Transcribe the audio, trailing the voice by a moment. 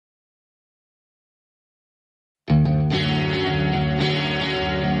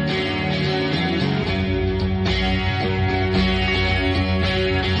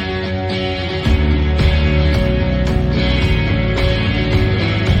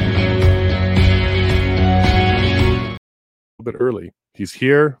bit early. He's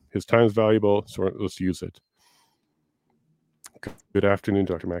here. His time is valuable, so let's use it. Good afternoon,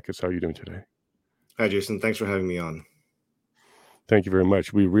 Dr. Makis. How are you doing today? Hi, Jason. Thanks for having me on. Thank you very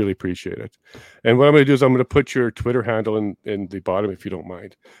much. We really appreciate it. And what I'm going to do is I'm going to put your Twitter handle in the bottom if you don't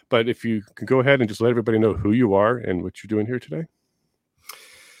mind. But if you can go ahead and just let everybody know who you are and what you're doing here today.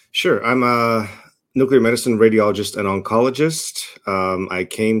 Sure. I'm a nuclear medicine radiologist and oncologist. I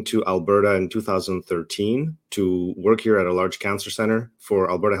came to Alberta in 2013 to work here at a large cancer center for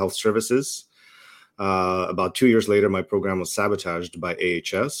Alberta Health Services. About 2 years later, my program was sabotaged by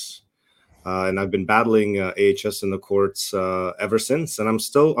AHS. And I've been battling AHS in the courts ever since. And I'm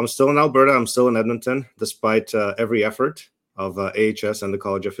still in Alberta. I'm still in Edmonton, despite every effort of AHS and the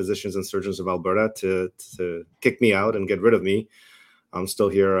College of Physicians and Surgeons of Alberta to kick me out and get rid of me. I'm still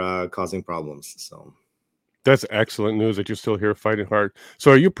here causing problems. So that's excellent news that you're still here fighting hard.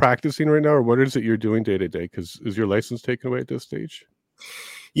 So are you practicing right now, or what is it you're doing day to day? Because is your license taken away at this stage?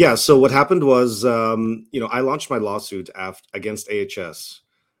 Yeah. So what happened was, I launched my lawsuit against AHS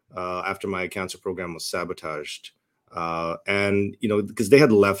after my cancer program was sabotaged. And because they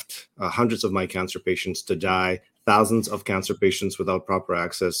had left hundreds of my cancer patients to die, thousands of cancer patients without proper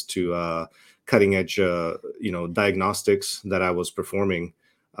access to cutting edge, diagnostics that I was performing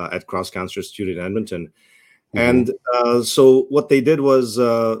at Cross Cancer Institute in Edmonton. Mm-hmm. And so what they did was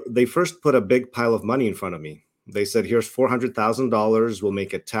they first put a big pile of money in front of me. They said, here's $400,000. We'll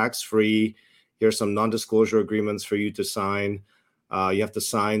make it tax-free. Here's some non-disclosure agreements for you to sign. You have to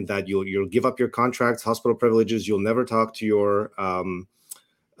sign that you'll give up your contracts, hospital privileges. You'll never talk to your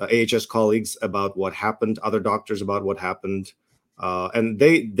AHS colleagues about what happened, other doctors about what happened. And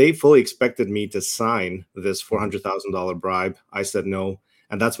they fully expected me to sign this $400,000 bribe. I said no.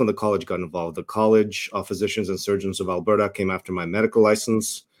 And that's when the college got involved. The College of Physicians and Surgeons of Alberta came after my medical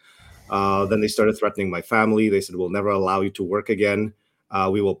license. Then they started threatening my family. They said, we'll never allow you to work again.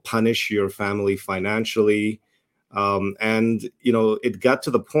 We will punish your family financially. And it got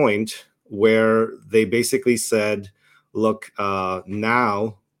to the point where they basically said, look,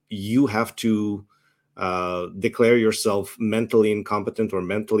 now you have to declare yourself mentally incompetent or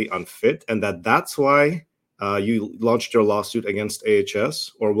mentally unfit, and that's why you launched your lawsuit against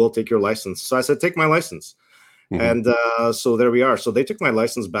AHS, or we'll take your license. So I said, take my license. Mm-hmm. And so there we are. So they took my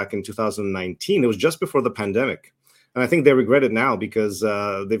license back in 2019. It was just before the pandemic. And I think they regret it now because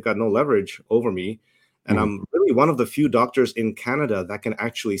they've got no leverage over me. And I'm really one of the few doctors in Canada that can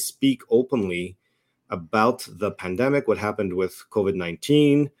actually speak openly about the pandemic, what happened with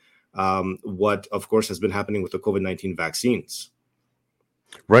COVID-19, what, of course, has been happening with the COVID-19 vaccines.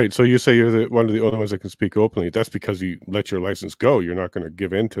 Right. So you say you're one of the only ones that can speak openly. That's because you let your license go. You're not going to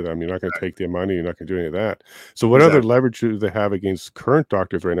give in to them. You're not going to take their money. You're not going to do any of that. So what other leverage do they have against current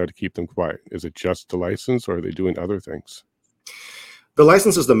doctors right now to keep them quiet? Is it just the license, or are they doing other things? The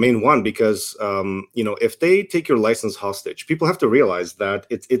license is the main one because, if they take your license hostage, people have to realize that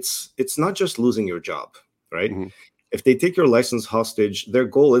it's not just losing your job, right? Mm-hmm. If they take your license hostage, their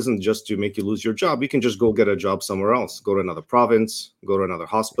goal isn't just to make you lose your job. You can just go get a job somewhere else, go to another province, go to another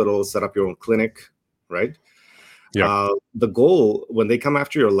hospital, set up your own clinic, right? Yeah. The goal when they come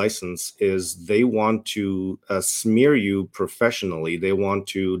after your license is they want to smear you professionally. They want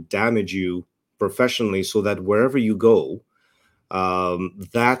to damage you professionally so that wherever you go,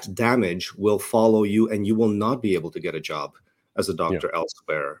 that damage will follow you and you will not be able to get a job as a doctor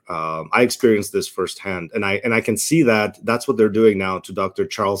elsewhere. I experienced this firsthand, and I can see that that's what they're doing now to Dr.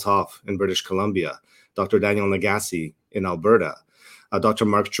 Charles Hoff in British Columbia, Dr. Daniel Nagassi in Alberta, Dr.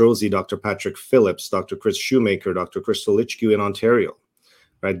 Mark Trozzi, Dr. Patrick Phillips, Dr. Chris Shoemaker, Dr. Chris Solichku in Ontario,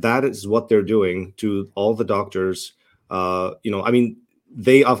 right? That is what they're doing to all the doctors.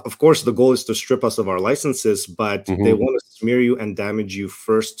 They, of course, the goal is to strip us of our licenses, but they want to smear you and damage you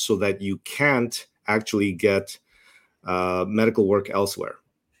first so that you can't actually get medical work elsewhere.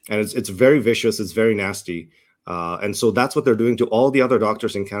 And it's very vicious. It's very nasty. And so that's what they're doing to all the other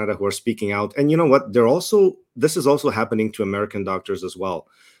doctors in Canada who are speaking out. And you know what? This is also happening to American doctors as well.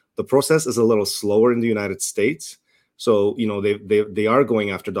 The process is a little slower in the United States. So, they are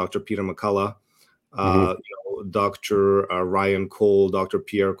going after Dr. Peter McCullough, Dr. Ryan Cole, Dr.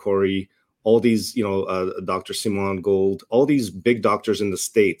 Pierre Corey, all these, Dr. Simon Gold, all these big doctors in the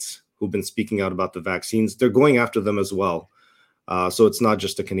States who've been speaking out about the vaccines. They're going after them as well. So it's not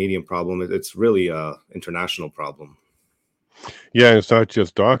just a Canadian problem. It's really an international problem. Yeah, and it's not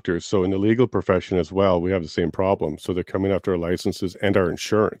just doctors. So in the legal profession as well, we have the same problem. So they're coming after our licenses and our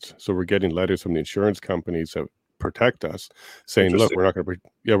insurance. So we're getting letters from the insurance companies that protect us, saying, "Look, Interesting.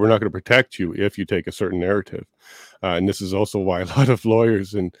 we're not going to protect you if you take a certain narrative." And this is also why a lot of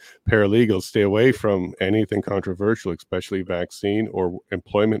lawyers and paralegals stay away from anything controversial, especially vaccine or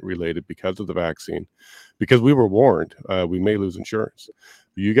employment related, because of the vaccine, because we were warned we may lose insurance.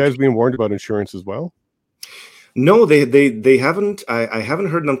 You guys being warned about insurance as well? No, they haven't. I haven't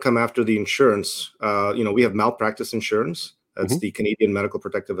heard them come after the insurance. We have malpractice insurance. That's Hmm. the Canadian Medical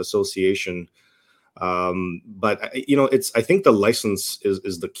Protective Association. But it's, I think the license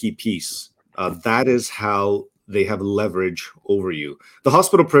is the key piece. That is how they have leverage over you. The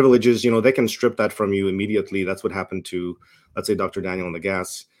hospital privileges, they can strip that from you immediately. That's what happened to, let's say, Dr. Daniel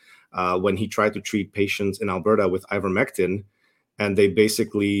Nagass, when he tried to treat patients in Alberta with ivermectin, and they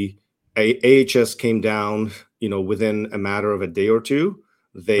basically AHS came down, within a matter of a day or two.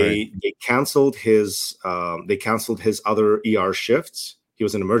 Right. They canceled his other ER shifts. He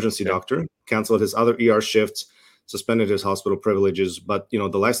was an emergency Okay. doctor, canceled his other ER shifts, suspended his hospital privileges. But the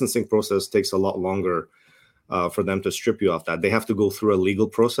licensing process takes a lot longer for them to strip you off that. They have to go through a legal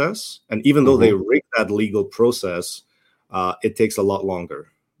process, and even though Hmm. they rig that legal process, it takes a lot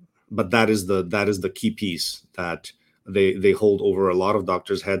longer. But that is the key piece that they hold over a lot of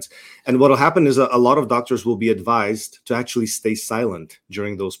doctors' heads. And what will happen is a lot of doctors will be advised to actually stay silent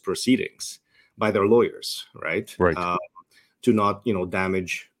during those proceedings by their lawyers, right? Right. To not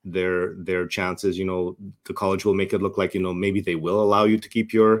damage their chances. The college will make it look like maybe they will allow you to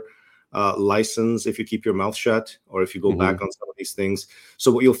keep your license if you keep your mouth shut, or if you go Hmm. back on some of these things.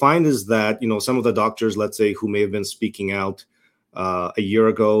 So what you'll find is that some of the doctors, let's say, who may have been speaking out a year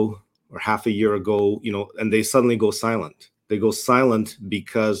ago or half a year ago, and they suddenly go silent. They go silent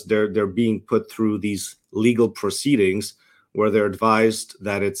because they're being put through these legal proceedings where they're advised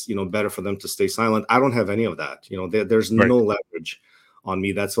that it's better for them to stay silent. I don't have any of that. There's Right. no leverage on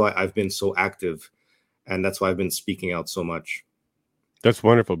me. That's why I've been so active, and that's why I've been speaking out so much. That's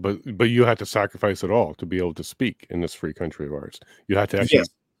wonderful, but you had to sacrifice it all to be able to speak in this free country of ours. You had to Yes. actually,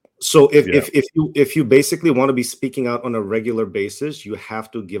 So if yeah. if if you if you basically want to be speaking out on a regular basis, you have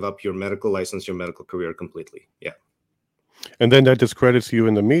to give up your medical license, your medical career completely. Yeah. And then that discredits you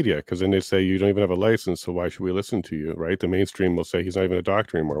in the media, because then they say you don't even have a license, so why should we listen to you, right? The mainstream will say he's not even a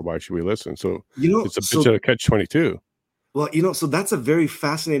doctor anymore. Why should we listen? So it's a bit So of a catch-22. well, so that's a very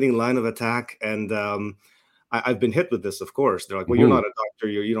fascinating line of attack, and I've been hit with this. Of course, they're like, "Well, you're Hmm. not a doctor.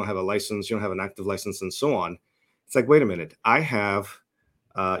 You don't have a license. You don't have an active license, and so on." It's like, wait a minute. I have,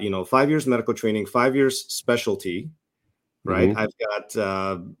 5 years medical training, 5 years specialty, right? Hmm. I've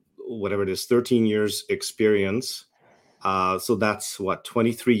got whatever it is, 13 years experience. So that's what,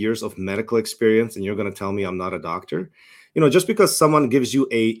 23 years of medical experience, and you're going to tell me I'm not a doctor? Just because someone gives you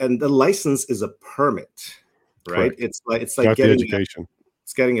and the license is a permit, right? Correct. It's like Not the getting education.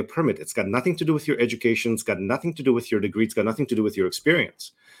 it's getting a permit. It's got nothing to do with your education. It's got nothing to do with your degree. It's got nothing to do with your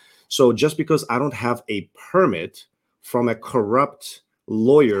experience. So just because I don't have a permit from a corrupt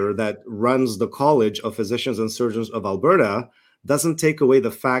lawyer that runs the College of Physicians and Surgeons of Alberta doesn't take away the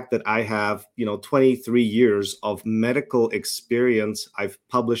fact that I have, 23 years of medical experience. I've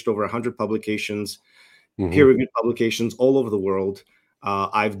published over 100 publications, Hmm. peer-reviewed publications all over the world.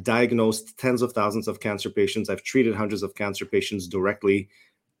 I've diagnosed tens of thousands of cancer patients. I've treated hundreds of cancer patients directly.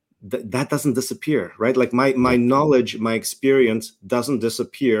 That doesn't disappear, right? Like my knowledge, my experience doesn't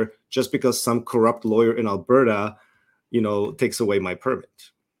disappear just because some corrupt lawyer in Alberta, takes away my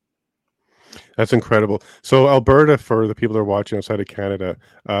permit. That's incredible. So Alberta, for the people that are watching outside of Canada,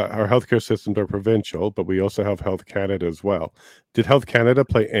 our healthcare systems are provincial, but we also have Health Canada as well. Did Health Canada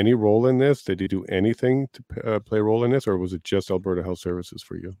play any role in this? Did they do anything to play a role in this, or was it just Alberta Health Services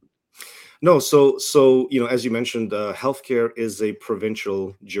for you? No, so as you mentioned, healthcare is a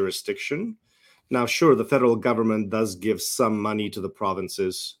provincial jurisdiction. Now, sure, the federal government does give some money to the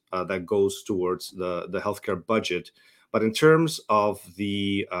provinces that goes towards the healthcare budget, but in terms of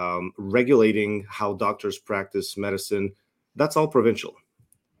the regulating how doctors practice medicine, that's all provincial,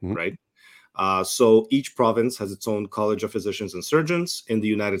 Mhm. right? So each province has its own College of Physicians and Surgeons. In the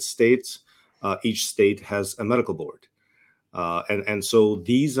United States, each state has a medical board. And so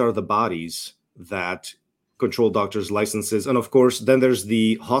these are the bodies that control doctors' licenses. And of course, then there's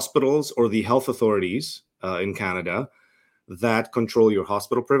the hospitals or the health authorities in Canada that control your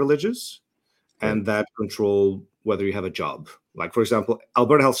hospital privileges Right. and that control whether you have a job. Like, for example,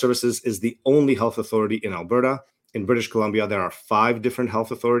 Alberta Health Services is the only health authority in Alberta. In British Columbia, there are 5 different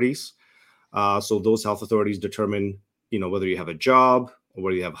health authorities. So those health authorities determine, whether you have a job or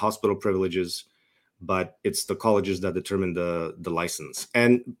whether you have hospital privileges, but it's the colleges that determine the license.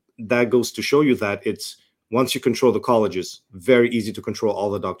 And that goes to show you that it's once you control the colleges, very easy to control all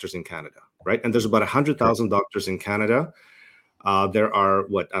the doctors in Canada. right? And there's about 100,000 doctors in Canada. There are,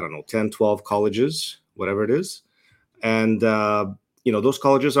 I don't know, 10, 12 colleges, whatever it is. And, those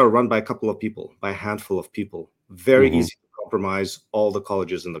colleges are run by a couple of people, by a handful of people. Very easy to compromise all the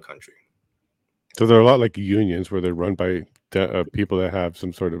colleges in the country. So they're a lot like unions where they're run by people that have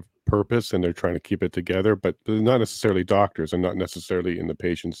some sort of purpose and they're trying to keep it together, but they're not necessarily doctors and not necessarily in the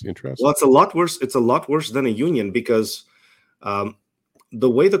patient's interest. Well, it's a lot worse. It's a lot worse than a union because the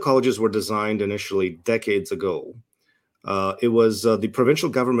way the colleges were designed initially decades ago, it was the provincial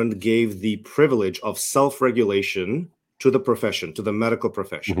government gave the privilege of self-regulation to the profession, to the medical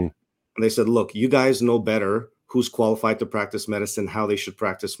profession. And they said, look, you guys know better who's qualified to practice medicine, how they should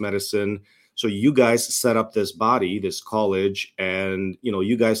practice medicine. So you guys set up this body, this college, and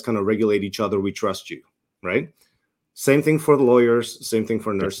you guys kind of regulate each other. We trust you, right? Same thing for the lawyers, same thing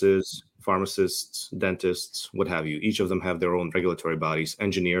for nurses, pharmacists, dentists, what have you. Each of them have their own regulatory bodies,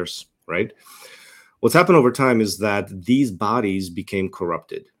 engineers, right? What's happened over time is that these bodies became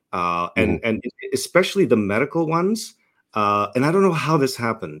corrupted, and especially the medical ones. And I don't know how this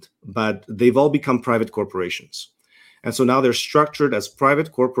happened, but they've all become private corporations. And so now they're structured as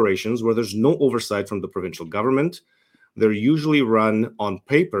private corporations where there's no oversight from the provincial government. They're usually run on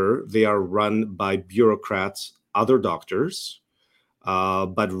paper. They are run by bureaucrats, other doctors,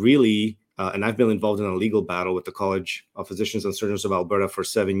 but really, and I've been involved in a legal battle with the College of Physicians and Surgeons of Alberta for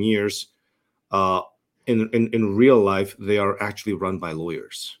 7 years. In real life, they are actually run by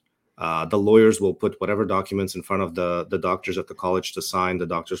lawyers. The lawyers will put whatever documents in front of the doctors at the college to sign. The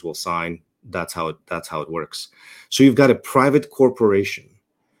doctors will sign. That's how it works. So you've got a private corporation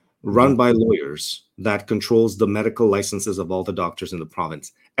run by lawyers that controls the medical licenses of all the doctors in the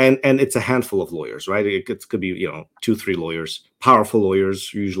province. And it's a handful of lawyers, right? It could be 2-3 lawyers, powerful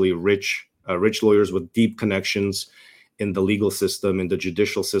lawyers, usually rich lawyers with deep connections in the legal system, in the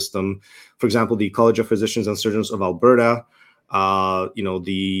judicial system. For example, the College of Physicians and Surgeons of Alberta,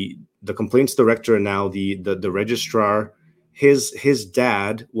 the complaints director and now the registrar, his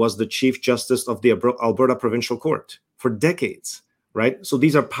dad was the Chief Justice of the Alberta Provincial Court for decades, right? So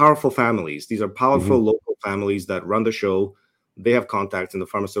these are powerful families. These are powerful local families that run the show. They have contacts in the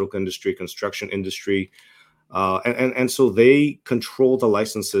pharmaceutical industry, construction industry, and so they control the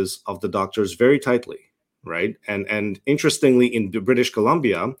licenses of the doctors very tightly, right? And interestingly, in British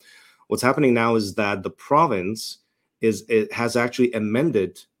Columbia, what's happening now is that the province has actually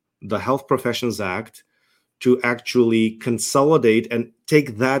amended the Health Professions Act to actually consolidate and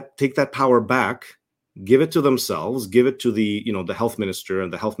take that power back, give it to themselves, give it to the health minister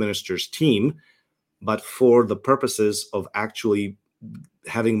and the health minister's team, but for the purposes of actually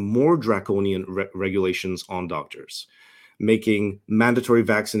having more draconian regulations on doctors, making mandatory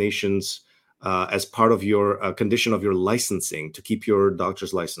vaccinations as part of your condition of your licensing, to keep your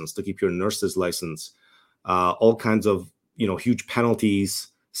doctor's license, to keep your nurse's license, all kinds of huge penalties,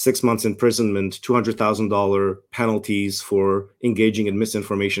 6 months imprisonment, $200,000 penalties for engaging in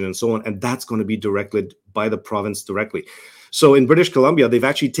misinformation and so on. And that's going to be directed by the province directly. So in British Columbia, they've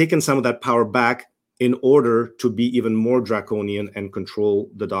actually taken some of that power back in order to be even more draconian and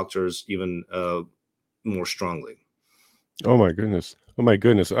control the doctors even more strongly. Oh my goodness. Oh my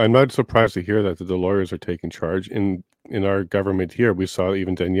goodness. I'm not surprised to hear that the lawyers are taking charge. In our government here, we saw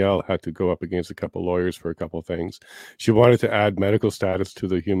even Danielle had to go up against a couple lawyers for a couple of things. She wanted to add medical status to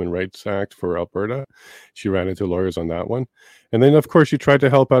the Human Rights Act for Alberta. She ran into lawyers on that one. And then, of course, she tried to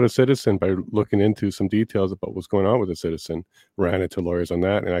help out a citizen by looking into some details about what's going on with a citizen, ran into lawyers on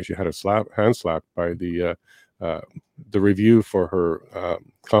that, and actually had a hand slapped by the review for her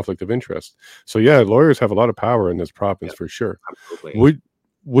conflict of interest. So yeah, lawyers have a lot of power in this province for sure. Absolutely.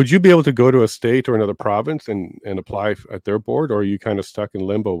 Would you be able to go to a state or another province and apply at their board, or are you kind of stuck in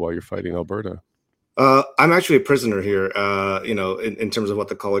limbo while you're fighting Alberta? I'm actually a prisoner here, in terms of what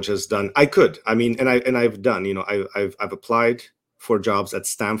the college has done. I could, and I've done, I've applied for jobs at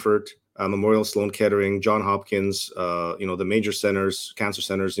Stanford, Memorial Sloan Kettering, Johns Hopkins, the major centers, cancer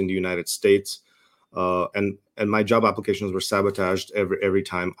centers in the United States. And my job applications were sabotaged every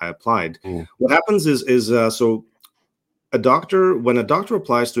time I applied. What happens is so when a doctor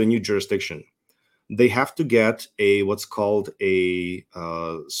applies to a new jurisdiction, they have to get what's called a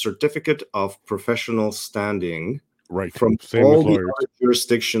certificate of professional standing, right, from all the other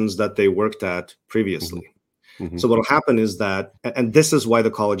jurisdictions that they worked at previously. So what will happen is that, and this is why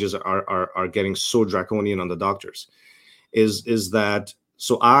the colleges are getting so draconian on the doctors, is that,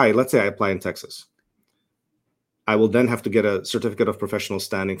 so let's say I apply in Texas. I will then have to get a certificate of professional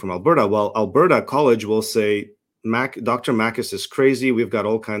standing from Alberta. Well, Alberta College will say, Dr. Makis is crazy. We've got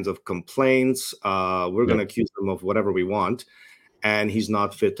all kinds of complaints. We're going to accuse them of whatever we want. and he's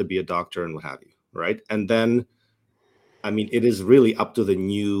not fit to be a doctor and what have you, right? And then, I mean, it is really up to the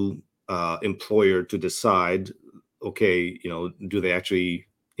new employer to decide, okay, do they actually,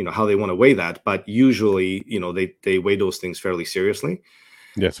 how they want to weigh that. But usually, they weigh those things fairly seriously.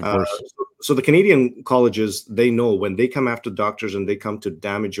 Yes, of course. So the Canadian colleges, they know when they come after doctors and they come to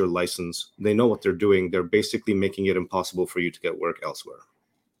damage your license, they know what they're doing. They're basically making it impossible for you to get work elsewhere.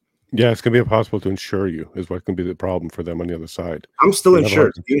 Yeah, it's going to be impossible to insure you is what can be the problem for them on the other side. I'm still They have a hard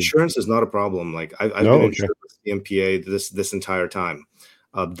insured. time. Insurance is not a problem. Like I've No, been okay. insured with the MPA this entire time.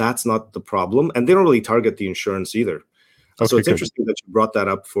 That's not the problem, and they don't really target the insurance either. So Okay, it's good. interesting that you brought that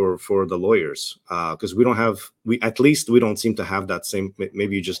up for the lawyers, because we don't have at least we don't seem to have that same.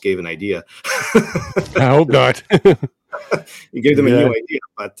 Maybe you just gave an idea. I hope not. You gave them a Yeah. new idea,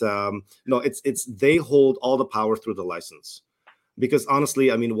 but no, it's they hold all the power through the license. Because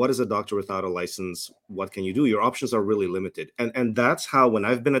honestly, I mean, what is a doctor without a license? What can you do? Your options are really limited, and that's how when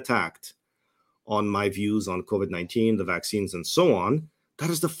I've been attacked on my views on COVID-19, the vaccines, and so on. That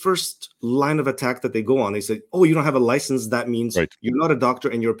is the first line of attack that they go on. They say, "Oh, you don't have a license. That means Right. you're not a doctor,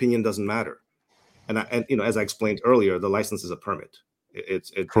 and your opinion doesn't matter." And as I explained earlier, the license is a permit. It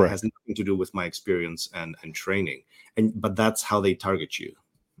has Correct. nothing to do with my experience and training. But that's how they target you.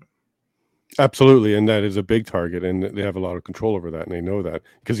 Absolutely, and that is a big target, and they have a lot of control over that, and they know that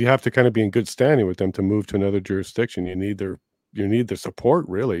because you have to kind of be in good standing with them to move to another jurisdiction. You need their support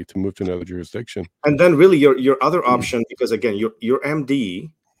really to move to another jurisdiction. And then really your other option, because again, your MD,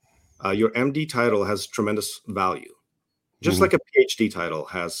 your MD title has tremendous value. Just Mhm. like a PhD title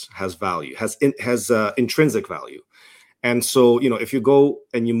has value, has intrinsic value. And so, if you go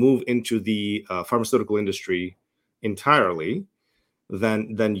and you move into the pharmaceutical industry entirely,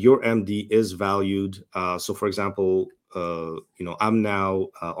 then your MD is valued. So, for example, I'm now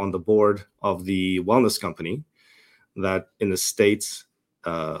on the board of the wellness company that in the States,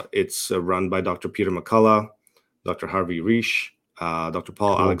 it's run by Dr. Peter McCullough, Dr. Harvey Reish, Dr.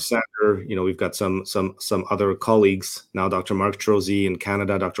 Paul Cool. Alexander. We've got some other colleagues now, Dr. Mark Trozy in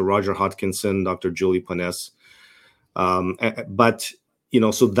Canada, Dr. Roger Hodkinson, Dr. Julie Panes. But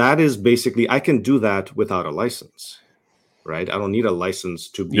so that is basically I can do that without a license, right? I don't need a license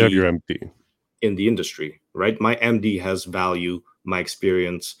to You have your be MD. in the industry, right? My MD has value, my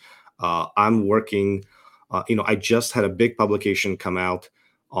experience. I'm working. I just had a big publication come out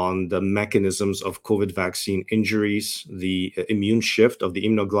on the mechanisms of COVID vaccine injuries, the immune shift of the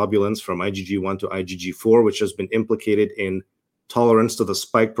immunoglobulins from IgG1 to IgG4, which has been implicated in tolerance to the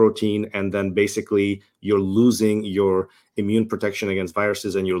spike protein. And then basically you're losing your immune protection against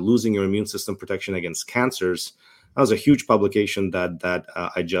viruses and you're losing your immune system protection against cancers. That was a huge publication that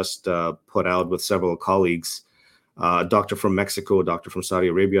I just put out with several colleagues, a doctor from Mexico, a doctor from Saudi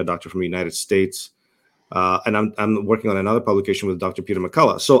Arabia, a doctor from the United States. And I'm working on another publication with Dr. Peter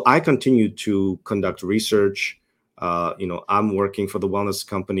McCullough. So I continue to conduct research. I'm working for the wellness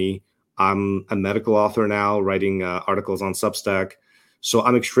company. I'm a medical author now, writing articles on Substack. So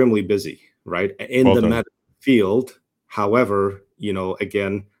I'm extremely busy, right, in Well the done. medical field. However,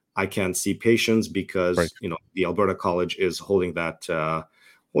 again, I can't see patients Right. because the Alberta College is holding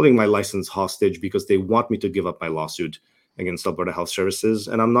my license hostage because they want me to give up my lawsuit against Alberta Health Services,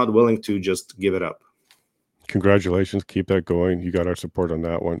 and I'm not willing to just give it up. Congratulations. Keep that going. You got our support on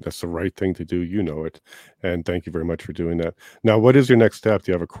that one. That's the right thing to do. You know it. And thank you very much for doing that. Now, what is your next step?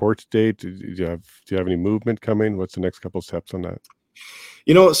 Do you have a court date? Do you have any movement coming? What's the next couple of steps on that?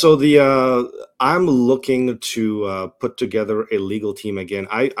 So I'm looking to put together a legal team again.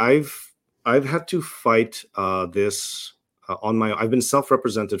 I've had to fight this on my. I've been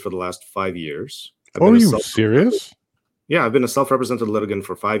self-represented for the last 5 years. I've Oh, been are a you self. serious? Yeah, I've been a self-represented litigant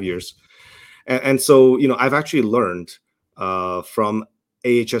for 5 years, and so I've actually learned from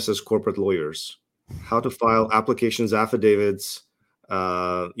AHS's corporate lawyers how to file applications, affidavits,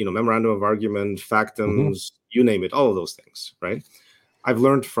 memorandum of argument, Hmm. factums, you name it, all of those things, right? I've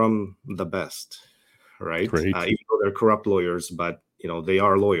learned from the best, right? Great. Even though they're corrupt lawyers, but they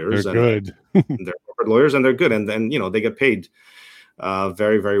are They're lawyers and good. they're corporate lawyers and they're good, and then they get paid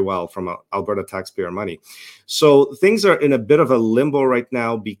very, very well from Alberta taxpayer money. So things are in a bit of a limbo right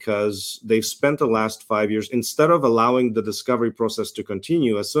now because they've spent the last 5 years, instead of allowing the discovery process to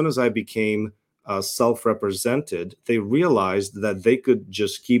continue, as soon as I became self-represented, they realized that they could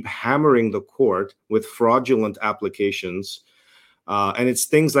just keep hammering the court with fraudulent applications. And it's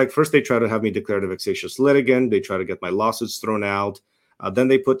things like, first they try to have me declared a vexatious litigant. They try to get my lawsuits thrown out. Then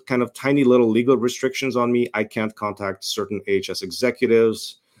they put kind of tiny little legal restrictions on me. I can't contact certain AHS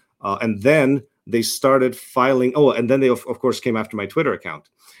executives. And then they started filing. Oh, and then they, of course, came after my Twitter account.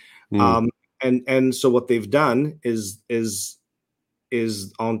 Mm. Um, and so what they've done is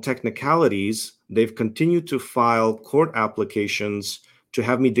is on technicalities, they've continued to file court applications to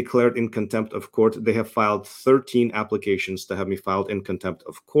have me declared in contempt of court. They have filed 13 applications to have me filed in contempt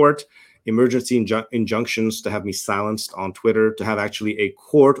of court, emergency injunctions to have me silenced on Twitter, to have actually a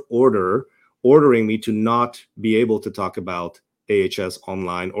court order ordering me to not be able to talk about AHS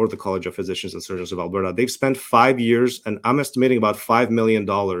online or the College of Physicians and Surgeons of Alberta. They've spent 5 years, and I'm estimating about $5 million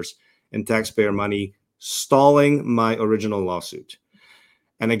in taxpayer money stalling my original lawsuit.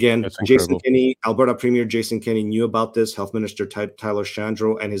 And again, Jason Kenney, Alberta Premier Jason Kenney knew about this. Health Minister Tyler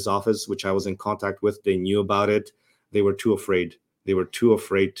Shandro and his office, which I was in contact with, they knew about it. They were too afraid. They were too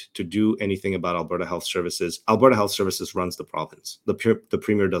afraid to do anything about Alberta Health Services. Alberta Health Services runs the province. The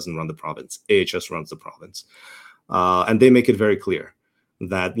Premier doesn't run the province. AHS runs the province. And they make it very clear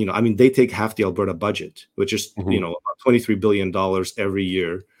that, they take half the Alberta budget, which is, about $23 billion every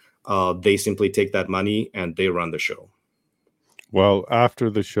year. They simply take that money and they run the show. Well, after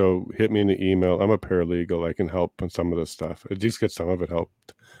the show, hit me in the email. I'm a paralegal. I can help on some of this stuff. At least get some of it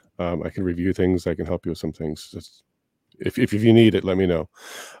helped. I can review things. I can help you with some things. Just, if you need it, let me know.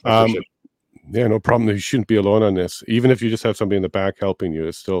 Yeah, no problem. You shouldn't be alone on this. Even if you just have somebody in the back helping you,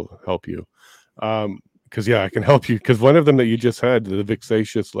 it still help you. Because I can help you. Because one of them that you just had, the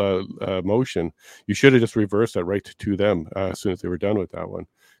vexatious motion, you should have just reversed that right to them as soon as they were done with that one.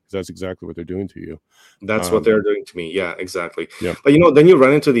 That's exactly what they're doing to you. That's what they're doing to me. Yeah, exactly. Yeah. But then you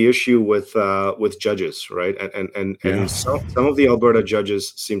run into the issue with judges, right? And some of the Alberta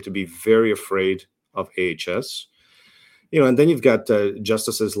judges seem to be very afraid of AHS. And then you've got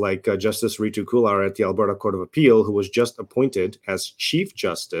justices like Justice Ritu Kullar at the Alberta Court of Appeal, who was just appointed as Chief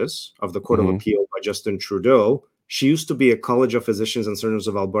Justice of the Court of Appeal by Justin Trudeau. She used to be a College of Physicians and Surgeons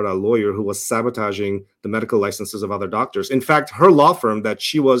of Alberta lawyer who was sabotaging the medical licenses of other doctors. In fact, her law firm that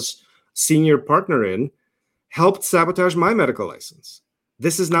she was senior partner in helped sabotage my medical license.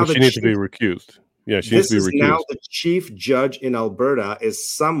 This is now she needs to be recused. Yeah, she needs to be recused. Now the chief judge in Alberta is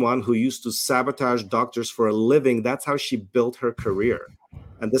someone who used to sabotage doctors for a living. That's how she built her career.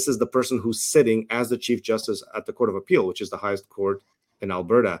 And this is the person who's sitting as the Chief Justice at the Court of Appeal, which is the highest court in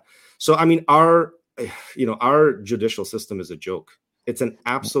Alberta. So, our judicial system is a joke. It's an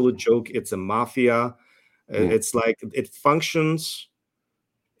absolute joke. It's a mafia. It's like it functions,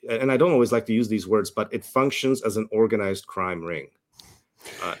 and I don't always like to use these words, but it functions as an organized crime ring.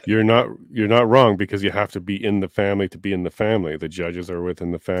 You're not wrong, because you have to be in the family to be in the family. The judges are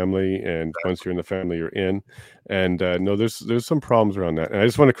within the family, and once you're in the family, you're in. And no, there's some problems around that. And I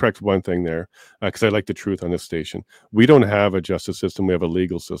just want to correct one thing there, because I like the truth on this station. We don't have a justice system. We have a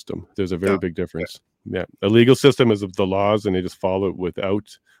legal system. There's a very big difference. Yeah. A legal system is of the laws, and they just follow it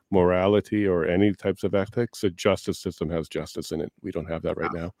without morality or any types of ethics. A justice system has justice in it. We don't have that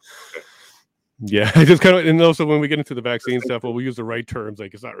right now. Yeah, I just kind of, and also when we get into the vaccine stuff, well, we use the right terms.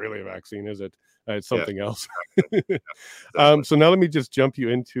 Like, it's not really a vaccine, is it? It's something else. So now let me just jump you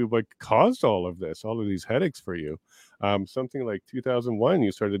into what caused all of this, all of these headaches for you. Something like 2001,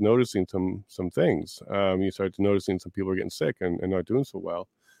 you started noticing some things. You started noticing some people are getting sick and not doing so well.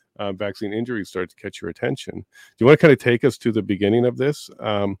 Vaccine injuries start to catch your attention. Do you want to kind of take us to the beginning of this?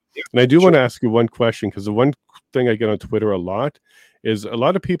 And I do want to ask you one question, because the one thing I get on Twitter a lot is a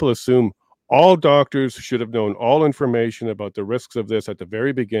lot of people assume all doctors should have known all information about the risks of this at the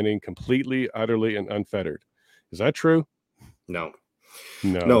very beginning, completely, utterly, and unfettered. Is that true? No.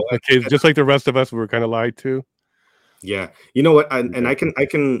 Okay, just like the rest of us, we were kind of lied to. Yeah, you know what? And I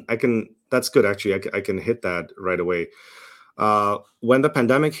can. That's good, actually. I can hit that right away. When the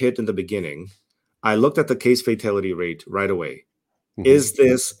pandemic hit in the beginning, I looked at the case fatality rate right away. Is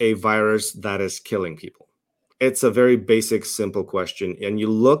this a virus that is killing people? It's a very basic, simple question. And you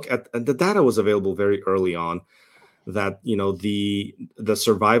look at the data was available very early on that, the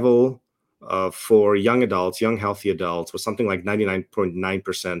survival for young adults, young healthy adults, was something like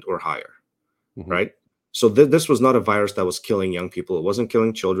 99.9% or higher, right? So this was not a virus that was killing young people. It wasn't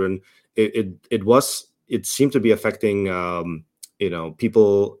killing children. It seemed to be affecting,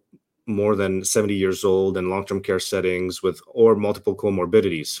 people more than 70 years old and long-term care settings with or multiple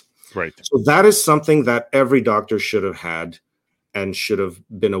comorbidities. Right. So that is something that every doctor should have had and should have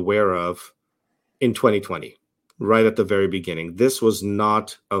been aware of in 2020, right at the very beginning. This was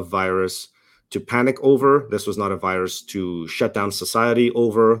not a virus to panic over. This was not a virus to shut down society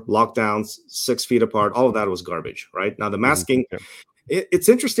over. Lockdowns, 6 feet apart, all of that was garbage, right? Now the masking, it's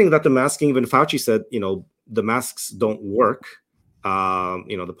interesting that the masking, even Fauci said, the masks don't work.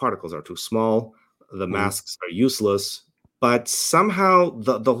 The particles are too small. The masks are useless. But somehow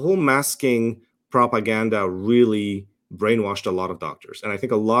the whole masking propaganda really brainwashed a lot of doctors. And I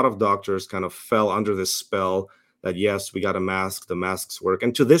think a lot of doctors kind of fell under this spell that, yes, we got a mask, the masks work.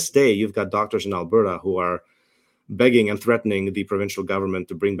 And to this day, you've got doctors in Alberta who are begging and threatening the provincial government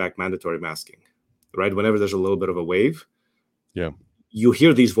to bring back mandatory masking, right? Whenever there's a little bit of a wave, yeah, you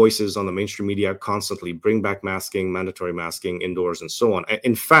hear these voices on the mainstream media constantly: bring back masking, mandatory masking indoors, and so on.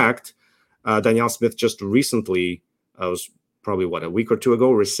 In fact, Danielle Smith just recently, was probably a week or two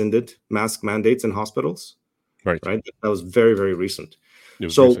ago, rescinded mask mandates in hospitals. right. That was very, very recent. It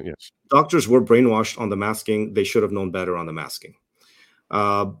was So recent, yes. doctors were brainwashed on the masking. They should have known better on the masking.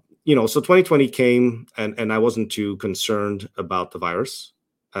 So 2020 came, and I wasn't too concerned about the virus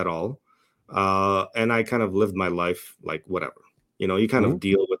at all. And I kind of lived my life like whatever. You kind of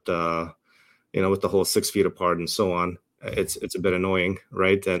deal with with the whole 6 feet apart and so on. It's a bit annoying,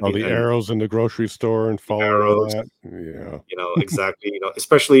 right? And all the arrows in the grocery store and following all that. Yeah. Exactly.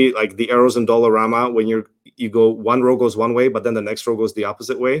 Especially like the arrows in Dollarama, when you go, one row goes one way, but then the next row goes the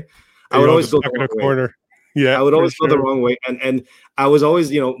opposite way. I would always go the wrong way. Yeah, I would always go the wrong way. And I was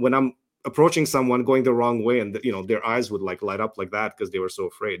always, when I'm approaching someone going the wrong way, and their eyes would like light up like that because they were so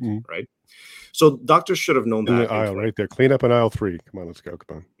afraid, right? So doctors should have known in that. The aisle right there. Clean up in aisle 3. Come on, let's go.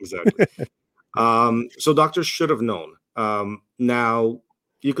 Come on. Exactly. So doctors should have known. Now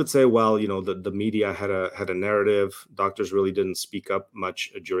you could say, well, the media had a narrative. Doctors really didn't speak up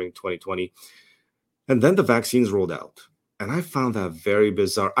much during 2020. And then the vaccines rolled out. And I found that very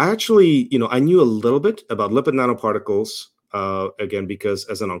bizarre. I actually, I knew a little bit about lipid nanoparticles, again, because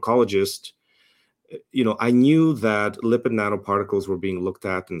as an oncologist, I knew that lipid nanoparticles were being looked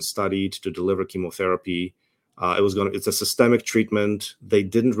at and studied to deliver chemotherapy. It's a systemic treatment. They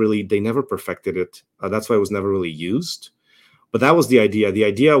never perfected it. That's why it was never really used. But that was the idea. The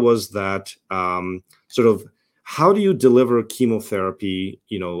idea was that sort of, how do you deliver chemotherapy,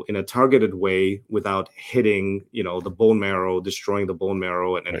 in a targeted way without hitting, the bone marrow, destroying the bone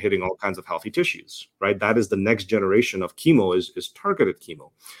marrow, and hitting all kinds of healthy tissues, right? That is the next generation of chemo, is targeted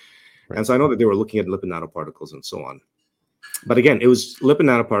chemo. Right. And so I know that they were looking at lipid nanoparticles and so on. But again, it was lipid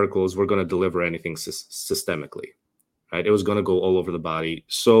nanoparticles were going to deliver anything systemically, right? It was going to go all over the body.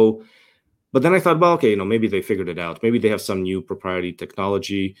 So, but then I thought, well, okay, maybe they figured it out. Maybe they have some new proprietary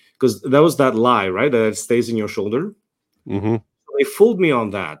technology, because that was that lie, right? That it stays in your shoulder. Mm-hmm. So they fooled me on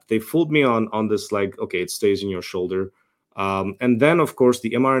that. They fooled me on this, like, okay, it stays in your shoulder. And then, of course,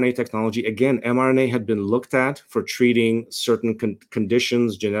 the mRNA technology. Again, mRNA had been looked at for treating certain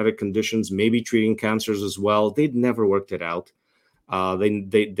conditions, genetic conditions, maybe treating cancers as well. They'd never worked it out.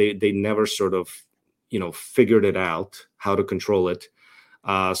 They never sort of, figured it out, how to control it.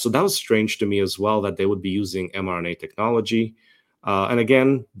 So that was strange to me as well, that they would be using mRNA technology. And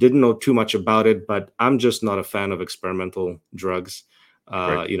again, didn't know too much about it, but I'm just not a fan of experimental drugs.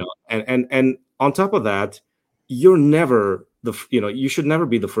 Right. And on top of that, you're never you should never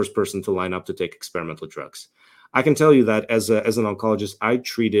be the first person to line up to take experimental drugs. I can tell you that as an oncologist, I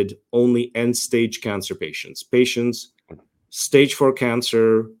treated only end-stage cancer patients, stage 4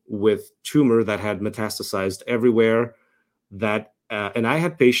 cancer with tumor that had metastasized everywhere, and I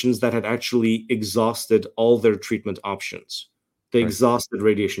had patients that had actually exhausted all their treatment options. They exhausted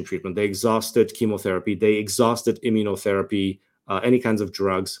radiation treatment, they exhausted chemotherapy, they exhausted immunotherapy, any kinds of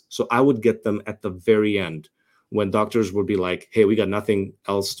drugs. So I would get them at the very end, when doctors would be like, hey, we got nothing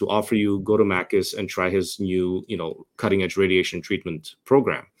else to offer you. Go to Makis and try his new, cutting edge radiation treatment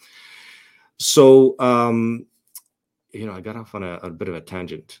program. So, I got off on a bit of a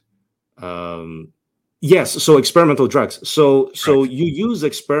tangent. Yes. So experimental drugs. So you use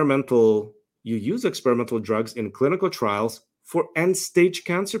experimental drugs in clinical trials for end stage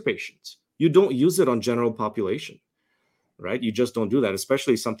cancer patients. You don't use it on general population, right? You just don't do that,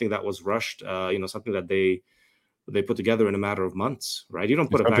 especially something that was rushed, something that they put together in a matter of months, right? You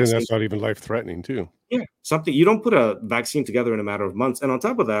don't put something that's not even life-threatening too. Yeah, you don't put a vaccine together in a matter of months. And on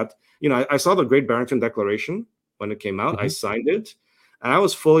top of that, I saw the Great Barrington Declaration when it came out. I signed it, and I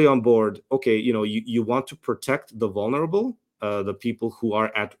was fully on board. Okay, you want to protect the vulnerable, the people who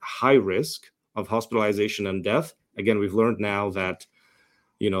are at high risk of hospitalization and death. Again, we've learned now that,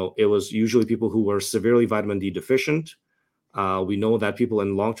 it was usually people who were severely vitamin D deficient. We know that people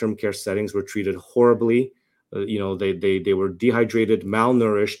in long-term care settings were treated horribly. They were dehydrated,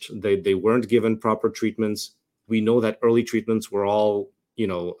 malnourished. They weren't given proper treatments. We know that early treatments were all,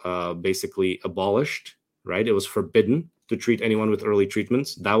 basically abolished, right? It was forbidden to treat anyone with early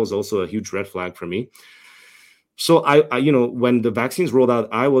treatments. That was also a huge red flag for me. So I when the vaccines rolled out,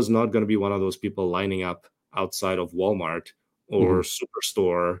 I was not going to be one of those people lining up outside of Walmart or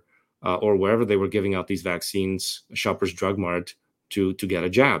Superstore or wherever they were giving out these vaccines, Shoppers Drug Mart, to get a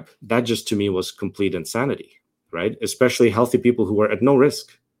jab. That just, to me, was complete insanity, right? Especially healthy people who were at no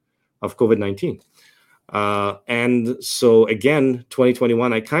risk of COVID-19. And so again,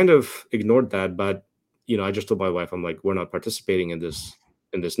 2021, I kind of ignored that, but I just told my wife, I'm like, we're not participating in this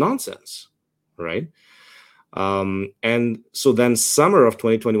nonsense, right? And so then summer of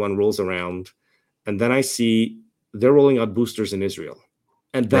 2021 rolls around, and then I see they're rolling out boosters in Israel.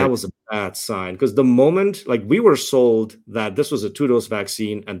 And that Right. was a bad sign, because the moment, like, we were sold that this was a 2-dose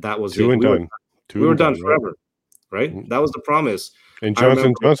vaccine and that was Two it. and done. Two We were and done done, right? forever, right? Mhm. That was the promise. And I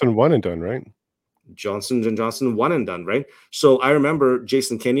remember Johnson one and done, right? Johnson & Johnson one and done, right? So I remember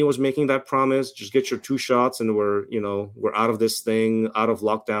Jason Kenney was making that promise: just get your 2 shots and we're out of this thing, out of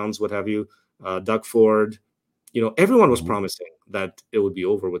lockdowns, what have you. Doug Ford, everyone was Mhm. promising that it would be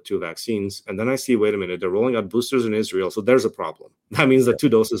over with 2 vaccines. And then I see, wait a minute, they're rolling out boosters in Israel. So there's a problem. That means the Yeah. 2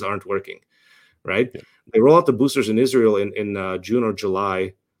 doses aren't working, right? Yeah. They roll out the boosters in Israel in June or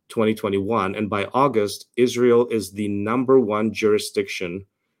July 2021. And by August, Israel is the number 1 jurisdiction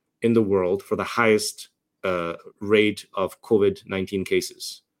in the world for the highest rate of COVID-19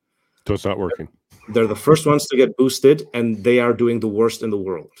 cases. So it's not working. They're the first ones to get boosted, and they are doing the worst in the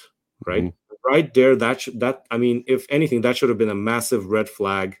world, right? Mhm. Right there, I mean, if anything, that should have been a massive red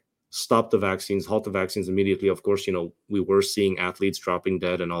flag. Stop the vaccines, halt the vaccines immediately. Of course, we were seeing athletes dropping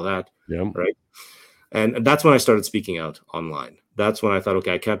dead and all that, Yeah. right? And that's when I started speaking out online. That's when I thought,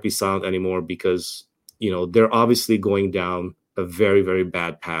 okay, I can't be silent anymore, because they're obviously going down a very, very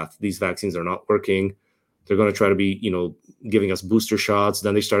bad path. These vaccines are not working. They're going to try to be, giving us booster shots.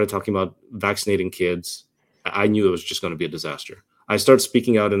 Then they started talking about vaccinating kids. I knew it was just going to be a disaster. I started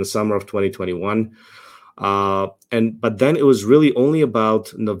speaking out in the summer of 2021. But then it was really only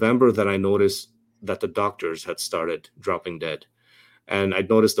about November that I noticed that the doctors had started dropping dead. And I'd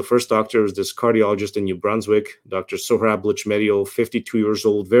noticed the first doctor was this cardiologist in New Brunswick, Dr. Sohrab Luchmedio, 52 years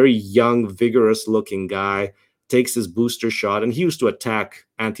old, very young, vigorous looking guy, takes his booster shot. And he used to attack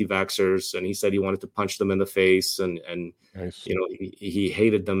anti-vaxxers, and he said he wanted to punch them in the face, and Nice. he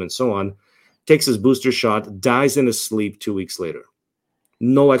hated them and so on. Takes his booster shot, dies in his sleep 2 weeks later.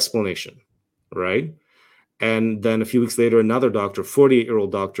 No explanation, right? And then a few weeks later, another doctor,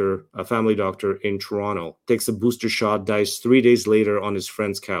 48-year-old doctor, a family doctor in Toronto, takes a booster shot, dies 3 days later on his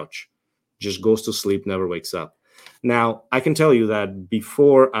friend's couch, just goes to sleep, never wakes up. Now, I can tell you that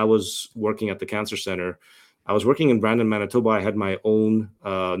before I was working at the cancer center, I was working in Brandon, Manitoba. I had my own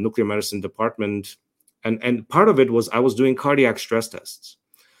nuclear medicine department. And part of it was I was doing cardiac stress tests.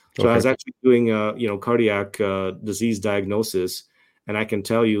 So I Okay. was actually doing, cardiac disease diagnosis. And I can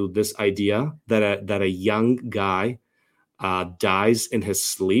tell you this idea that a young guy dies in his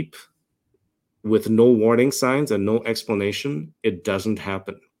sleep with no warning signs and no explanation, it doesn't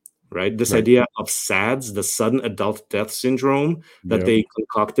happen, right? This Right. idea of SADS, the sudden adult death syndrome that Yep. they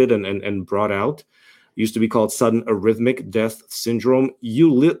concocted and brought out, used to be called sudden arrhythmic death syndrome. You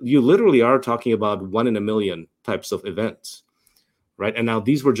literally are talking about 1 in a million types of events, right? And now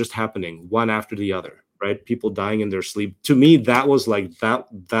these were just happening one after the other, right? People dying in their sleep. To me, that was like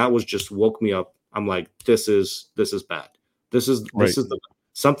that was just woke me up. I'm like, this is bad. This is Right.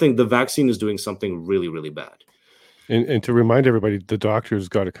 something. The vaccine is doing something really, really bad. And to remind everybody, the doctors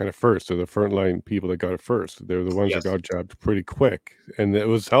got it kind of first. They're the frontline people that got it first. They're the ones that Yes. got jabbed pretty quick, and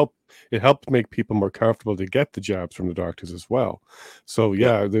it helped make people more comfortable to get the jabs from the doctors as well. So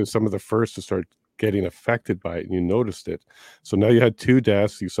Yeah. yeah, there's some of the first to start getting affected by it, and you noticed it. So now you had 2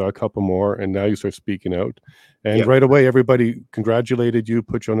 deaths, you saw a couple more, and now you start speaking out. And Yeah. right away, everybody congratulated you,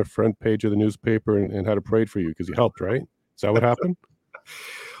 put you on the front page of the newspaper, and had a parade for you because you helped, right? Is that what happened?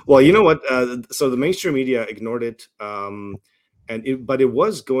 Well, you know what? So the mainstream media ignored it, but it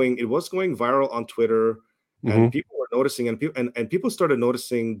was going viral on Twitter, and Hmm. people were noticing, and people started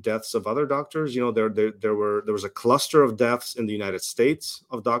noticing deaths of other doctors. There was a cluster of deaths in the United States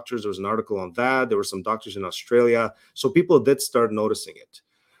of doctors. There was an article on that. There were some doctors in Australia, so people did start noticing it.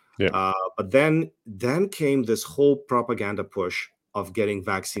 Yeah. But then came this whole propaganda push of getting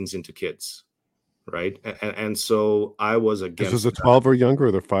vaccines into kids, right? And so I was This was against the that. 12 or younger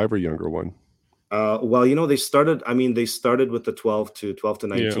or the 5 or younger one? Well, they started. I mean, they started with the 12 to Yeah,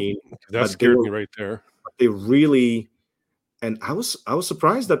 19, that but scared me right there. they really, and I was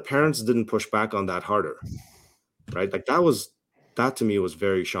surprised that parents didn't push back on that harder, right? Like that to me was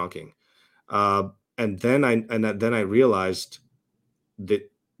very shocking. Uh, and then I realized that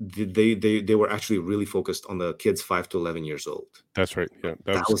they were actually really focused on the kids 5 to 11 years old. That's right, yeah,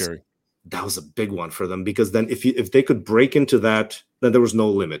 that That was was scary. that was a big one for them, because then if they could break into that, then there was no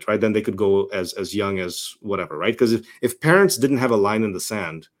limit, right? Then they could go as young as whatever, right? Because if parents didn't have a line in the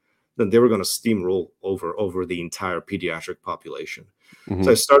sand, then they were going to steamroll over the entire pediatric population.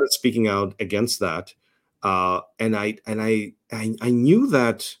 So I Mhm. started speaking out against that, and I knew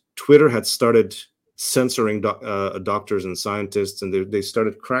that Twitter had started censoring doctors and scientists, and they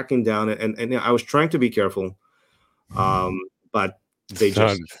started cracking down. And I was trying to be careful, but they It's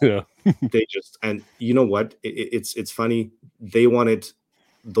not, just yeah. and you know what? It's funny. They wanted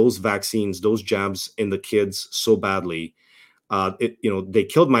those vaccines, those jabs in the kids so badly. They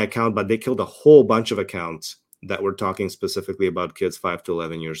killed my account, but they killed a whole bunch of accounts that were talking specifically about kids 5 to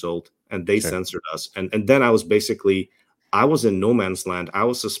 11 years old, and they Okay. censored us. And then I was in no man's land. I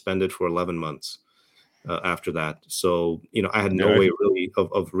was suspended for 11 months after that. So, I had no Yeah, way really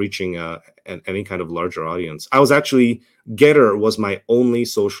of reaching any kind of larger audience. I was actually, Getter was my only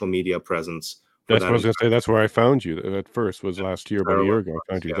social media presence for that's what that I was entire gonna say. That's where I found you at first, was last year, about a year 11 ago.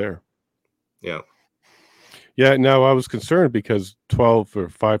 I found months. you Yeah. there. Yeah. Yeah, now I was concerned because 12 or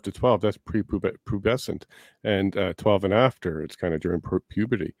 5 to 12, that's prepubescent, and 12 and after, it's kind of during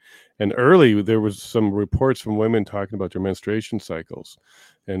puberty. And early, there was some reports from women talking about their menstruation cycles,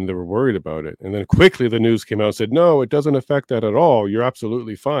 and they were worried about it. And then quickly the news came out and said, no, it doesn't affect that at all. You're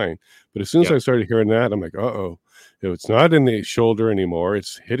absolutely fine. But as soon as Yeah. I started hearing that, I'm like, uh-oh, it's not in the shoulder anymore.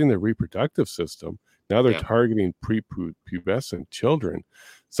 It's hitting the reproductive system. Now they're Yeah. targeting prepubescent children.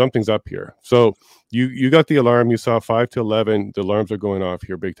 Something's up here. So you got the alarm. You saw 5 to 11. The alarms are going off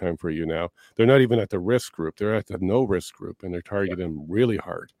here big time for you now. They're not even at the risk group. They're at the no risk group, and they're targeting them really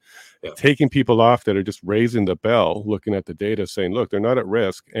hard. Yeah. Taking people off that are just raising the bell, looking at the data, saying, look, they're not at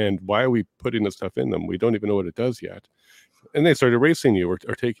risk. And why are we putting this stuff in them? We don't even know what it does yet. And they started erasing you or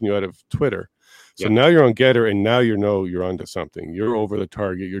taking you out of Twitter. So Yeah. now you're on Getter, and now you're onto something. You're over the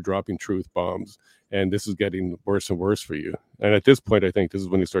target. You're dropping truth bombs, and this is getting worse and worse for you. And at this point, I think this is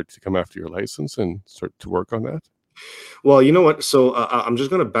when you start to come after your license and start to work on that. Well, you know what? So I'm just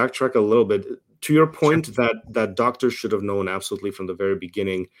going to backtrack a little bit to your Sure. point that doctors should have known absolutely from the very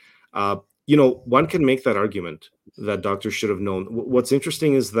beginning. One can make that argument that doctors should have known. What's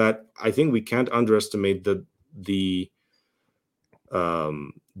interesting is that I think we can't underestimate the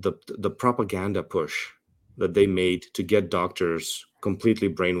propaganda push that they made to get doctors completely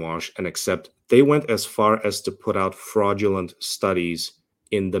brainwashed and accept. They went as far as to put out fraudulent studies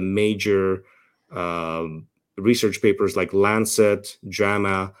in the major research papers like Lancet,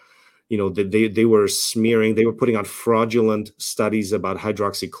 JAMA. They were smearing, they were putting out fraudulent studies about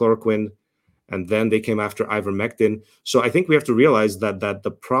hydroxychloroquine, and then they came after ivermectin. So I think we have to realize that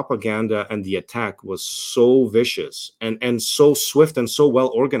the propaganda and the attack was so vicious and so swift and so well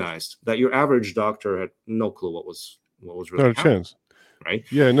organized that your average doctor had no clue what was Not really a happening, chance. right?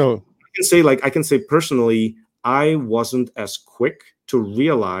 Yeah, no. I can say personally, I wasn't as quick to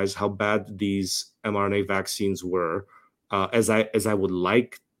realize how bad these mRNA vaccines were as I would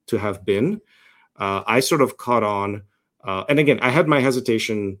like to have been. I sort of caught on, and again, I had my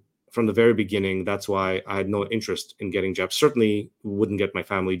hesitation from the very beginning. That's why I had no interest in getting jabs. Certainly wouldn't get my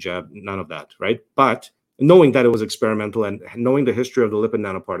family jab, none of that, right? But knowing that it was experimental and knowing the history of the lipid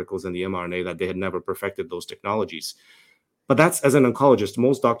nanoparticles and the mRNA, that they had never perfected those technologies. But that's, as an oncologist,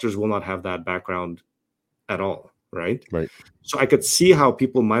 most doctors will not have that background at all, right? Right. So I could see how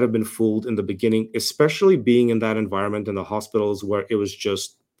people might have been fooled in the beginning, especially being in that environment in the hospitals where it was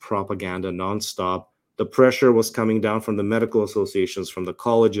just propaganda nonstop. The pressure was coming down from the medical associations, from the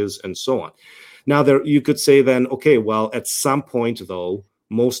colleges, and so on. Now, there you could say then, okay, well, at some point, though,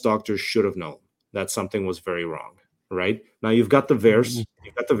 most doctors should have known that something was very wrong, right? Now you've got the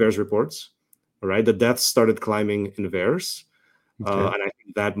VAERS reports, right? The deaths started climbing in VAERS. Okay. And I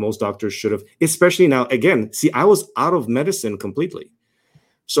think that most doctors should have, especially now, again, see, I was out of medicine completely.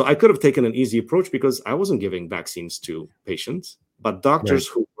 So I could have taken an easy approach because I wasn't giving vaccines to patients. But Right. doctors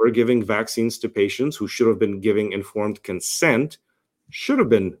who were giving vaccines to patients, who should have been giving informed consent, should have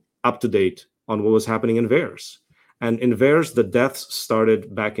been up to date on what was happening in VAERS. And in VAERS, the deaths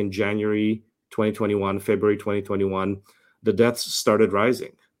started back in January 2021, February 2021. The deaths started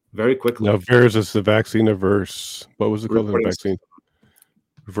rising very Now, quickly. VAERS is the vaccine averse. What was it called? The Reporting vaccine system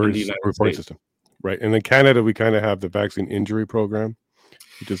in the reverse United reporting States. system. Right. And in Canada, we kind of have the vaccine injury program,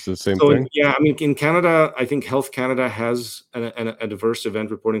 which is the same So thing. yeah, I mean, in Canada, I think Health Canada has a diverse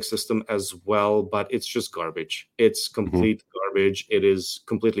event reporting system as well, but it's just garbage. It's Hmm. complete garbage. It is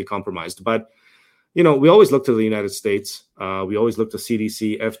completely compromised. But we always look to the United States. We always look to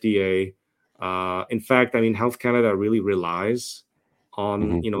CDC, FDA. In fact, I mean, Health Canada really relies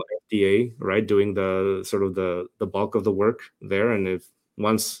on Hmm. FDA, right, doing the sort of the bulk of the work there. And if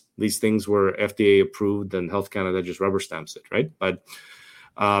once these things were FDA approved, then Health Canada just rubber stamps it, right? But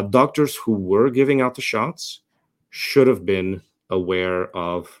doctors who were giving out the shots should have been aware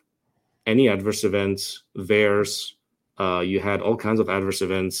of any adverse events, VAERS. You had all kinds of adverse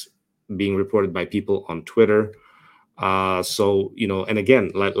events being reported by people on Twitter. And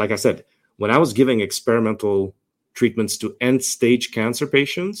again, like I said, when I was giving experimental treatments to end-stage cancer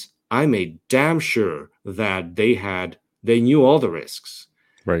patients, I made damn sure that they knew all the risks.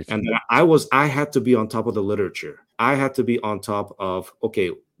 Right. And that I had to be on top of the literature. I had to be on top of,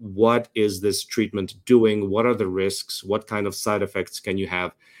 okay, what is this treatment doing? What are the risks? What kind of side effects can you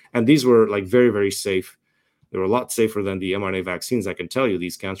have? And these were like very, very safe. They were a lot safer than the mRNA vaccines. I can tell you,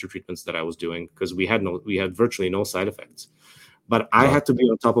 these cancer treatments that I was doing, because we had virtually no side effects. But I had to be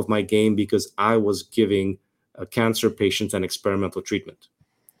on top of my game because I was giving cancer patients an experimental treatment.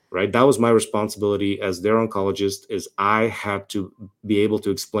 Right, that was my responsibility as their oncologist. Is I had to be able to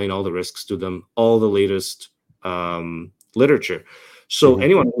explain all the risks to them, all the latest literature. So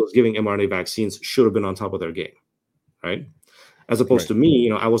anyone who was giving mRNA vaccines should have been on top of their game, right? As opposed to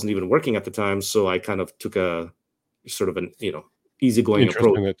me, I wasn't even working at the time, so I kind of took a sort of an easygoing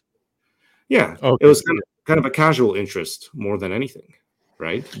approach. Yeah, it was kind of a casual interest more than anything,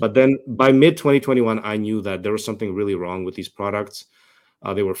 right? But then by mid 2021, I knew that there was something really wrong with these products.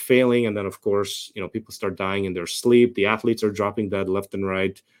 They were failing, and then of course, people start dying in their sleep. The athletes are dropping dead left and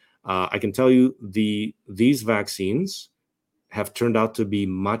right. I can tell you, these vaccines have turned out to be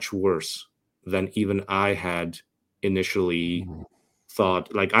much worse than even I had initially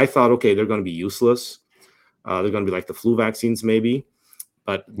thought. Like I thought, okay, they're going to be useless. They're going to be like the flu vaccines, maybe,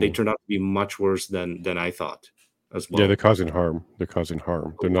 but they turned out to be much worse than I thought as well. Yeah, they're causing harm.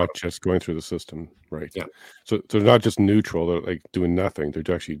 They're not just going through the system, right? Yeah. So they're not just neutral. They're like doing nothing.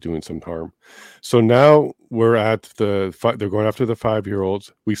 They're actually doing some harm. So now we're at they're going after the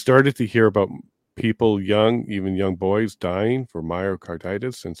 5-year-olds. We started to hear about people even young boys dying for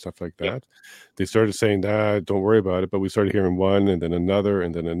myocarditis and stuff like that. Yep. They started saying that, don't worry about it. But we started hearing one and then another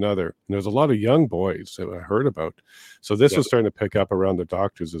and then another. And there's a lot of young boys that I heard about. So this was starting to pick up around the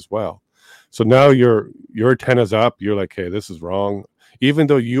doctors as well. So now your antenna's up. You're like, hey, this is wrong. Even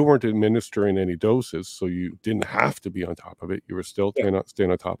though you weren't administering any doses, so you didn't have to be on top of it. You were still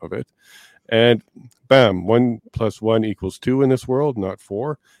staying on top of it. And bam, 1 + 1 = 2 in this world, not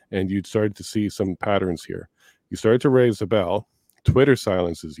 4. And you started to see some patterns here. You started to raise the bell. Twitter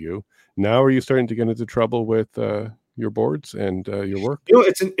silences you. Now are you starting to get into trouble with your boards and your work?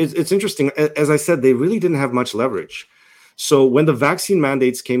 It's interesting. As I said, they really didn't have much leverage. So when the vaccine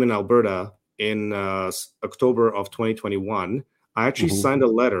mandates came in Alberta in October of 2021, I actually signed a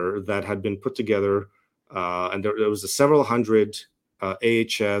letter that had been put together, and there was several hundred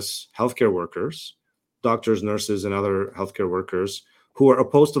AHS healthcare workers, doctors, nurses, and other healthcare workers who are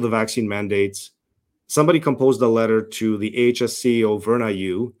opposed to the vaccine mandates. Somebody composed a letter to the AHS CEO, Verna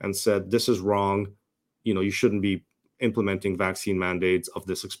Yu, and said, this is wrong. You shouldn't be implementing vaccine mandates of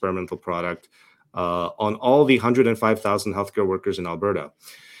this experimental product on all the 105,000 healthcare workers in Alberta.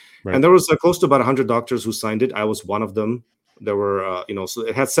 Right. And there was close to about 100 doctors who signed it. I was one of them. There were, so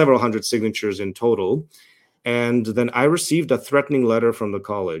it had several hundred signatures in total. And then I received a threatening letter from the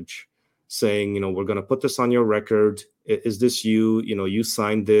college saying, we're going to put this on your record. Is this you? You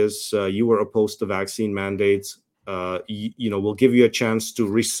signed this. You were opposed to vaccine mandates. We'll give you a chance to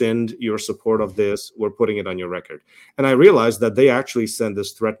rescind your support of this. We're putting it on your record. And I realized that they actually sent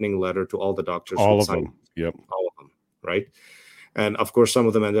this threatening letter to all the doctors. All of them. Yep. All of them. Right. And of course, some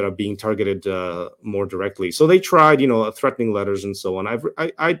of them ended up being targeted more directly. So they tried, threatening letters and so on.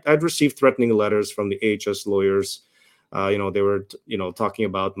 I'd received threatening letters from the AHS lawyers. They were, talking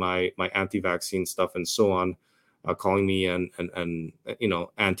about my anti-vaccine stuff and so on, calling me an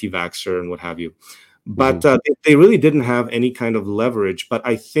anti-vaxxer and what have you. But they really didn't have any kind of leverage. But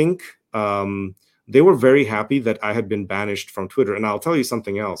I think they were very happy that I had been banished from Twitter. And I'll tell you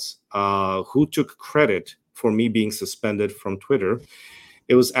something else. Who took credit for me being suspended from Twitter?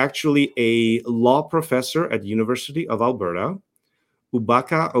 It was actually a law professor at University of Alberta,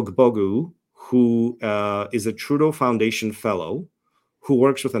 Ubaka Ogbogu, who is a Trudeau Foundation fellow, who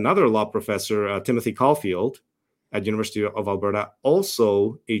works with another law professor, Timothy Caulfield, at University of Alberta,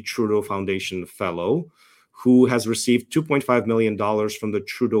 also a Trudeau Foundation fellow, who has received $2.5 million from the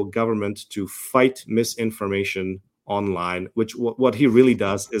Trudeau government to fight misinformation online, which what he really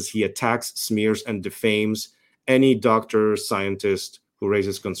does is he attacks, smears, and defames any doctor, scientist who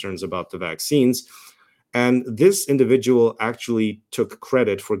raises concerns about the vaccines. And this individual actually took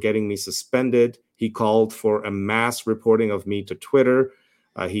credit for getting me suspended. He called for a mass reporting of me to Twitter.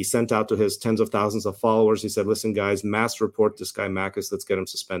 He sent out to his tens of thousands of followers. He said, listen, guys, mass report this guy Makis. Let's get him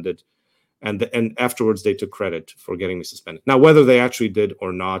suspended. And afterwards, they took credit for getting me suspended. Now, whether they actually did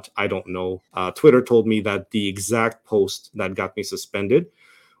or not, I don't know. Twitter told me that the exact post that got me suspended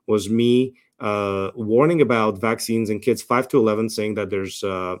was me warning about vaccines in kids 5 to 11, saying that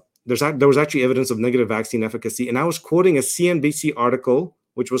there was actually evidence of negative vaccine efficacy. And I was quoting a CNBC article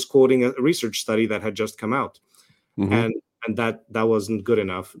which was quoting a research study that had just come out. Mm-hmm. And that wasn't good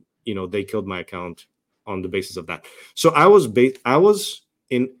enough. They killed my account on the basis of that. So I was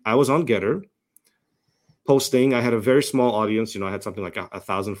on Getter posting. I had a very small audience. I had something like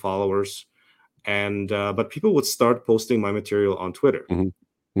 1,000 followers, and but people would start posting my material on Twitter.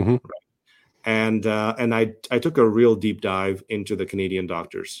 Mm-hmm. Mm-hmm. And I took a real deep dive into the Canadian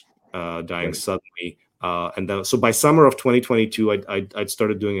doctors dying suddenly. So by summer of 2022, I'd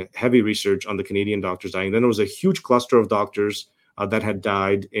started doing heavy research on the Canadian doctors dying. Then there was a huge cluster of doctors that had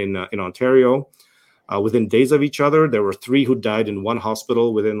died in Ontario within days of each other. There were 3 who died in one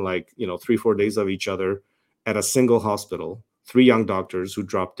hospital within 3-4 days of each other at a single hospital. 3 young doctors who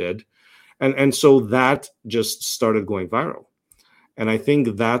dropped dead, and so that just started going viral. And I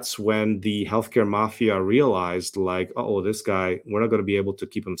think that's when the healthcare mafia realized, like, oh, this guy, we're not going to be able to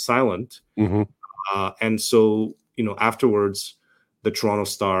keep him silent. Mm-hmm. And so, afterwards, the Toronto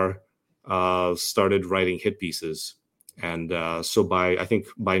Star started writing hit pieces. And so I think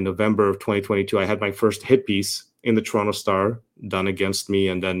by November of 2022, I had my first hit piece in the Toronto Star done against me.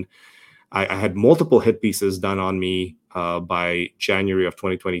 And then I had multiple hit pieces done on me by January of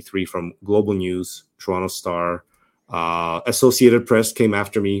 2023 from Global News, Toronto Star, Associated Press came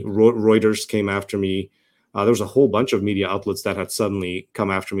after me, Reuters came after me. There was a whole bunch of media outlets that had suddenly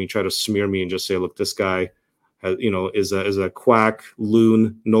come after me, try to smear me and just say, look, this guy is a quack,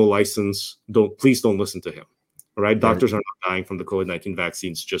 loon, no license. Please don't listen to him. All right? Doctors are not dying from the COVID-19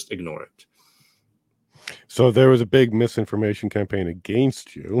 vaccines. Just ignore it. So there was a big misinformation campaign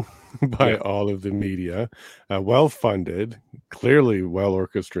against you by all of the media, well-funded, clearly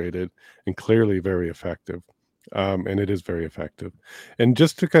well-orchestrated, and clearly very effective. And it is very effective. And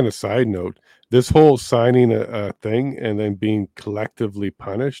just to kind of side note, this whole signing a thing and then being collectively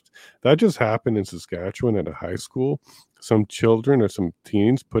punished, that just happened in Saskatchewan at a high school. Some children or some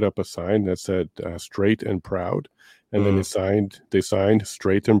teens put up a sign that said straight and proud. And then they signed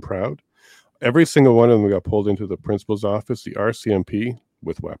straight and proud. Every single one of them got pulled into the principal's office. The RCMP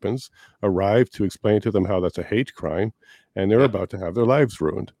with weapons arrived to explain to them how that's a hate crime, and they're about to have their lives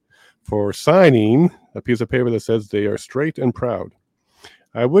ruined for signing a piece of paper that says they are straight and proud.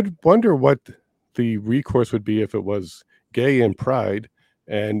 I would wonder what the recourse would be if it was gay and pride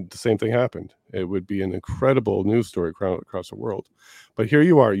and the same thing happened. It would be an incredible news story across the world. But here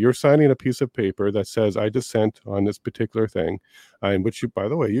you are, you're signing a piece of paper that says, I dissent on this particular thing, in which you, by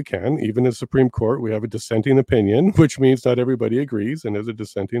the way, you can, even in the Supreme Court, we have a dissenting opinion, which means not everybody agrees, and there's a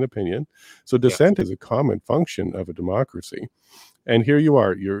dissenting opinion. So dissent is a common function of a democracy. And here you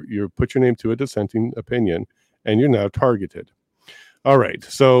are, you're put your name to a dissenting opinion, and you're now targeted. All right.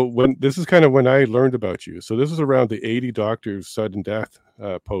 So when this is kind of when I learned about you. So this is around the 80 doctors sudden death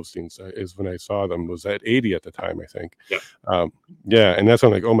postings is when I saw them. Was at 80 at the time, I think. Yeah. And that's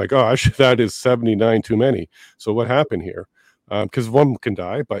when I'm like, oh my gosh, that is 79 too many. So what happened here? Because one can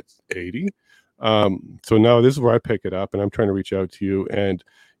die, but 80. So now this is where I pick it up, and I'm trying to reach out to you, and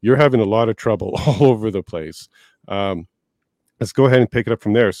you're having a lot of trouble all over the place. Let's go ahead and pick it up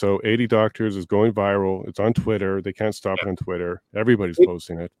from there. So 80 doctors is going viral. It's on Twitter. They can't stop it on Twitter. Everybody's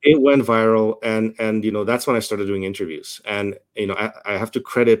posting it. It went viral, and that's when I started doing interviews. And I have to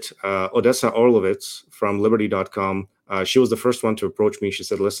credit Odessa Orlovitz from Liberty.com. She was the first one to approach me. She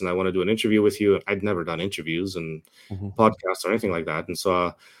said, "Listen, I want to do an interview with you." I'd never done interviews and podcasts or anything like that. And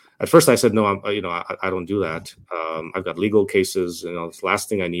so at first I said, "No, I don't do that. I've got legal cases. The last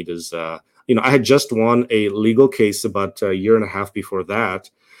thing I need is." I had just won a legal case about a year and a half before that,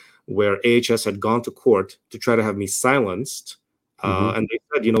 where AHS had gone to court to try to have me silenced. And they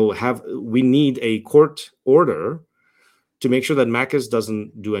said, we need a court order to make sure that Makis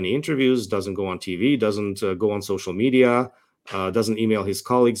doesn't do any interviews, doesn't go on TV, doesn't go on social media, doesn't email his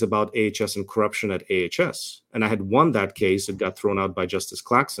colleagues about AHS and corruption at AHS. And I had won that case. It got thrown out by Justice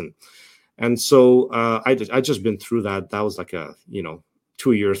Claxon. And so I just been through that. That was like a,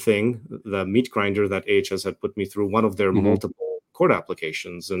 2-year thing, the meat grinder that AHS had put me through, one of their multiple court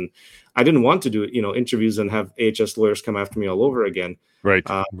applications. And I didn't want to do interviews and have AHS lawyers come after me all over again. Right.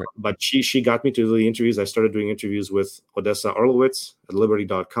 But she got me to do the interviews. I started doing interviews with Odessa Orlovitz at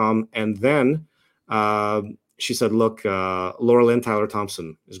Liberty.com. And then she said, look, Laura Lynn Tyler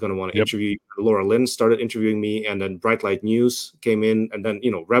Thompson is going to want to interview. Laura Lynn started interviewing me, and then Bright Light News came in, and then,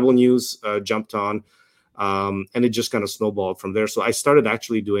 Rebel News jumped on. And it just kind of snowballed from there. So I started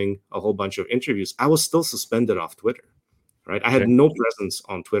actually doing a whole bunch of interviews. I was still suspended off Twitter, right? I had no presence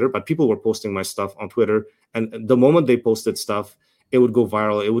on Twitter, but people were posting my stuff on Twitter. And the moment they posted stuff, it would go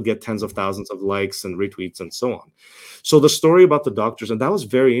viral. It would get tens of thousands of likes and retweets and so on. So the story about the doctors, and that was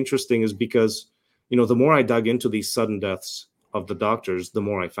very interesting, is because, the more I dug into these sudden deaths, of the doctors, the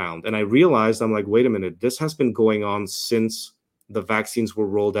more I found. And I realized, I'm like, wait a minute, this has been going on since the vaccines were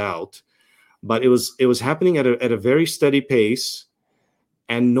rolled out, but it was happening at a very steady pace,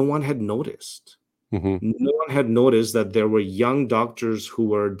 and no one had noticed. No one had noticed that there were young doctors who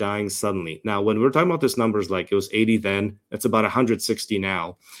were dying suddenly. Now, when we're talking about this numbers, like it was 80 then, it's about 160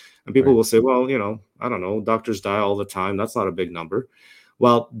 now. And people will say, well, I don't know, doctors die all the time. That's not a big number.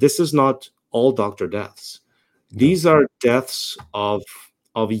 Well, this is not all doctor deaths. These are deaths of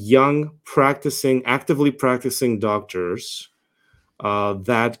young actively practicing doctors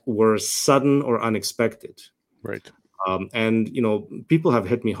that were sudden or unexpected. Right. And people have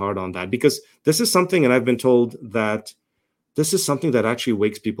hit me hard on that, because this is something, and I've been told that this is something that actually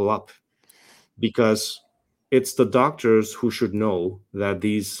wakes people up, because it's the doctors who should know that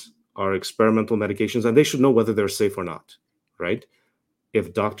these are experimental medications, and they should know whether they're safe or not, right?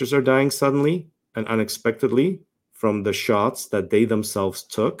 If doctors are dying suddenly and unexpectedly from the shots that they themselves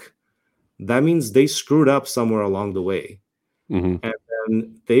took, that means they screwed up somewhere along the way. And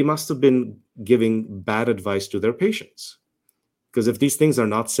then they must have been giving bad advice to their patients. Because if these things are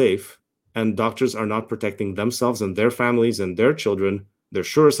not safe and doctors are not protecting themselves and their families and their children, they're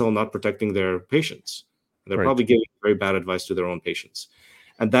sure as hell not protecting their patients. They're probably giving very bad advice to their own patients.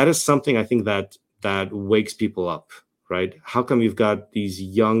 And that is something I think that wakes people up, right? How come you've got these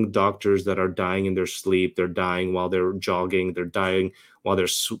young doctors that are dying in their sleep? They're dying while they're jogging. They're dying while they're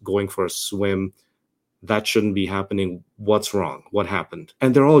going for a swim. That shouldn't be happening. What's wrong? What happened?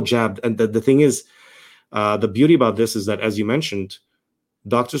 And they're all jabbed. And the thing is, the beauty about this is that, as you mentioned,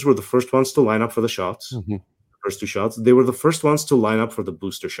 doctors were the first ones to line up for the shots, the first 2 shots. They were the first ones to line up for the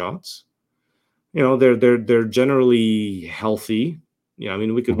booster shots. They're generally healthy. I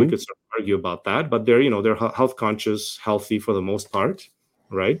mean, we could sort of argue about that, but they're health conscious, healthy for the most part,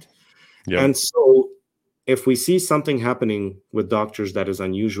 right? Yeah. And so, if we see something happening with doctors that is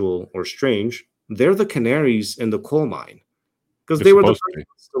unusual or strange, they're the canaries in the coal mine, because they were the first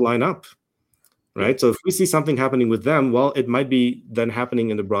ones to line up, right? So if we see something happening with them, well, it might be then happening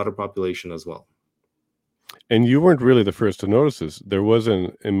in the broader population as well. And you weren't really the first to notice this. There was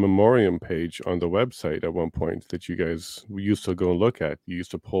an in memoriam page on the website at one point that you guys used to go and look at. You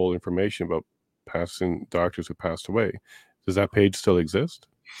used to pull information about passing doctors who passed away. Does that page still exist?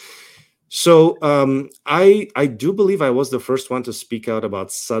 So I do believe I was the first one to speak out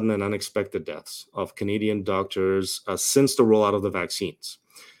about sudden and unexpected deaths of Canadian doctors since the rollout of the vaccines.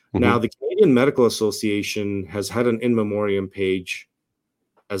 Now, the Canadian Medical Association has had an in memoriam page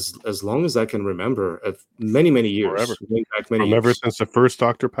as long as I can remember, many years. From ever since the first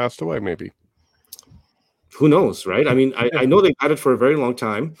doctor passed away, maybe. Who knows, right? I mean, I know they've had it for a very long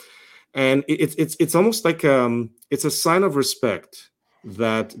time, and it's almost like it's a sign of respect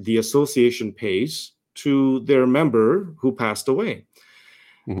that the association pays to their member who passed away.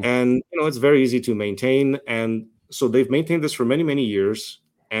 And it's very easy to maintain, and so they've maintained this for many years,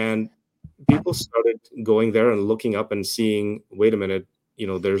 and people started going there and looking up and seeing, wait a minute,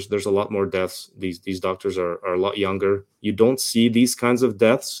 there's a lot more deaths. These doctors are a lot younger. You don't see these kinds of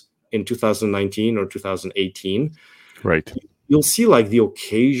deaths in 2019 or 2018. Right. You'll see like the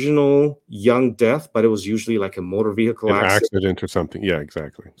occasional young death, but it was usually like a motor vehicle accident or something. Yeah,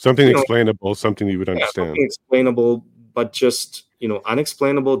 exactly. Something explainable, something you would understand. Something explainable, but just,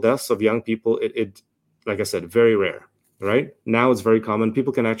 unexplainable deaths of young people, it like I said, very rare, right? Now it's very common.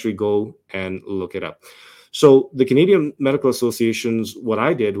 People can actually go and look it up. So the Canadian Medical Associations, what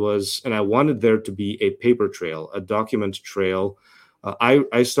I did was, and I wanted there to be a paper trail, a document trail.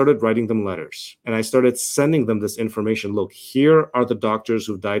 I started writing them letters, and I started sending them this information. Look, here are the doctors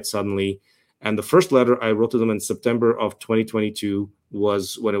who died suddenly. And the first letter I wrote to them in September of 2022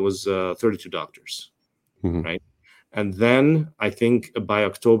 was when it was 32 doctors, right? And then I think by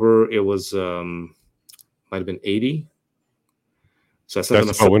October it was might have been 80. So I sent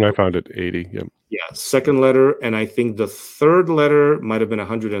them about when I found it, 80. Yeah. Yeah, second letter, and I think the third letter might have been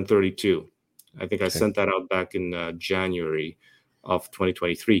 132. I think I sent that out back in January of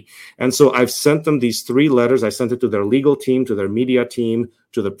 2023. And so I've sent them these 3 letters. I sent it to their legal team, to their media team,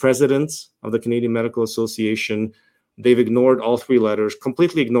 to the presidents of the Canadian Medical Association. They've ignored all 3 letters,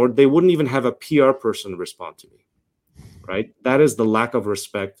 completely ignored. They wouldn't even have a PR person respond to me, right? That is the lack of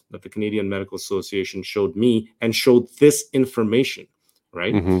respect that the Canadian Medical Association showed me and showed this information,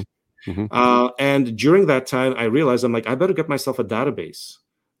 right? And during that time, I realized, I'm like, I better get myself a database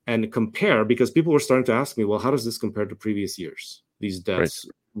and compare, because people were starting to ask me, well, how does this compare to previous years? These deaths,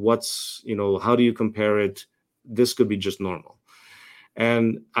 what's, how do you compare it? This could be just normal.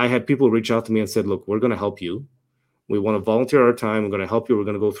 And I had people reach out to me and said, look, we're going to help you. We want to volunteer our time. We're going to help you. We're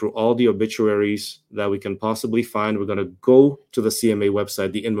going to go through all the obituaries that we can possibly find. We're going to go to the CMA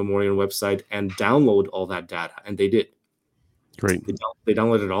website, the In Memoriam website, and download all that data. And they did. Great. They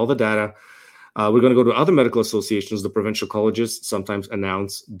downloaded all the data. We're going to go to other medical associations. The provincial colleges sometimes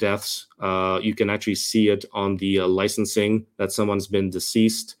announce deaths. You can actually see it on the licensing that someone's been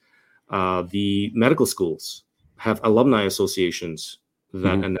deceased. The medical schools have alumni associations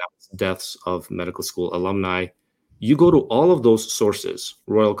that announce deaths of medical school alumni. You go to all of those sources,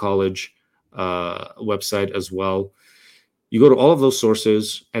 Royal College website as well. You go to all of those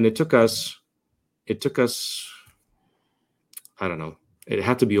sources, and it took us, I don't know, it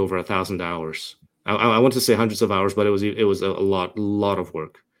had to be over 1,000 hours. I want to say hundreds of hours, but it was a lot of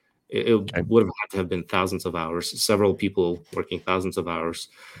work. It would have had to have been thousands of hours, several people working thousands of hours.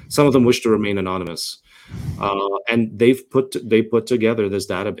 Some of them wish to remain anonymous. And they put together this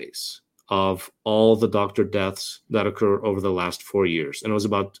database of all the doctor deaths that occur over the last 4 years. And it was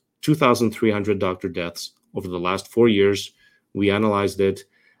about 2,300 doctor deaths over the last 4 years. We analyzed it.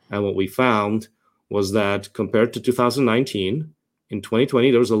 And what we found was that compared to 2019, in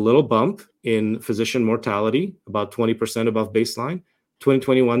 2020, there was a little bump in physician mortality, about 20% above baseline.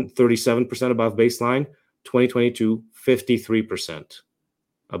 2021, 37% above baseline. 2022, 53%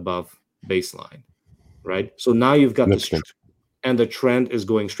 above baseline, right? So now you've got this trend, and the trend is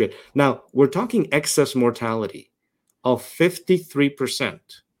going straight. Now, we're talking excess mortality of 53%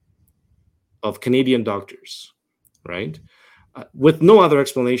 of Canadian doctors, right? With no other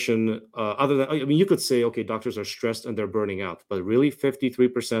explanation other than, I mean, you could say, okay, doctors are stressed and they're burning out, but really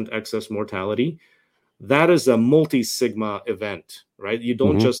 53% excess mortality, that is a multi-sigma event, right? You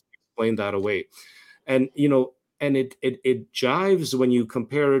don't just explain that away. And, and it jives when you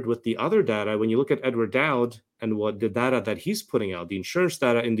compare it with the other data. When you look at Edward Dowd and what the data that he's putting out, the insurance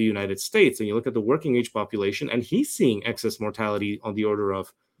data in the United States, and you look at the working age population, and he's seeing excess mortality on the order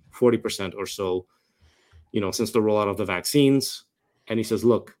of 40% or so, since the rollout of the vaccines. And he says,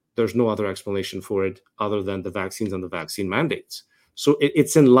 look, there's no other explanation for it other than the vaccines and the vaccine mandates. So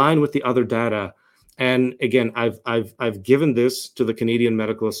it's in line with the other data. And again, I've given this to the Canadian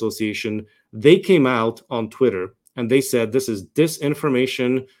Medical Association. They came out on Twitter and they said, this is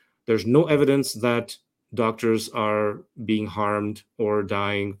disinformation. There's no evidence that doctors are being harmed or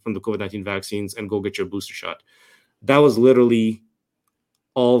dying from the COVID-19 vaccines, and go get your booster shot. That was literally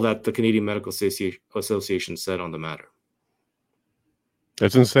all that the Canadian Medical Association said on the matter.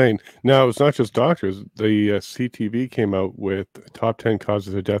 That's insane. Now, it's not just doctors. The CTV came out with top 10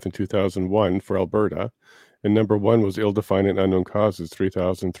 causes of death in 2001 for Alberta, and number 1 was ill-defined and unknown causes,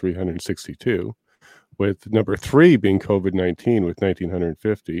 3,362, with number 3 being COVID-19 with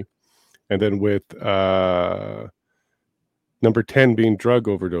 1,950, and then with number 10 being drug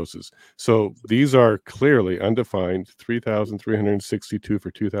overdoses. So these are clearly undefined, 3,362 for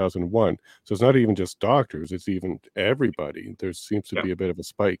 2001. So it's not even just doctors, it's even everybody. There seems to be a bit of a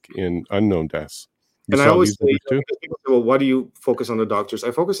spike in unknown deaths. And I always say, well, why do you focus on the doctors? I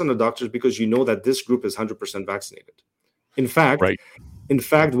focus on the doctors because you know that this group is 100% vaccinated. In fact,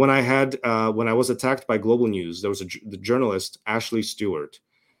 when I was attacked by Global News, there was the journalist, Ashley Stewart.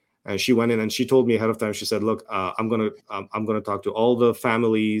 And she went in and she told me ahead of time, she said, look, I'm going to talk to all the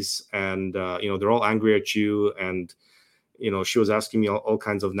families, and, they're all angry at you. And, she was asking me all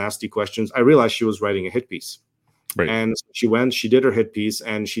kinds of nasty questions. I realized she was writing a hit piece. Right. And she did her hit piece,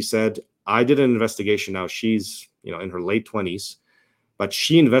 and she said, I did an investigation. Now she's, in her late 20s, but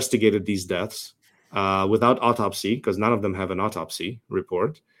she investigated these deaths without autopsy, because none of them have an autopsy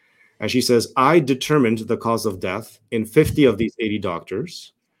report. And she says, I determined the cause of death in 50 of these 80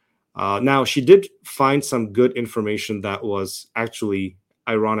 doctors. Now, she did find some good information that was actually,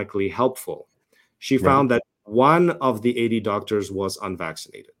 ironically, helpful. She found that one of the 80 doctors was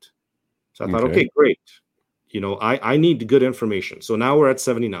unvaccinated. So I thought, okay, great. I need good information. So now we're at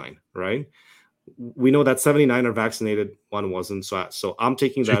 79, right? We know that 79 are vaccinated, one wasn't. So I'm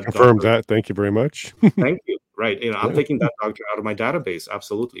taking that. Confirmed that. Thank you very much. Thank you. Right. I'm taking that doctor out of my database.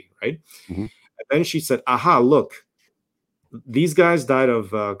 Absolutely. Right. And then she said, aha, look. These guys died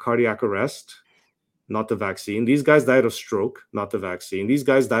of cardiac arrest, not the vaccine. These guys died of stroke, not the vaccine. These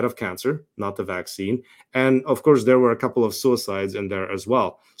guys died of cancer, not the vaccine. And of course, there were a couple of suicides in there as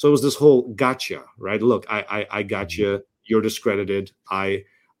well. So it was this whole gotcha, right? Look, I got you. You're discredited. I,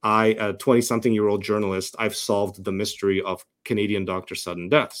 a 20-something-year-old journalist, I've solved the mystery of Canadian doctor sudden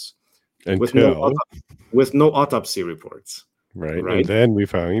deaths with no autopsy reports. Right. And then we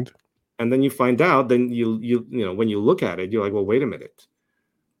find. And then you find out, then you when you look at it, you're like, well, wait a minute.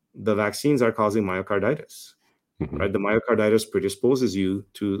 The vaccines are causing myocarditis. Mhm. right? The myocarditis predisposes you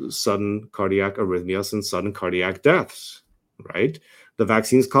to sudden cardiac arrhythmias and sudden cardiac deaths, right? The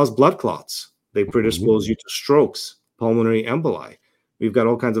vaccines cause blood clots. They Mhm. predispose you to strokes, pulmonary emboli. We've got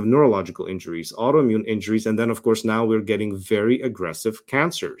all kinds of neurological injuries, autoimmune injuries, and then, of course, now we're getting very aggressive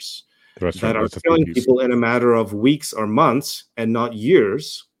cancers That's right. that are That's a killing biggie. people in a matter of weeks or months and not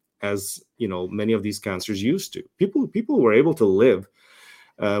years, as many of these cancers used to. People were able to live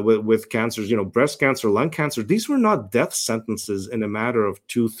with cancers, breast cancer, lung cancer. These were not death sentences in a matter of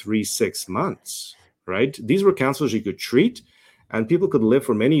 2, 3, 6 months, right? These were cancers you could treat, and people could live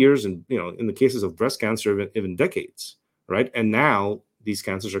for many years, and in the cases of breast cancer, even decades, right? And now these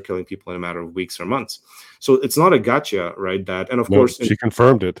cancers are killing people in a matter of weeks or months. So it's not a gotcha, right? And of No, course, she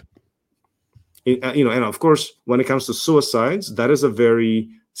confirmed it. and of course, when it comes to suicides, that is a very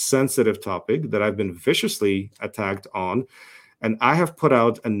sensitive topic that I've been viciously attacked on. And I have put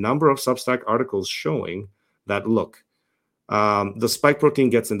out a number of Substack articles showing that, look, the spike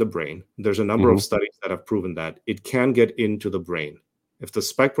protein gets in the brain. There's a number of Mhm. studies that have proven that it can get into the brain. If the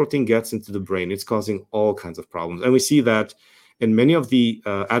spike protein gets into the brain, it's causing all kinds of problems. And we see that in many of the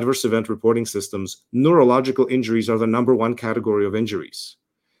adverse event reporting systems, neurological injuries are the number one category of injuries.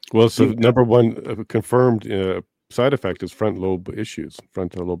 Well, so You've got number one confirmed side effect is frontal lobal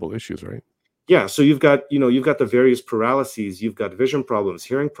issues, right? Yeah, so you've got the various paralyses, you've got vision problems,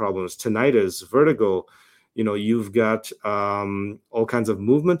 hearing problems, tinnitus, vertigo, you've got all kinds of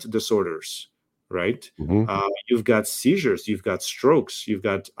movement disorders, right? Mhm. You've got seizures, you've got strokes, you've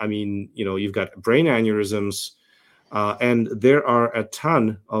got brain aneurysms, and there are a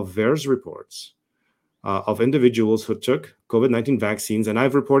ton of VAERS reports of individuals who took COVID-19 vaccines, and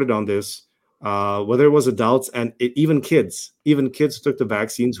I've reported on this, whether it was adults and even kids. Even kids took the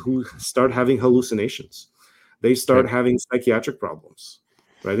vaccines who start having hallucinations. They start Okay. having psychiatric problems,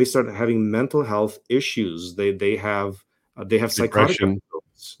 right? They start having mental health issues. They have psychotic Depression,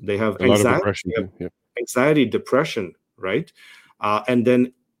 episodes. They have a lot of anxiety. depression They have too. Yeah. anxiety, depression, right? And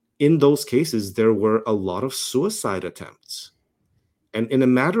then in those cases, there were a lot of suicide attempts. And in a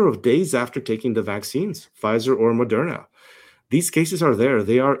matter of days after taking the vaccines, Pfizer or Moderna, these cases are there.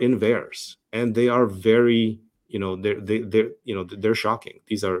 They are in VAERS, and they are very, they're shocking.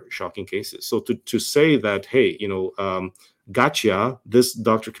 These are shocking cases. So to say that, hey, gotcha, this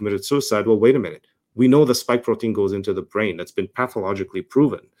doctor committed suicide. Well, wait a minute. We know the spike protein goes into the brain. That's been pathologically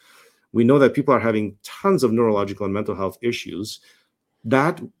proven. We know that people are having tons of neurological and mental health issues.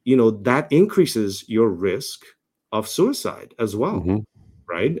 That increases your risk of suicide as well, Mhm.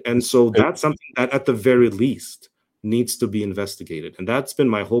 right? And so And that's something that at the very least needs to be investigated. And that's been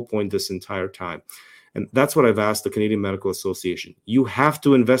my whole point this entire time. And that's what I've asked the Canadian Medical Association. You have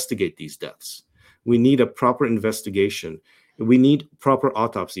to investigate these deaths. We need a proper investigation. We need proper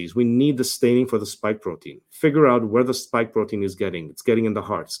autopsies. We need the staining for the spike protein. Figure out where the spike protein is getting. It's getting in the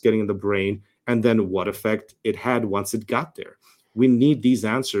heart, it's getting in the brain, and then what effect it had once it got there. We need these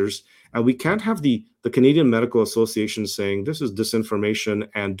answers, and we can't have the Canadian Medical Association saying this is disinformation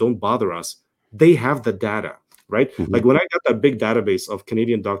and don't bother us. They have the data, right? mhm. Like when I got that big database of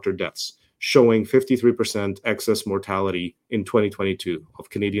Canadian doctor deaths showing 53% excess mortality in 2022 of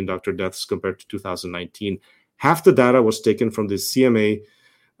Canadian doctor deaths compared to 2019, half the data was taken from the CMA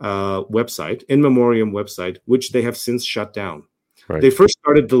website, in memoriam website, which they have since shut down. Right. They first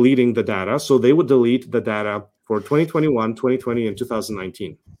started deleting the data. So they would delete the data for 2021, 2020, and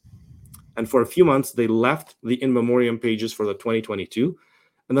 2019. And for a few months, they left the in memoriam pages for the 2022.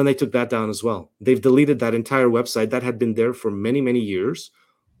 And then they took that down as well. They've deleted that entire website that had been there for many, many years,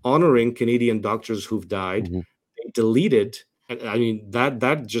 honoring Canadian doctors who've died. Mhm. They deleted. I mean,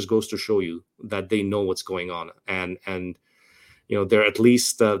 that just goes to show you that they know what's going on. And they're at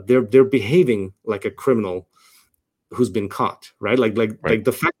least they're behaving like a criminal who's been caught, right? Right. Like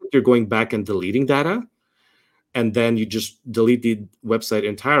the fact that you're going back and deleting data and then you just delete the website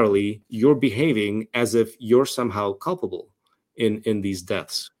entirely, you're behaving as if you're somehow culpable in these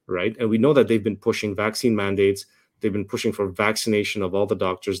deaths, right? And we know that they've been pushing vaccine mandates. They've been pushing for vaccination of all the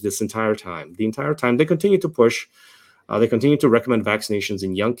doctors this entire time. The entire time they continue to push. They continue to recommend vaccinations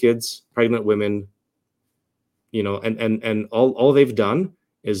in young kids, pregnant women, and all they've done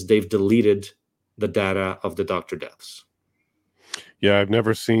is they've deleted the data of the doctor deaths. Yeah, I've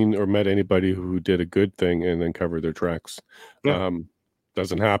never seen or met anybody who did a good thing and then covered their tracks. Yeah.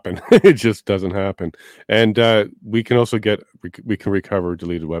 Doesn't happen. It just doesn't happen. And we can also we can recover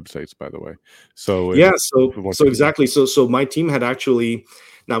deleted websites, by the way. So Yeah, if we want so to do that. exactly. So my team had actually,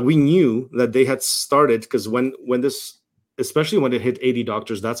 now we knew that they had started because when this, especially when it hit 80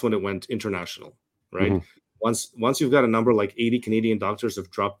 doctors, that's when it went international, right? Mhm. Once you've got a number like 80 Canadian doctors have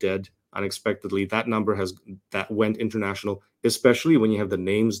dropped dead unexpectedly. That number that went international, especially when you have the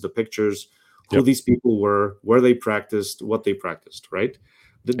names, the pictures, who Yep. these people were, where they practiced, what they practiced, right?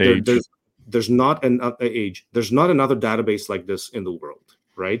 Age. There's not an age. There's not another database like this in the world,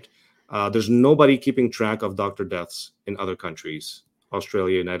 right? There's nobody keeping track of doctor deaths in other countries,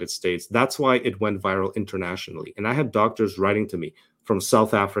 Australia, United States. That's why it went viral internationally. And I had doctors writing to me from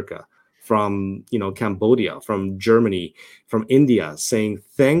South Africa, from Cambodia, from Germany, from India, saying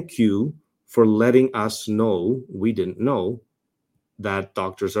thank you for letting us know. We didn't know that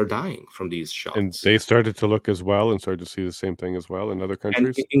doctors are dying from these And shots. they started to look as well and started to see the same thing as well in other And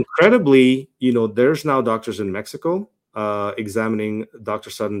countries? incredibly, there's now doctors in Mexico examining doctor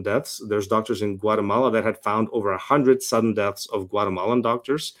sudden deaths. There's doctors in Guatemala that had found over 100 sudden deaths of Guatemalan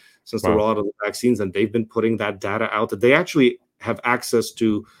doctors since the Wow. rollout of the vaccines, and they've been putting that data out. That they actually have access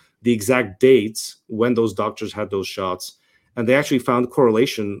to the exact dates when those doctors had those shots, and they actually found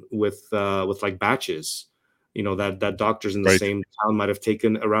correlation with like batches. That doctors in the Right. same town might have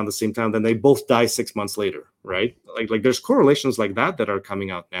taken around the same time, then they both die 6 months later, right? Like there's correlations like that are coming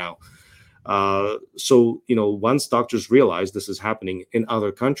out now. So once doctors realized this is happening in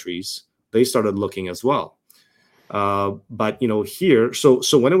other countries, they started looking as well. But here,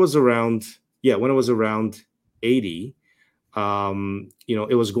 so when it was around, when it was around 80,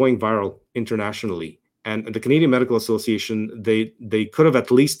 it was going viral internationally. And the Canadian Medical Association, they could have at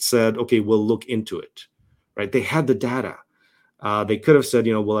least said, okay, we'll look into it, right? They had the data. They could have said,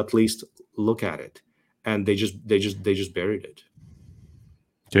 we'll at least look at it, and they just buried it.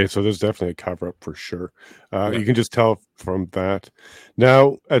 Okay, so there's definitely a cover up for sure. Yeah. You can just tell from that.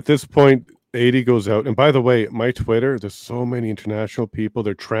 Now, at this point, 80 goes out. And by the way, my Twitter, there's so many international people.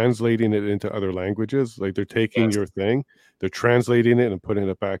 They're translating it into other languages. Like they're taking Yes. your thing, they're translating it and putting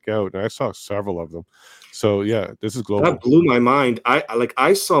it back out. And I saw several of them. So yeah, this is global. That blew my mind.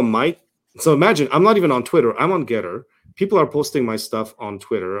 I saw so imagine, I'm not even on Twitter, I'm on Getter. People are posting my stuff on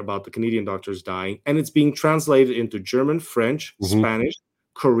Twitter about the Canadian doctors dying, and it's being translated into German, French, Spanish,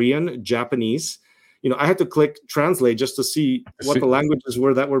 Korean, Japanese. I had to click translate just to see what the languages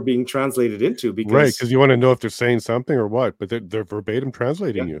were that were being translated into, Right, because you want to know if they're saying something or what, but they're verbatim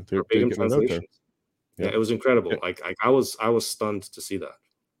translating you. They're verbatim getting it out there. translations. Yeah, it was incredible. Yeah. I was stunned to see that.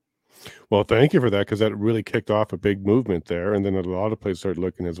 Well, thank you for that, because that really kicked off a big movement there, and then a lot of places started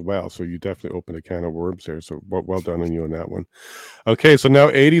looking as well. So you definitely opened a can of worms there. So well done on you on that one. Okay, so now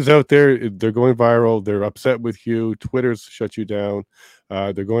 80's out there. They're going viral. They're upset with you. Twitter's shut you down.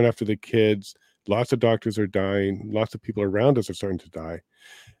 They're going after the kids. Lots of doctors are dying. Lots of people around us are starting to die.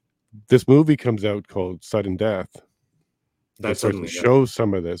 This movie comes out called Sudden Death. That starts to show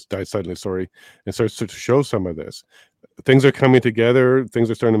some of this. Died suddenly, sorry. And starts to show some of this. Things are coming together. Things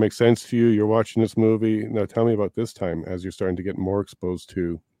are starting to make sense to you. You're watching this movie. Now tell me about this time as you're starting to get more exposed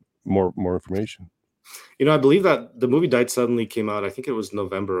to more information. I believe that the movie Died Suddenly came out, I think it was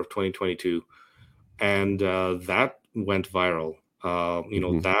November of 2022. And that went viral.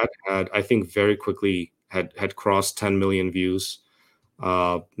 That had, I think, very quickly had crossed 10 million views.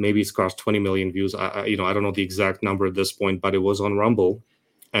 Maybe it's crossed 20 million views. I don't know the exact number at this point, but it was on Rumble,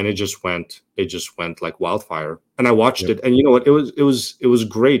 and it just went like wildfire. And I watched it, and you know what? It was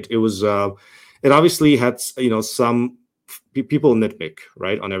great. It was it obviously had some people nitpick,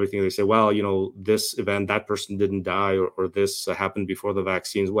 right, on everything. They say, well, this event, that person didn't die, or this happened before the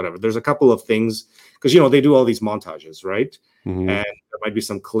vaccines, whatever. There's a couple of things, because they do all these montages, right? And there might be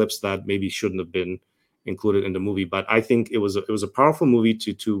some clips that maybe shouldn't have been included in the movie, but I think it was a powerful movie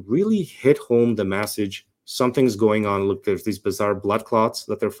to really hit home the message. Something's going on. Look, there's these bizarre blood clots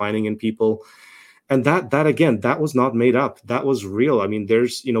that they're finding in people, and that again, that was not made up. That was real. I mean,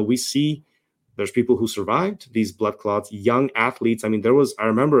 we see there's people who survived these blood clots, young athletes. I mean, I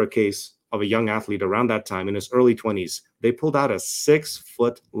remember a case of a young athlete around that time in his early 20s. They pulled out a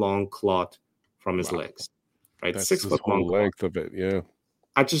 6-foot long clot from his legs, right? That's 6-foot long length of it. Yeah.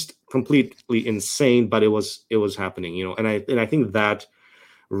 I just completely insane, but it was happening, and I think that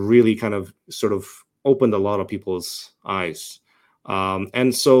really kind of sort of opened a lot of people's eyes.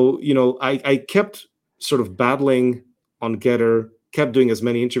 And so, I kept sort of battling on Getter, kept doing as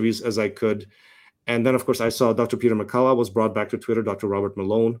many interviews as I could. And then, of course, I saw Dr. Peter McCullough was brought back to Twitter. Dr. Robert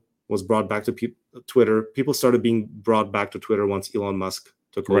Malone was brought back to Twitter. People started being brought back to Twitter once Elon Musk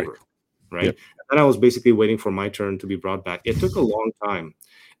took over, right? Yep. And I was basically waiting for my turn to be brought back. It took a long time.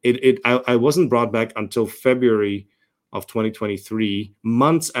 I wasn't brought back until February of 2023,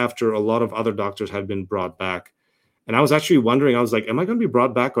 months after a lot of other doctors had been brought back. And I was actually wondering, I was like, am I going to be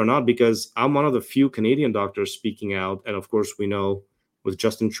brought back or not? Because I'm one of the few Canadian doctors speaking out. And of course, we know with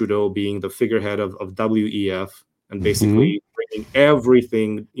Justin Trudeau being the figurehead of WEF and basically sending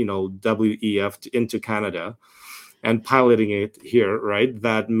everything, WEF into Canada and piloting it here, right?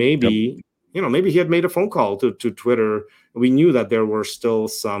 That maybe, maybe he had made a phone call to Twitter. We knew that there were still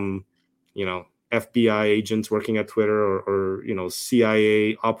some, FBI agents working at Twitter or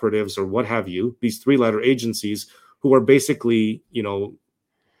CIA operatives or what have you, these three-letter agencies who are basically,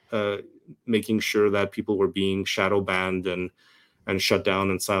 making sure that people were being shadow banned and shut down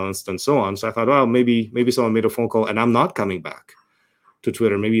and silenced and so on. So I thought, well, maybe someone made a phone call and I'm not coming back to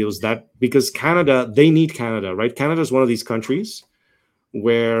Twitter. Maybe it was that, because Canada, they need Canada, right? Canada is one of these countries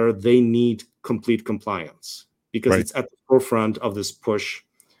where they need complete compliance because it's at the forefront of this push.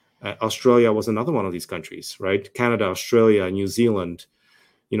 Australia was another one of these countries, right? Canada, Australia, New Zealand,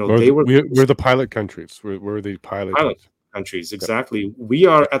 we're the pilot countries. We're the pilot countries. Exactly. We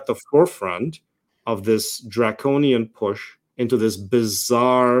are at the forefront of this draconian push into this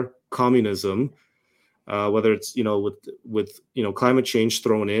bizarre communism, whether it's with climate change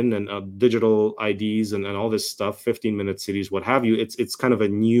thrown in and digital IDs and all this stuff, 15-minute cities, what have you. It's kind of a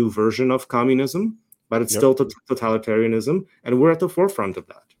new version of communism, but it's still totalitarianism, and we're at the forefront of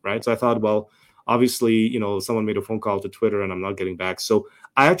that, right? So I thought, well, obviously, someone made a phone call to Twitter, and I'm not getting back. So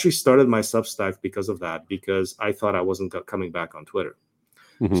I actually started my Substack because of that, because I thought I wasn't coming back on Twitter.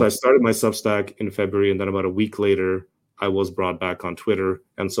 Mm-hmm. So I started my Substack in February, and then about a week later, I was brought back on Twitter,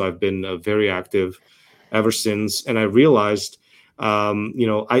 and so I've been very active ever since. And I realized,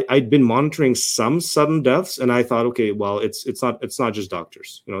 I'd been monitoring some sudden deaths, and I thought, okay, well, it's not just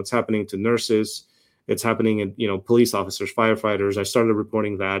doctors. It's happening to nurses, it's happening in police officers, firefighters. I started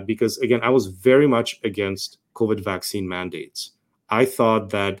reporting that because, again, I was very much against COVID vaccine mandates. I thought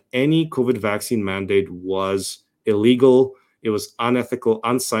that any COVID vaccine mandate was illegal. It was unethical,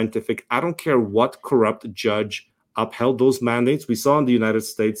 unscientific. I don't care what corrupt judge upheld those mandates. We saw in the United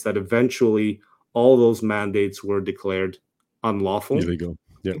States that eventually all those mandates were declared unlawful. Illegal.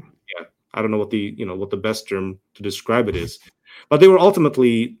 Yeah. I don't know what the best term to describe it is, but they were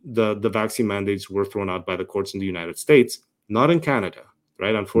ultimately the vaccine mandates were thrown out by the courts in the United States, not in Canada,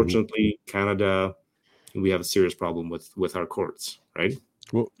 right? Unfortunately, Canada, we have a serious problem with our courts, right?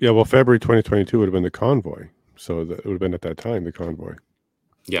 Well, February 2022 would have been the convoy, so that would have been at that time the convoy.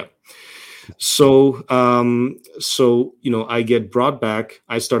 Yeah. So, I get brought back.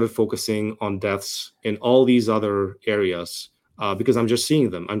 I started focusing on deaths in all these other areas because I'm just seeing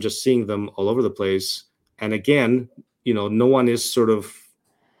them. I'm just seeing them all over the place. And again, no one is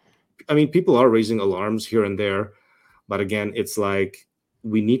people are raising alarms here and there, but again, it's like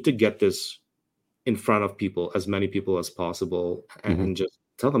we need to get this in front of people, as many people as possible, and just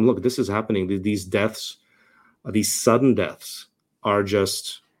tell them, look, this is happening. These deaths, these sudden deaths, are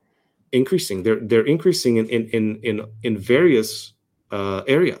just increasing. They're increasing in various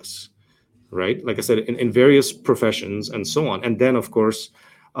areas, right? Like I said, in various professions and so on. And then, of course,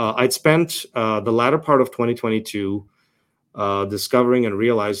 I'd spent the latter part of 2022 discovering and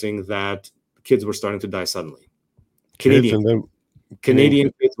realizing that kids were starting to die suddenly.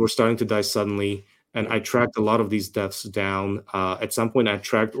 Canadian kids were starting to die suddenly, and I tracked a lot of these deaths down. At some point, I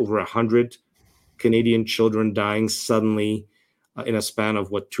tracked over 100 Canadian children dying suddenly in a span of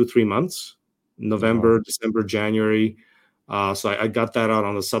 2-3 months, November, December, January. So I got that out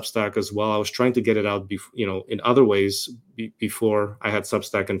on the Substack as well. I was trying to get it out, in other ways before I had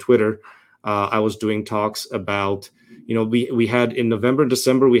Substack and Twitter. I was doing talks about, we had in November and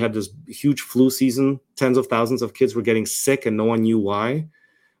December, we had this huge flu season. Tens of thousands of kids were getting sick and no one knew why,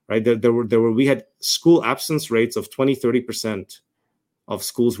 right? We had school absence rates of 20-30% of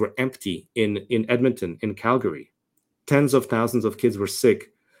schools were empty in Edmonton, in Calgary. Tens of thousands of kids were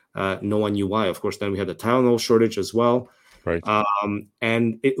sick. No one knew why. Of course, then we had the Tylenol shortage as well. Right.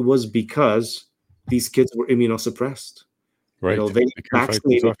 And it was because these kids were immunosuppressed. Right. They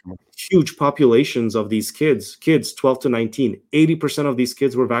vaccinated huge populations of these kids 12 to 19. 80% of these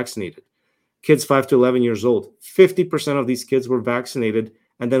kids were vaccinated. Kids 5 to 11 years old, 50% of these kids were vaccinated.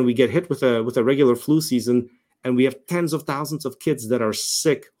 And then we get hit with a regular flu season, and we have tens of thousands of kids that are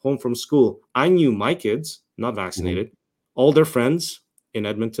sick home from school. I knew my kids, not vaccinated, all their friends in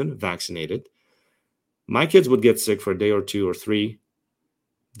Edmonton vaccinated. My kids would get sick for a day or 2 or 3.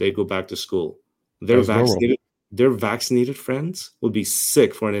 They'd go back to school. Their vaccinated friends would be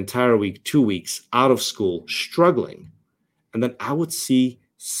sick for an entire week, 2 weeks, out of school, struggling. And then I would see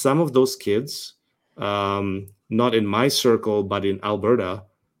some of those kids, not in my circle, but in Alberta,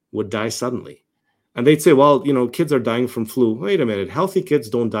 would die suddenly. And they'd say, well, kids are dying from flu. Wait a minute. Healthy kids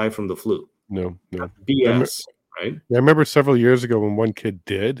don't die from the flu. No. BS, right? Yeah, I remember several years ago when one kid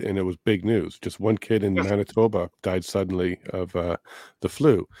did, and it was big news. Just one kid in Manitoba died suddenly of the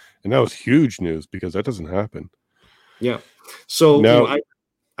flu. And that was huge news because that doesn't happen. Yeah. So, Now,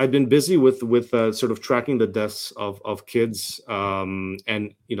 I've been busy with sort of tracking the deaths of kids,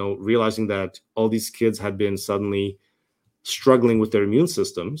 and realizing that all these kids had been suddenly struggling with their immune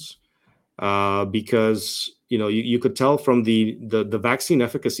systems, because you could tell from the vaccine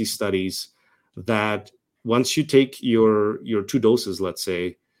efficacy studies that once you take your two doses, let's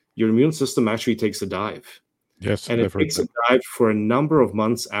say, your immune system actually takes a dive, yes, and it I've heard takes a that. dive for a number of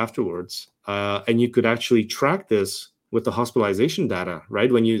months afterwards. And you could actually track this with the hospitalization data,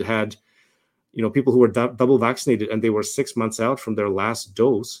 right? When you had people who were double vaccinated and they were 6 months out from their last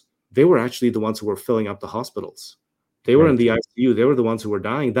dose, they were actually the ones who were filling up the hospitals. They were in Right. the ICU. They were the ones who were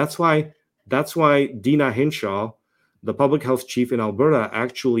dying. That's why Dina Hinshaw, the public health chief in Alberta,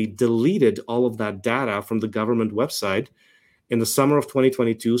 actually deleted all of that data from the government website in the summer of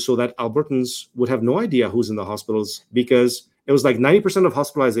 2022, so that Albertans would have no idea who's in the hospitals, because it was like 90% of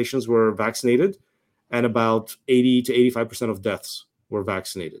hospitalizations were vaccinated and about 80 to 85% of deaths were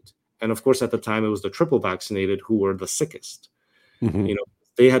vaccinated. And of course, at the time, it was the triple vaccinated who were the sickest. Hmm. You know,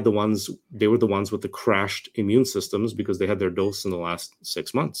 they were the ones with the crashed immune systems because they had their dose in the last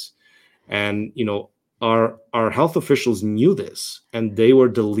 6 months. And our health officials knew this, and they were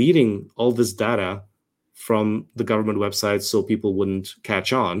deleting all this data from the government websites so people wouldn't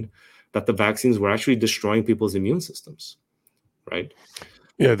catch on that the vaccines were actually destroying people's immune systems, right?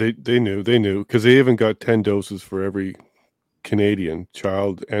 Yeah, they knew because they even got 10 doses for every Canadian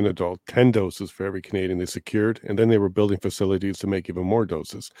child and adult, 10 doses for every Canadian they secured, and then they were building facilities to make even more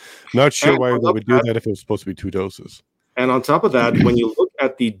doses. Not sure And why on they top would of do that, that if it was supposed to be 2 doses. when you look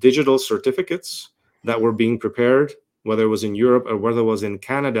at the digital certificates that were being prepared, whether it was in Europe or whether it was in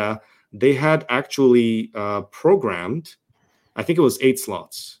Canada, they had actually programmed, I think it was 8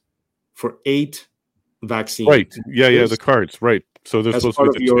 slots for 8 vaccine Right. Yeah, yeah, the doses cards, right. So they're as supposed to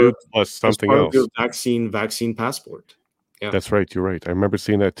part be of the 2 your plus as something part of your else. vaccine passport. Yeah, That's right, you're right. I remember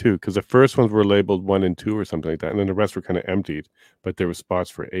seeing that too, because the first ones were labeled 1 and 2 or something like that, and then the rest were kinda emptied, but there were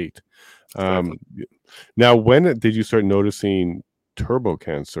spots for 8. exactly. Y Now when did you start noticing turbo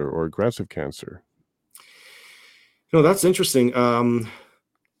cancer or aggressive cancer? That's interesting.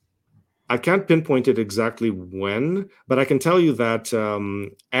 I can't pinpoint it exactly when, but I can tell you that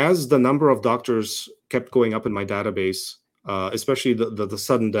as the number of doctors kept going up in my database, especially the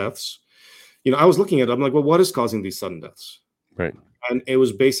sudden deaths, I was looking at it, I'm like, well, what is causing these sudden deaths? Right. And it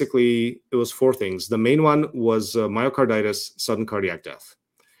was four things. The main one was myocarditis, sudden cardiac death.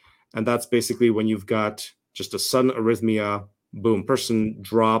 And that's basically when you've got just a sudden arrhythmia, boom, person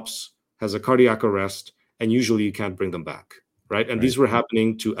drops, has a cardiac arrest, and usually you can't bring them back, right? And Right. these were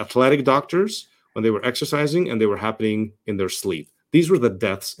happening to athletic doctors when they were exercising, and they were happening in their sleep. These were the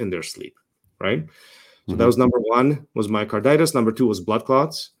deaths in their sleep, right? So that Mhm. was number one, was myocarditis. Number two was blood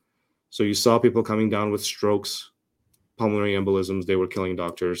clots. So you saw people coming down with strokes, pulmonary embolisms. They were killing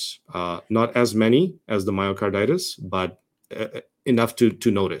doctors. Not as many as the myocarditis, but enough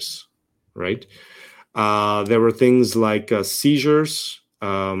to notice, right? There were things like seizures.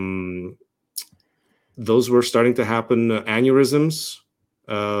 Those were starting to happen. Aneurysms,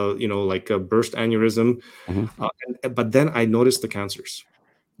 like a burst aneurysm. Mhm. But then I noticed the cancers.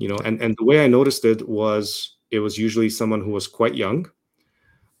 And the way I noticed it was usually someone who was quite young,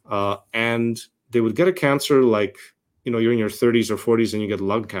 and they would get a cancer like, you're in your 30s or 40s and you get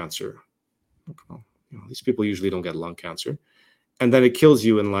lung cancer. Well, these people usually don't get lung cancer, and then it kills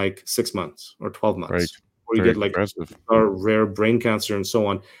you in like 6 months or 12 Right. months, or you Very get like aggressive. a rare brain cancer and so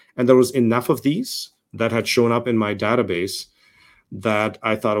on. And there was enough of these that had shown up in my database that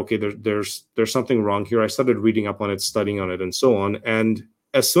I thought, okay, there's something wrong here. I started reading up on it, studying on it, and so on. And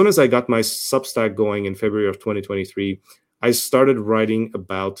as soon as I got my Substack going in February of 2023, I started writing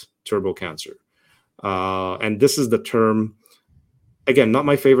about turbo cancer. And this is the term, again, not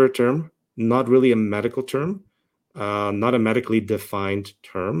my favorite term, not really a medical term, not a medically defined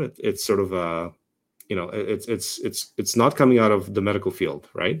term. It's sort of a, it's not coming out of the medical field,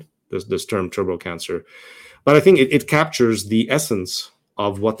 right? This term turbo cancer, but I think it captures the essence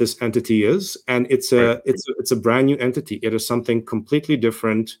of what this entity is, and Right. it's a brand new entity. It is something completely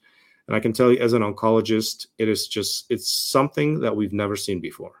different, and I can tell you, as an oncologist, it's something that we've never seen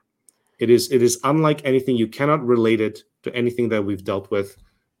before. It is unlike anything. You cannot relate it to anything that we've dealt with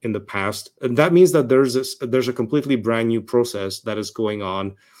in the past, and that means that there's a completely brand new process that is going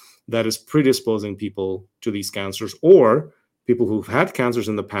on that is predisposing people to these cancers, or people who've had cancers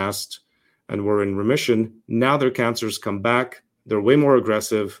in the past and were in remission. Now their cancers come back. They're way more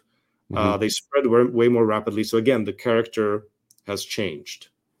aggressive. Mhm. They spread way more rapidly. So again, the character has changed,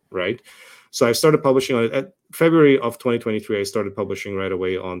 right? So I started publishing on it at February of 2023. I started publishing right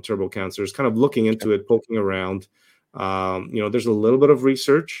away on turbo cancers, kind of looking into it, poking around. There's a little bit of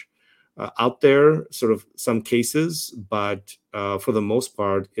research out there, sort of some cases, but for the most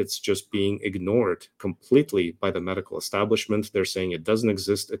part, it's just being ignored completely by the medical establishment. They're saying it doesn't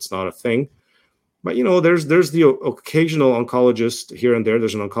exist, it's not a thing. But there's the occasional oncologist here and there.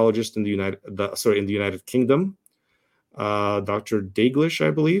 There's an oncologist in the United Kingdom, Dr. Daglish,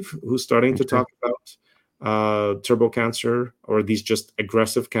 I believe, who's starting to talk about turbo cancer or these just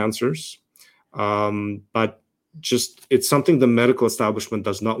aggressive cancers. But just it's something the medical establishment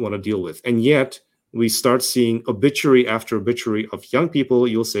does not want to deal with. And yet we start seeing obituary after obituary of young people.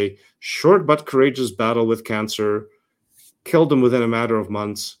 You'll say, short but courageous battle with cancer, killed them within a matter of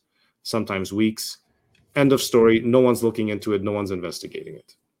months, sometimes weeks. End of story. No one's looking into it. No one's investigating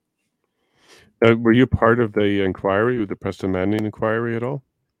it. Were you part of the inquiry, the Preston Manning inquiry at all?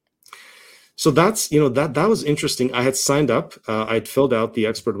 So that's, that was interesting. I had signed up. I'd filled out the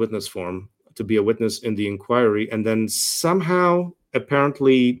expert witness form to be a witness in the inquiry. And then somehow,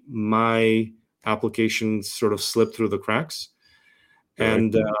 apparently, my application sort of slipped through the cracks.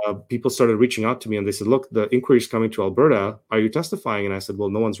 And people started reaching out to me and they said, look, the inquiry is coming to Alberta. Are you testifying? And I said, well,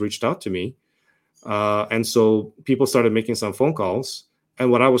 no one's reached out to me. And so people started making some phone calls.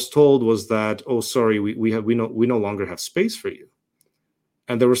 And what I was told was that, oh, sorry, we no longer have space for you.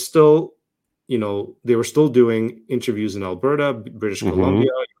 And they were still doing interviews in Alberta, British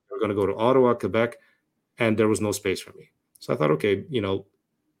Columbia. They were going to go to Ottawa, Quebec, and there was no space for me. So I thought, okay,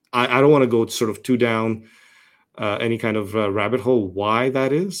 I don't want to go sort of too down any kind of rabbit hole why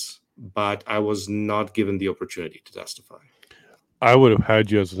that is, but I was not given the opportunity to testify. I would have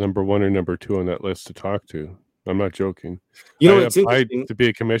had you as number 1 or number 2 on that list to talk to. I'm not joking. I applied to be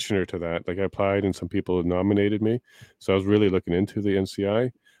a commissioner to that. Like I applied and some people had nominated me. So I was really looking into the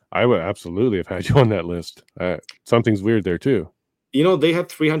NCI. I would absolutely have had you on that list. Something's weird there too. They had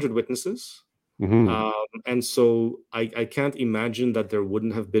 300 witnesses. And so I can't imagine that there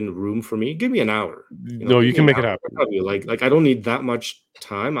wouldn't have been room for me. Give me an hour. No, you can make it happen. Like I don't need that much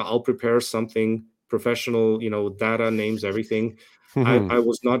time. I'll prepare something professional, data, names, everything. I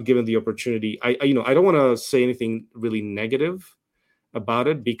was not given the opportunity. I don't want to say anything really negative about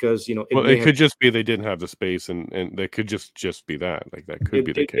it because it could just be they didn't have the space, and they could just be that. Like that could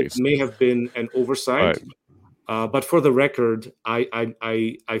be the case. It may have been an oversight. But for the record,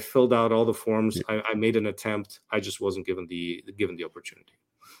 I filled out all the forms. I made an attempt. I just wasn't given the opportunity.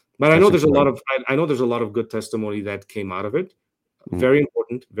 But I know there's a lot of good testimony that came out of it. Very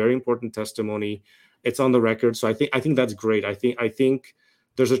important testimony. It's on the record, so I think that's great. I think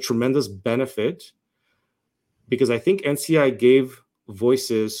there's a tremendous benefit because I think NCI gave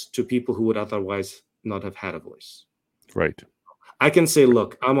voices to people who would otherwise not have had a voice. Right. I can say,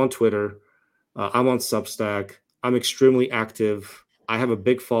 look, I'm on Twitter, I'm on Substack, I'm extremely active. I have a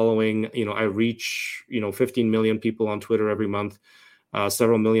big following. I reach 15 million people on Twitter every month.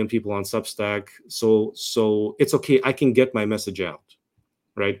 Several million people on Substack. So it's okay. I can get my message out,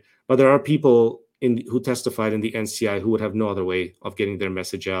 right? But there are people who testified in the NCI who would have no other way of getting their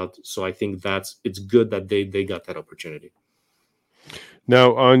message out. So I think it's good that they got that opportunity.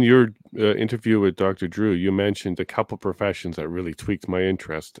 Now, on your interview with Dr. Drew, you mentioned a couple professions that really tweaked my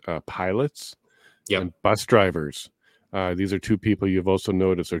interest: pilots and bus drivers. These are two people you've also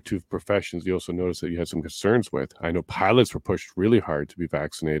noticed, or two professions you also noticed that you had some concerns with. I know pilots were pushed really hard to be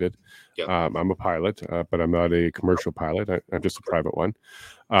vaccinated. I'm a pilot, but I'm not a commercial pilot. I'm just a private one.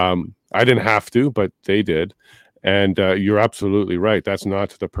 I didn't have to, but they did. And you're absolutely right. That's not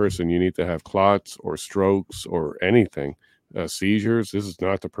the person. You need to have clots or strokes or anything, seizures. This is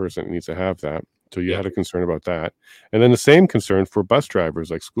not the person that needs to have that. So you had a concern about that. And then the same concern for bus drivers,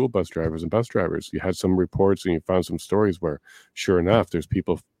 like school bus drivers and bus drivers. You had some reports and you found some stories where, sure enough, there's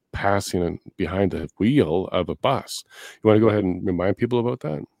people passing behind the wheel of a bus. You want to go ahead and remind people about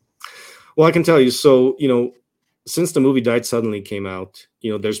that? Well, I can tell you. So, since the movie Died Suddenly came out,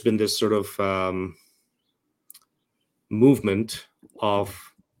 there's been this sort of movement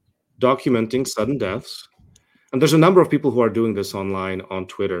of documenting sudden deaths. And there's a number of people who are doing this online on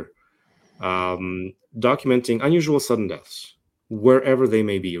Twitter. Documenting unusual sudden deaths wherever they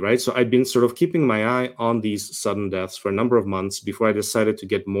may be, right? So I'd been sort of keeping my eye on these sudden deaths for a number of months before I decided to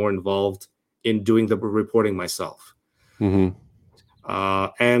get more involved in doing the reporting myself. And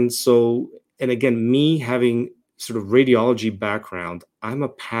again, me having sort of radiology background, I'm a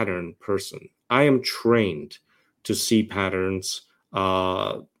pattern person. I am trained to see patterns,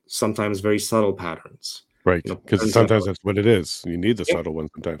 sometimes very subtle patterns. Right, because sometimes that's what it is. You need the subtle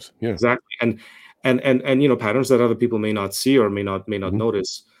ones sometimes. Yeah, exactly. And patterns that other people may not see or may not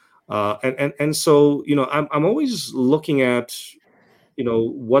notice. And so I'm always looking at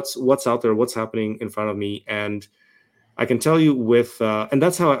what's out there, what's happening in front of me. And I can tell you and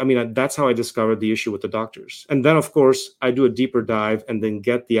that's how, that's how I discovered the issue with the doctors. And then, of course, I do a deeper dive and then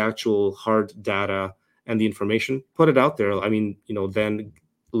get the actual hard data and the information, put it out there. Then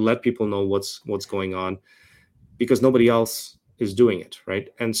let people know what's going on, because nobody else is doing it, right?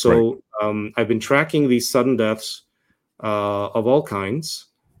 And Right. so I've been tracking these sudden deaths of all kinds,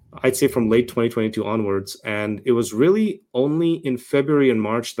 I'd say from late 2022 onwards. And it was really only in February and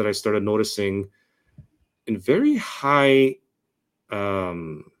March that I started noticing in very high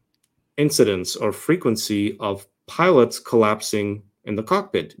incidence or frequency of pilots collapsing in the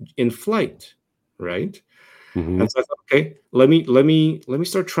cockpit in flight, right? Hmm. And so I thought, okay, let me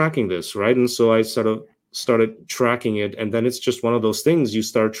start tracking this, right? And so I sort of started tracking it, and then it's just one of those things. You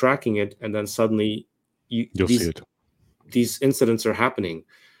start tracking it, and then suddenly You'll see it. these incidents are happening,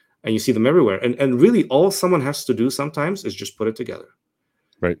 and you see them everywhere. And really, all someone has to do sometimes is just put it together.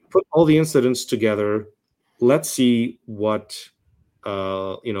 Right. Put all the incidents together. Let's see what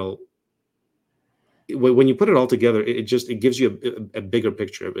when you put it all together, it gives you a bigger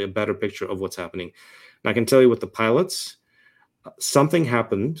picture, a better picture of what's happening. And I can tell you with the pilots, something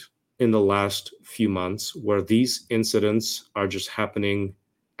happened in the last few months where these incidents are just happening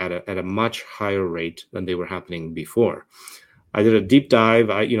at a much higher rate than they were happening before. I did a deep dive.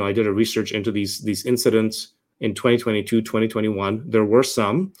 I did a research into these incidents in 2022, 2021. There were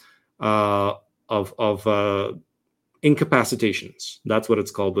some of incapacitations. That's what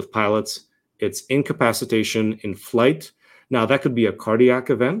it's called with pilots. It's incapacitation in flight. Now, that could be a cardiac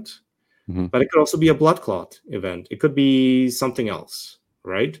event, but it could also be a blood clot event. It could be something else,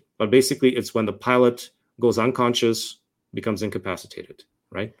 right? But basically, it's when the pilot goes unconscious, becomes incapacitated,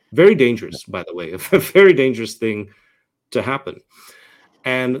 right? Very dangerous, by the way, a very dangerous thing to happen.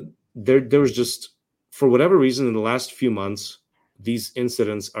 And there was just, for whatever reason, in the last few months, these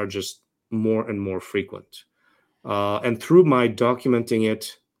incidents are just more and more frequent. And through my documenting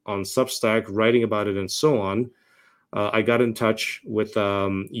it on Substack, writing about it, and so on, I got in touch with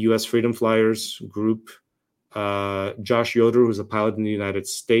U.S. Freedom Flyers group, Josh Yoder, who's a pilot in the United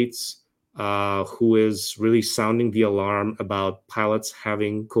States, who is really sounding the alarm about pilots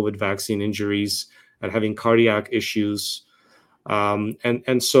having COVID vaccine injuries and having cardiac issues.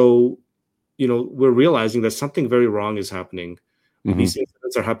 And so, we're realizing that something very wrong is happening. These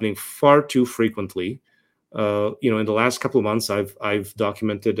incidents are happening far too frequently. In the last couple of months, I've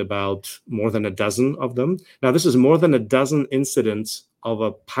documented about more than a dozen of them. Now, this is more than a dozen incidents of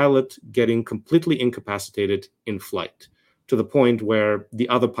a pilot getting completely incapacitated in flight, to the point where the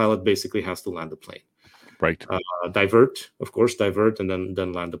other pilot basically has to land the plane. Right. Divert, and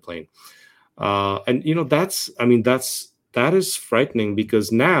then land the plane. That is frightening,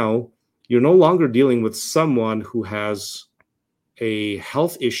 because now you're no longer dealing with someone who has a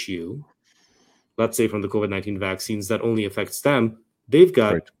health issue, let's say from the COVID-19 vaccines, that only affects them. They've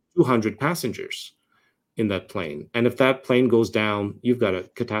got Right. 200 passengers in that plane. And if that plane goes down, you've got a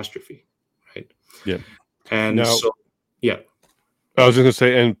catastrophe, right? Yeah. And Now, so, yeah. I was going to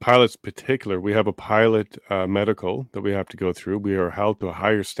say, and pilots particular, we have a pilot medical that we have to go through. We are held to a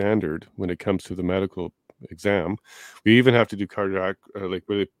higher standard when it comes to the medical exam. We even have to do cardiac, like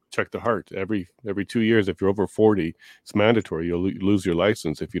where they check the heart every 2 years. If you're over 40, it's mandatory. You'll lose your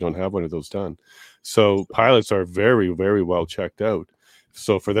license if you don't have one of those done. So pilots are very, very well checked out.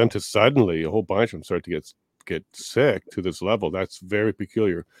 So for them to suddenly, a whole bunch of them start to get sick to this level, that's very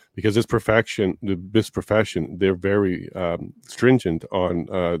peculiar, because this profession, they're very stringent on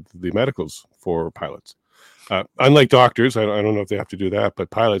the medicals for pilots. Unlike doctors, I don't know if they have to do that, but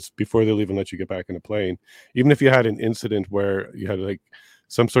pilots, before they'll even let you get back in a plane, even if you had an incident where you had like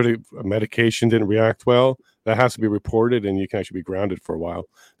some sort of medication didn't react well, that has to be reported, and you can actually be grounded for a while.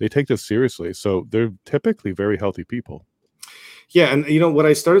 They take this seriously, so they're typically very healthy people. Yeah, and what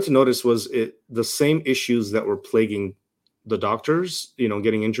I started to notice was the same issues that were plaguing the doctors,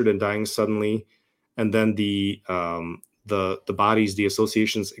 getting injured and dying suddenly, and then the bodies, the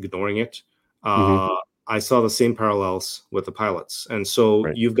associations ignoring it. I saw the same parallels with the pilots. And so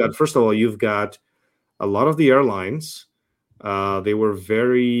Right. first of all, you've got a lot of the airlines. They were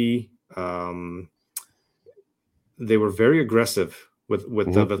very aggressive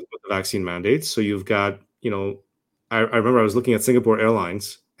with the vaccine mandates. So you've got, I remember I was looking at Singapore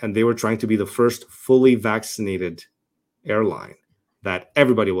Airlines, and they were trying to be the first fully vaccinated airline, that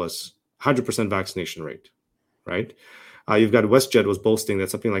everybody was 100% vaccination rate, right? You've got WestJet was boasting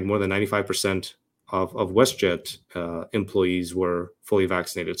that something like more than 95% of WestJet employees were fully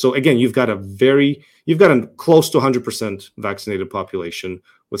vaccinated. So again, you've got a close to 100% vaccinated population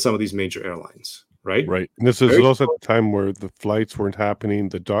with some of these major airlines. right? Right. And this is Very also at slow. the time where the flights weren't happening.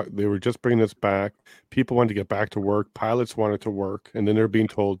 They were just bringing us back. People wanted to get back to work. Pilots wanted to work, and then they're being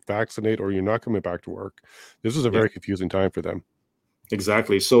told vaccinate or you're not coming back to work. This is a Yeah, very confusing time for them.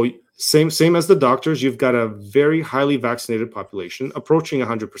 exactly. So same as the doctors, you've got a very highly vaccinated population approaching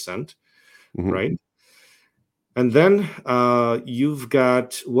 100%, Hmm. right? And then you've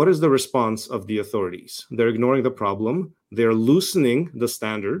got, what is the response of the authorities? They're ignoring the problem. They're loosening the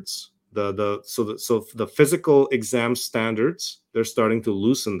standards. So the physical exam standards, they're starting to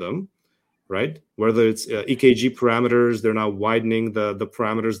loosen them, right? Whether it's EKG parameters, they're now widening the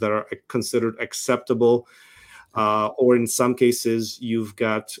parameters that are considered acceptable. Or in some cases, you've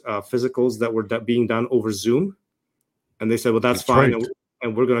got physicals that were being done over Zoom, and they said, well, that's That's fine, right.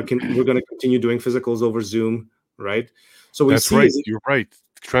 and we're gonna continue doing physicals over Zoom, right? So we That's see right. is You're right.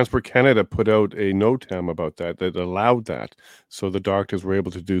 Transport Canada put out a NOTAM about that allowed that. So the doctors were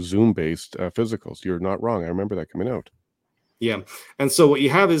able to do Zoom-based physicals. You're not wrong. I remember that coming out. yeah, and so what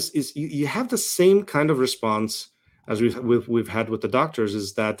you have is you have the same kind of response as we've had with the doctors,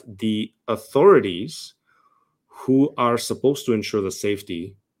 is that the authorities who are supposed to ensure the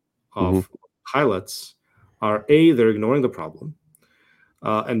safety Hmm. of pilots are A, they're ignoring the problem,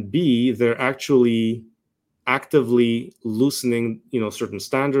 and B, they're actually actively loosening, certain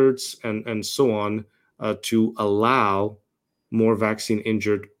standards and so on, to allow more vaccine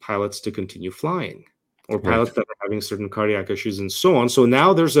injured pilots to continue flying, or Right. pilots that are having certain cardiac issues and so on. So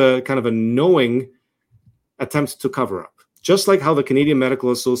now there's a kind of a knowing attempt to cover up. Just like how the Canadian Medical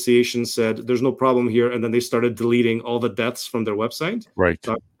Association said there's no problem here, and then they started deleting all the deaths from their website. Right.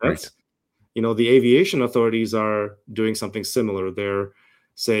 Right. Deaths. The aviation authorities are doing something similar. They're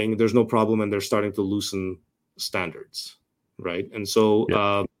saying there's no problem, and they're starting to loosen standards, right? And so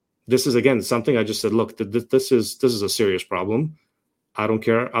Yeah. this is again something I just said. Look, this is a serious problem. I don't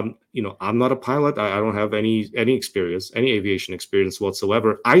care. I'm not a pilot. I don't have any experience, any aviation experience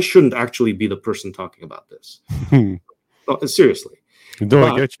whatsoever. I shouldn't actually be the person talking about this. No, seriously. No, I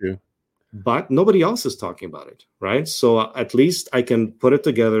But get you. nobody else is talking about it, right? So at least I can put it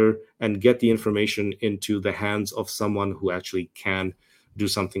together and get the information into the hands of someone who actually can do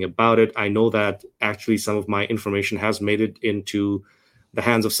something about it. I know that actually some of my information has made it into the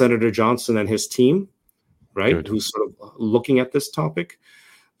hands of Senator Johnson and his team, right? Good. Who's sort of looking at this topic.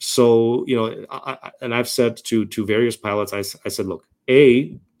 So, and I've said to various pilots, I said, look,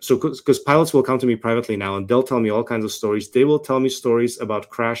 so because pilots will come to me privately now and they'll tell me all kinds of stories. They will tell me stories about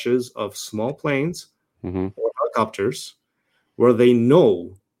crashes of small planes Hmm. or helicopters where they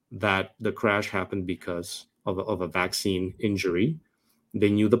know that the crash happened because of a vaccine injury. They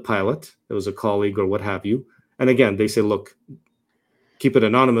knew the pilot, it was a colleague or what have you. And again, they say, look, keep it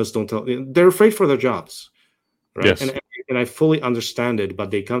anonymous. Don't tell. They're afraid for their jobs, right? Yes. And I fully understand it,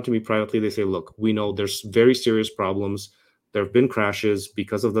 but they come to me privately. They say, look, we know there's very serious problems. There have been crashes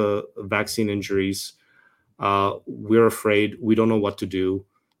because of the vaccine injuries. We're afraid. We don't know what to do.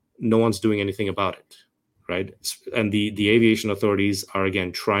 No one's doing anything about it, right? And the aviation authorities are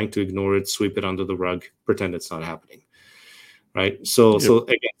again trying to ignore it, sweep it under the rug, pretend it's not happening, right? So Yep.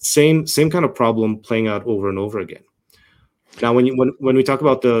 again, same kind of problem playing out over and over again. Now, when we talk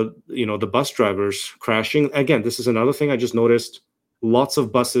about the bus drivers crashing, again, this is another thing I just noticed. Lots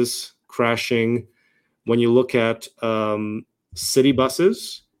of buses crashing. When you look at city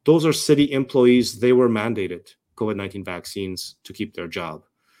buses, those are city employees. They were mandated COVID-19 vaccines to keep their job.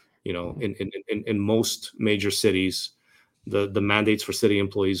 In most major cities, the mandates for city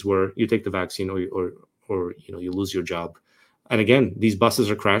employees were you take the vaccine or you lose your job. And again, these buses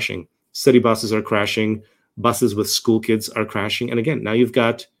are crashing. City buses are crashing. Buses with school kids are crashing. And again, now you've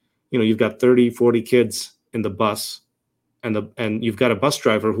got 30, 40 kids in the bus, and you've got a bus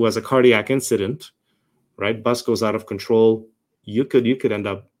driver who has a cardiac incident, right? Bus goes out of control. You could end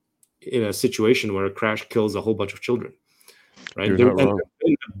up in a situation where a crash kills a whole bunch of children, right? You're There not and wrong.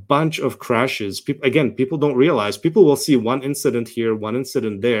 a bunch of crashes. People don't realize. People will see one incident here, one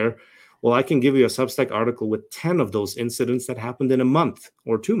incident there. Well, I can give you a Substack article with 10 of those incidents that happened in a month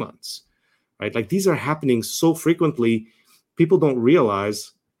or 2 months, right? Like these are happening so frequently, people don't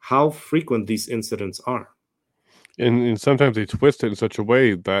realize how frequent these incidents are. And sometimes they twist it in such a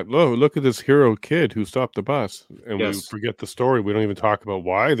way that, oh, look at this hero kid who stopped the bus. And we Yes, forget the story. We don't even talk about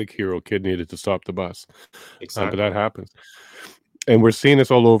why the hero kid needed to stop the bus. But that exactly. happens. And we're seeing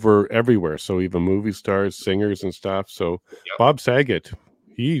this all over everywhere. So even movie stars, singers and stuff. So Yep. Bob Saget,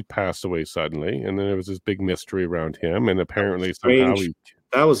 he passed away suddenly. And then there was this big mystery around him. And apparently somehow Strange. he,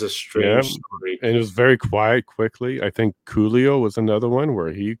 That was a yeah. strange story. And it was very quiet quickly. I think Coolio was another one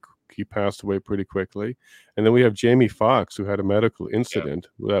where he He passed away pretty quickly. And then we have Jamie Foxx, who had a medical incident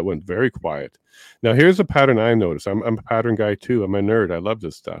that went very quiet. Now, here's a pattern I noticed. I'm a pattern guy too. I'm a nerd. I love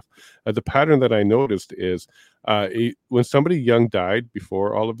this stuff. The pattern that I noticed is when somebody young died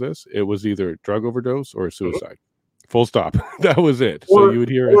before all of this, it was either a drug overdose or a suicide. Full stop. That was it. So you would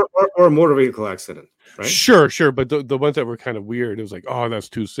hear it. Or a motor vehicle accident, right? Sure. But the ones that were kind of weird, it was like, oh, that's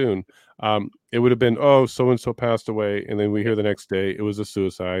too soon. It would have been, oh, so-and-so passed away. And then we hear the next day it was a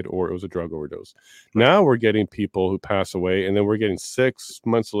suicide or it was a drug overdose. Right. Now we're getting people who pass away, and then we're getting 6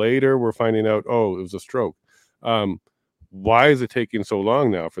 months later, we're finding out, oh, it was a stroke. Why is it taking so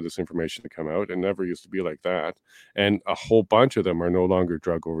long now for this information to come out? It never used to be like that. And a whole bunch of them are no longer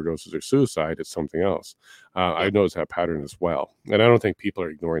drug overdoses or suicide. It's something else. I noticed that pattern as well. And I don't think people are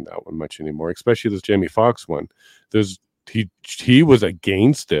ignoring that one much anymore, especially this Jamie Foxx one. He was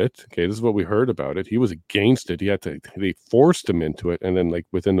against it. Okay, this is what we heard about it. He was against it. They forced him into it. And then like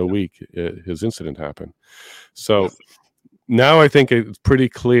within a week, his incident happened. So now I think it's pretty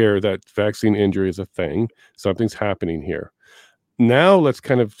clear that vaccine injury is a thing. Something's happening here. Now let's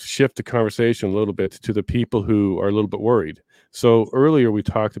kind of shift the conversation a little bit to the people who are a little bit worried. So earlier we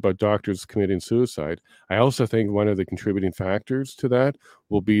talked about doctors committing suicide. I also think one of the contributing factors to that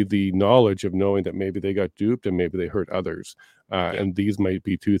will be the knowledge of knowing that maybe they got duped and maybe they hurt others. And these might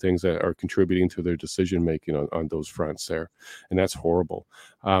be two things that are contributing to their decision making on those fronts there. And that's horrible.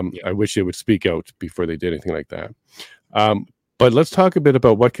 I wish they would speak out before they did anything like that. But let's talk a bit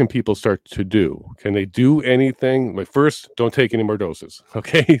about what can people start to do. Can they do anything? Like, first, don't take any more doses.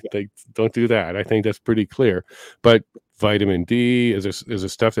 Okay, don't do that. I think that's pretty clear. But vitamin D, is there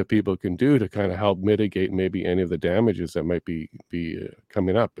stuff that people can do to kind of help mitigate maybe any of the damages that might be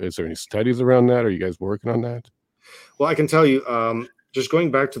coming up? Is there any studies around that? Are you guys working on that? Well, I can tell you, just going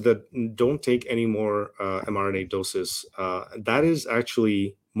back to the don't take any more mRNA doses, that is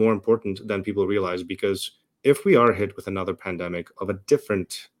actually more important than people realize, because if we are hit with another pandemic of a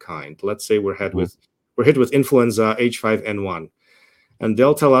different kind, let's say we're hit with influenza H5N1, and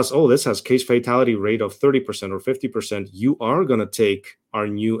they'll tell us, oh, this has case fatality rate of 30% or 50%. You are going to take our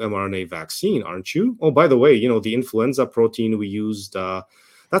new mRNA vaccine, aren't you? Oh, by the way, the influenza protein we used,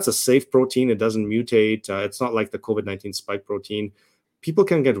 that's a safe protein. It doesn't mutate. It's not like the COVID-19 spike protein. People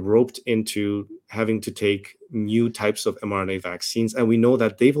can get roped into having to take new types of mRNA vaccines, and we know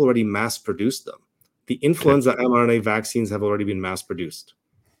that they've already mass-produced them. The influenza mRNA vaccines have already been mass-produced,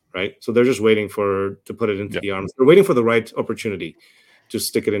 right? So they're just waiting to put it into the arms. They're waiting for the right opportunity to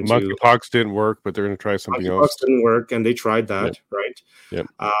stick it into. Monkeypox didn't work, but they're going to try something else. Monkeypox didn't work, and they tried that, right? Yeah.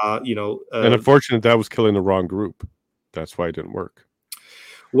 And unfortunately, that was killing the wrong group. That's why it didn't work.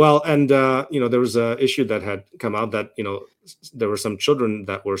 Well, and there was an issue that had come out that there were some children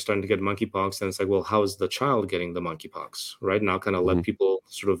that were starting to get monkeypox, and it's like, well, how is the child getting the monkeypox, right? Now, kind of let people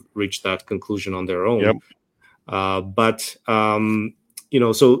sort of reach that conclusion on their own.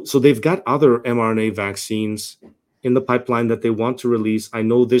 So they've got other mRNA vaccines in the pipeline that they want to release. I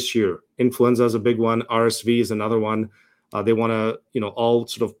know this year, influenza is a big one. RSV is another one. They want to, all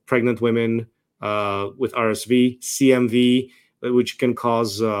sort of pregnant women with RSV, CMV, which can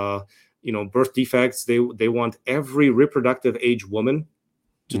cause, birth defects. They want every reproductive age woman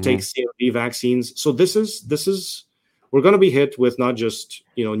to take CMV vaccines. So this is we're going to be hit with not just,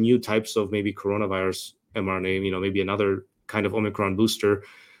 new types of maybe coronavirus mRNA, maybe another kind of Omicron booster.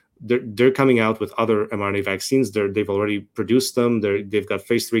 They're coming out with other mRNA vaccines. They've already produced them. They've got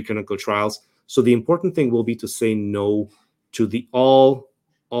phase 3 clinical trials. So the important thing will be to say no to the all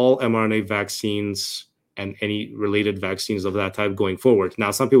mRNA vaccines and any related vaccines of that type going forward.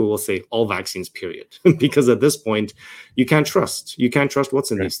 Now, some people will say all vaccines, period, because at this point, you can't trust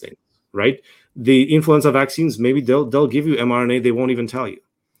what's in these things, right? The influenza vaccines, maybe they'll give you mRNA, they won't even tell you,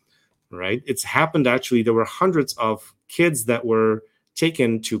 right? It's happened, actually. There were hundreds of kids that were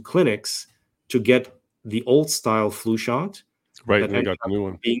taken to clinics to get the old style flu shot. Right, and they got the new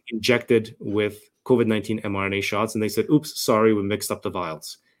one. Being injected with COVID-19 mRNA shots, and they said, oops, sorry, we mixed up the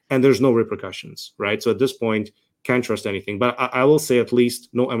vials. And there's no repercussions, right? So at this point, can't trust anything. But I will say at least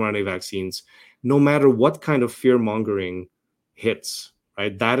no mRNA vaccines, no matter what kind of fear-mongering hits,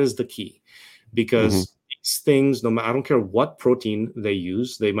 right? That is the key. Because these things, I don't care what protein they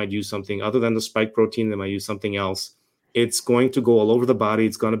use, they might use something other than the spike protein, they might use something else. It's going to go all over the body.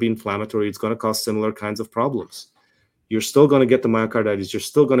 It's going to be inflammatory. It's going to cause similar kinds of problems. You're still going to get the myocarditis. You're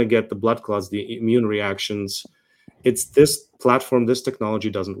still going to get the blood clots, the immune reactions. It's this platform, this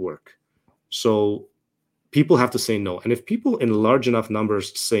technology doesn't work. So people have to say no. And if people in large enough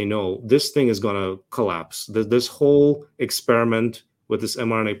numbers say no, this thing is going to collapse. This whole experiment with this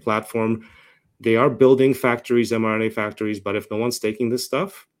mRNA platform, they are building factories, mRNA factories, but if no one's taking this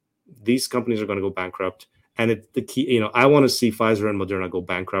stuff, these companies are going to go bankrupt. And the key, I want to see Pfizer and Moderna go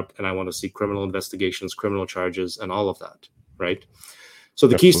bankrupt, and I want to see criminal investigations, criminal charges, and all of that, right? So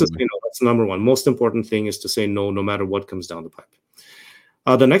the key is to say no. That's number one. Most important thing is to say no, no matter what comes down the pipe.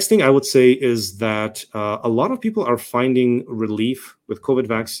 The next thing I would say is that a lot of people are finding relief with COVID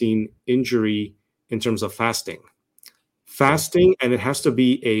vaccine injury in terms of fasting. Fasting, and it has to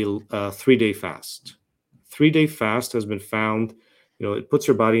be a 3-day fast. 3-day fast has been found, it puts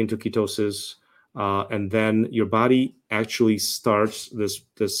your body into ketosis, and then your body actually starts this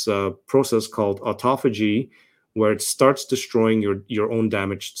process called autophagy, where it starts destroying your own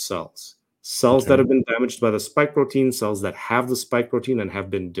damaged cells. Cells that have been damaged by the spike protein, cells that have the spike protein and have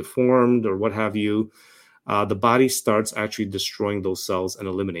been deformed or what have you, the body starts actually destroying those cells and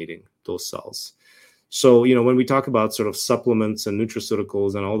eliminating those cells. So, when we talk about sort of supplements and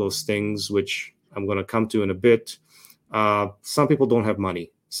nutraceuticals and all those things, which I'm going to come to in a bit, some people don't have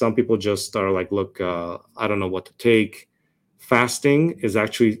money. Some people just are like, look, I don't know what to take. Fasting is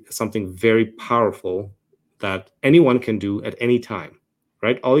actually something very powerful that anyone can do at any time,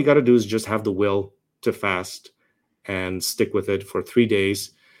 right? All you got to do is just have the will to fast and stick with it for 3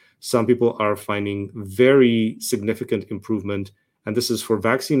 days. Some people are finding very significant improvement, and this is for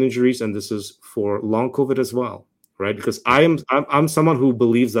vaccine injuries, and this is for long COVID as well, right? Because I'm someone who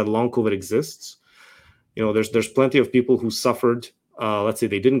believes that long COVID exists. There's plenty of people who suffered. Let's say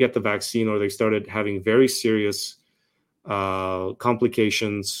they didn't get the vaccine, or they started having very serious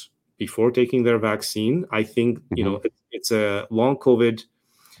complications before taking their vaccine. I think it's a long COVID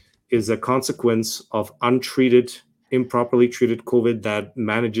is a consequence of improperly treated COVID that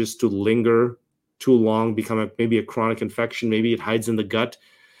manages to linger too long, become maybe a chronic infection. Maybe it hides in the gut.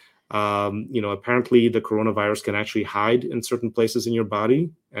 Apparently the coronavirus can actually hide in certain places in your body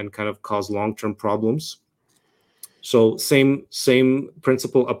and kind of cause long-term problems. So same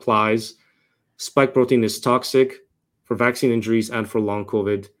principle applies. Spike protein is toxic for vaccine injuries and for long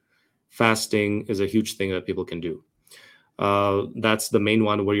COVID. Fasting is a huge thing that people can do. That's the main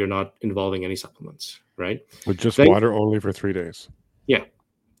one, where you're not involving any supplements, right? But just water only for 3 days.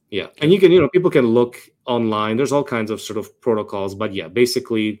 Yeah. And you can, people can look online. There's all kinds of sort of protocols, but yeah,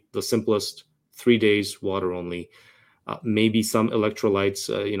 basically the simplest, 3 days, water only. Maybe some electrolytes,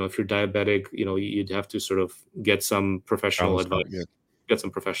 if you're diabetic, you'd have to sort of get some professional advice. Get some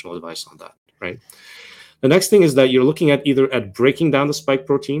professional advice on that, right? The next thing is that you're looking at either at breaking down the spike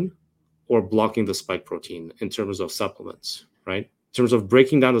protein or blocking the spike protein in terms of supplements, right? In terms of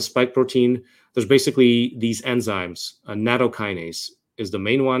breaking down the spike protein, there's basically these enzymes. Nattokinase is the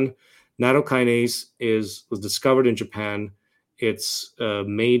main one. Nattokinase was discovered in Japan. It's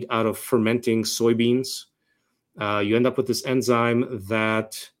made out of fermenting soybeans. You end up with this enzyme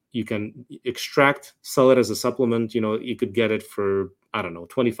that you can extract, sell it as a supplement. You could get it for, I don't know,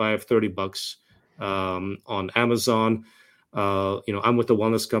 $25-$30 on Amazon. I'm with the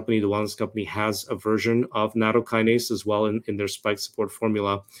Wellness Company. The Wellness Company has a version of nattokinase as well in their spike support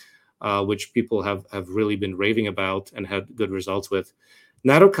formula, which people have really been raving about and had good results with.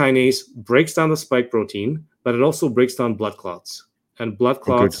 Nattokinase breaks down the spike protein, but it also breaks down blood clots. And blood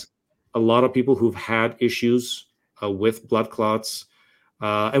clots, a lot of people who've had issues with blood clots,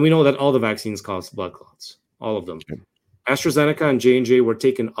 and we know that all the vaccines cause blood clots, all of them. Okay. AstraZeneca and J&J were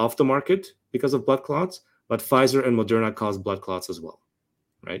taken off the market because of blood clots, but Pfizer and Moderna cause blood clots as well,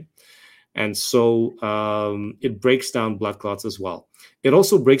 right? And so it breaks down blood clots as well. It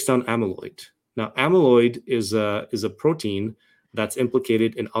also breaks down amyloid. Now, amyloid is a protein that's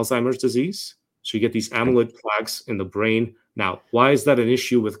implicated in Alzheimer's disease. So you get these amyloid plaques in the brain. Now, why is that an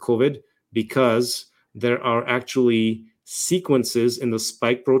issue with COVID? Because there are actually sequences in the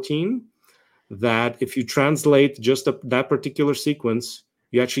spike protein that if you translate just that particular sequence,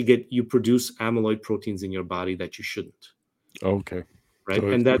 you produce amyloid proteins in your body that you shouldn't. Okay. Right. So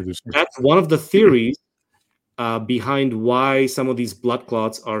and that's one of the theories behind why some of these blood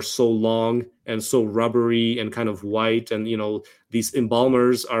clots are so long and so rubbery and kind of white. And, these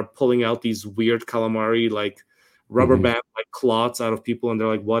embalmers are pulling out these weird calamari, like rubber band, like clots out of people. And they're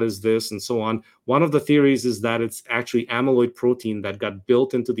like, what is this? And so on. One of the theories is that it's actually amyloid protein that got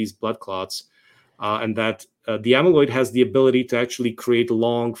built into these blood clots. And that the amyloid has the ability to actually create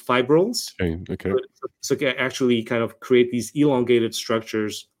long fibrils. Okay. So it can actually kind of create these elongated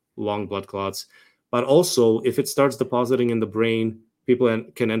structures, long blood clots. But also, if it starts depositing in the brain, people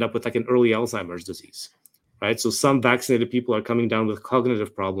can end up with like an early Alzheimer's disease, right? So some vaccinated people are coming down with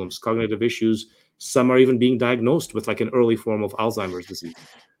cognitive problems, cognitive issues. Some are even being diagnosed with like an early form of Alzheimer's disease.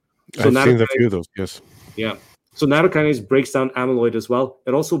 So I've seen a few of those, yes. Yeah. So nattokinase breaks down amyloid as well.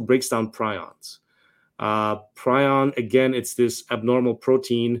 It also breaks down prions. Prion, again, it's this abnormal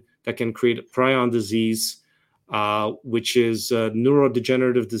protein that can create prion disease, which is a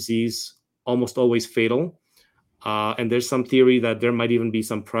neurodegenerative disease, almost always fatal. And there's some theory that there might even be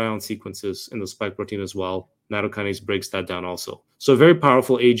some prion sequences in the spike protein as well. Nattokinase breaks that down also. So a very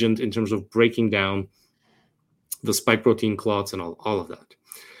powerful agent in terms of breaking down the spike protein clots and all of that.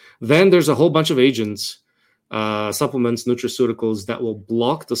 Then there's a whole bunch of agents, supplements, nutraceuticals that will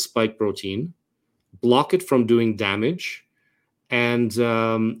block the spike protein, block it from doing damage, and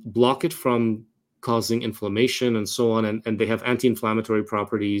block it from causing inflammation and so on. And they have anti-inflammatory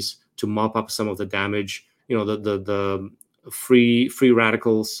properties to mop up some of the damage, the free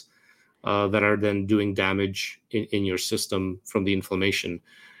radicals that are then doing damage in your system from the inflammation.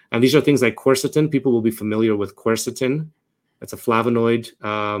 And these are things like quercetin. People will be familiar with quercetin. It's a flavonoid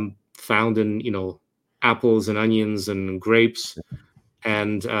found in, apples and onions and grapes.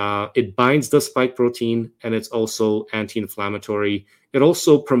 And it binds the spike protein, and it's also anti-inflammatory. It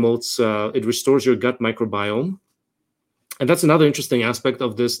also promotes, it restores your gut microbiome. And that's another interesting aspect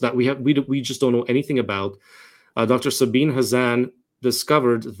of this that we just don't know anything about. Dr. Sabine Hazan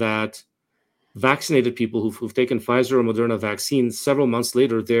discovered that vaccinated people who've taken Pfizer or Moderna vaccines, several months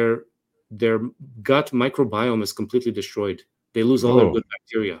later, their gut microbiome is completely destroyed. They lose all their good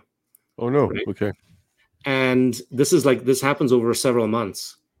bacteria. Oh no! Right? Okay. And this happens over several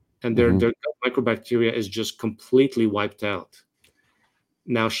months, and their gut microbacteria is just completely wiped out.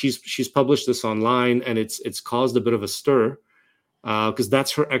 Now she's published this online, and it's caused a bit of a stir because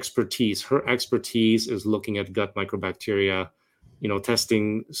that's her expertise. Her expertise is looking at gut microbacteria,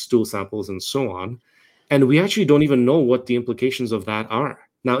 testing stool samples and so on. And we actually don't even know what the implications of that are.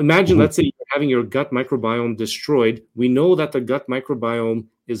 Now, imagine, let's say you're having your gut microbiome destroyed. We know that the gut microbiome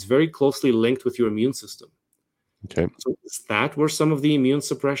is very closely linked with your immune system. Okay. So is that where some of the immune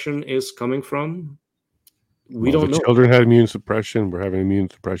suppression is coming from? We don't know. Children had immune suppression. We're having immune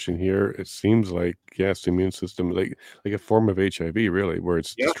suppression here. It seems like, yes, the immune system, like a form of HIV, really, where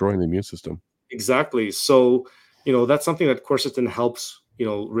it's destroying the immune system. Exactly. So, that's something that quercetin helps,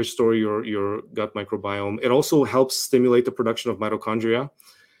 restore your gut microbiome. It also helps stimulate the production of mitochondria.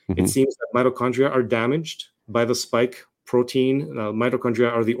 It seems that mitochondria are damaged by the spike protein.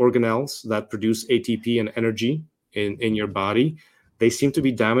 Mitochondria are the organelles that produce ATP and energy in your body. They seem to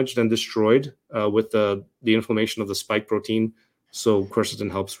be damaged and destroyed with the inflammation of the spike protein. So quercetin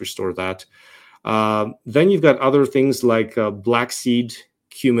helps restore that. Then you've got other things like black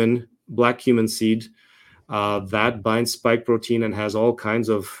cumin seed that binds spike protein and has all kinds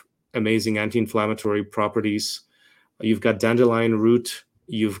of amazing anti-inflammatory properties. You've got dandelion root.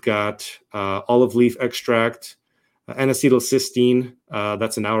 You've got olive leaf extract, N-acetylcysteine.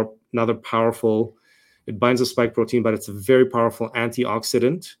 That's another powerful. It binds the spike protein, but it's a very powerful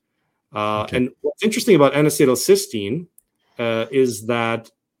antioxidant. And what's interesting about N-acetylcysteine is that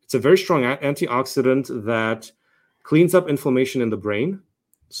it's a very strong antioxidant that cleans up inflammation in the brain.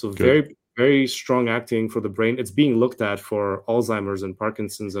 So very, very strong acting for the brain. It's being looked at for Alzheimer's and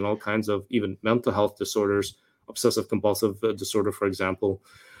Parkinson's and all kinds of even mental health disorders, obsessive compulsive disorder, for example.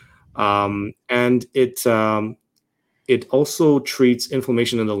 And it also treats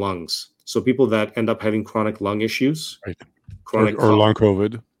inflammation in the lungs. So people that end up having chronic lung issues, or long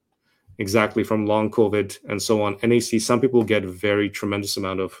COVID. Exactly, from long COVID and so on. NAC, some people get very tremendous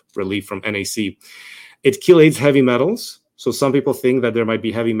amount of relief from NAC. It chelates heavy metals. So some people think that there might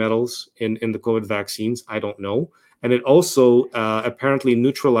be heavy metals in the COVID vaccines. I don't know. And it also apparently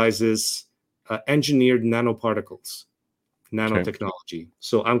neutralizes engineered nanoparticles, nanotechnology.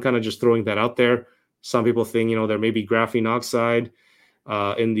 So I'm kind of just throwing that out there. Some people think, there may be graphene oxide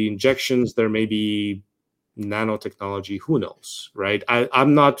in the injections. There may be nanotechnology. Who knows, right?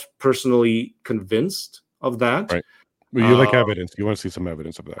 I'm not personally convinced of that. Right. Well, you like evidence. You want to see some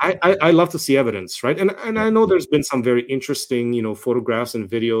evidence of that. I love to see evidence, right? And I know there's been some very interesting, photographs and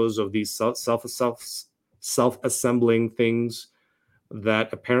videos of these self-assembling things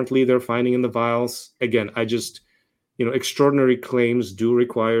that apparently they're finding in the vials. Again, extraordinary claims do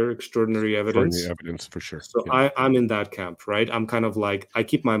require extraordinary evidence. Extraordinary evidence, for sure. So yeah. I'm in that camp, right? I'm kind of like, I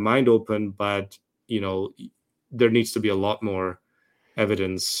keep my mind open, but, there needs to be a lot more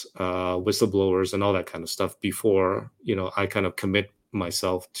evidence, whistleblowers and all that kind of stuff before, I kind of commit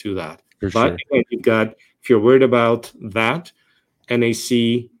myself to that. But again, if you're worried about that,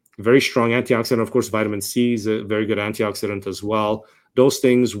 NAC, very strong antioxidant. Of course, vitamin C is a very good antioxidant as well. Those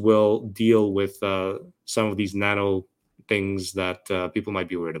things will deal with some of these nano things that people might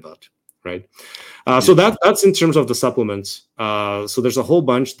be worried about, right? So that's in terms of the supplements. So there's a whole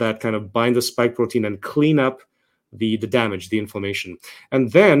bunch that kind of bind the spike protein and clean up the damage, the inflammation.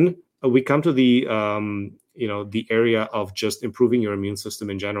 And then we come to the the area of just improving your immune system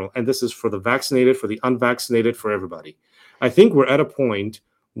in general, and this is for the vaccinated, for the unvaccinated, for everybody. I think we're at a point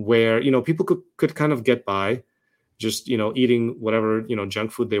where people could kind of get by just eating whatever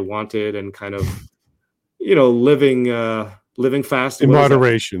junk food they wanted and kind of living fast in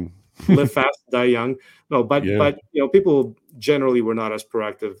moderation. Live fast, die young. No, but people generally were not as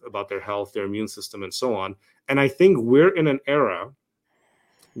proactive about their health, their immune system, and so on. And I think we're in an era,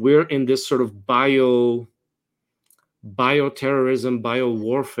 we're in this sort of bioterrorism,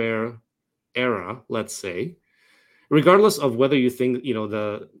 biowarfare era, let's say, regardless of whether you think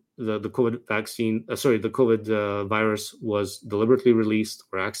the COVID vaccine, the COVID virus was deliberately released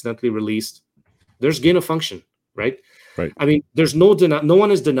or accidentally released. There's gain of function, right? Right. I mean, there's no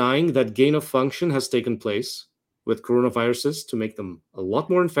one is denying that gain of function has taken place with coronaviruses to make them a lot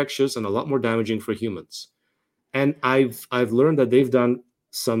more infectious and a lot more damaging for humans. And I've learned that they've done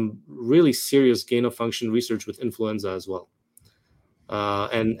some really serious gain of function research with influenza as well.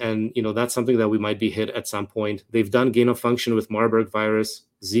 And that's something that we might be hit at some point. They've done gain of function with Marburg virus,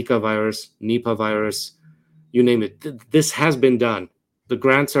 Zika virus, Nipah virus, you name it. This has been done. The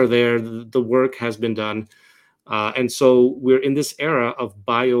grants are there. The work has been done. And so we're in this era of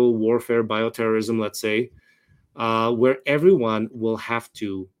biowarfare, bioterrorism, let's say, where everyone will have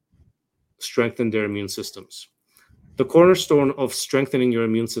to strengthen their immune systems. The cornerstone of strengthening your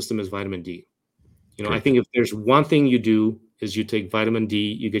immune system is vitamin D. I think if there's one thing you do is you take vitamin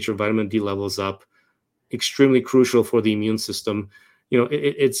D, you get your vitamin D levels up, extremely crucial for the immune system.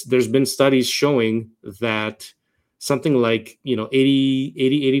 There's been studies showing that something like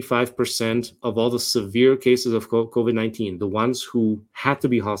 85% of all the severe cases of COVID-19, the ones who had to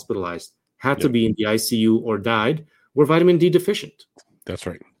be hospitalized, had to be in the ICU or died, were vitamin D deficient. That's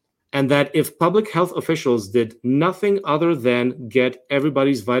right. And that if public health officials did nothing other than get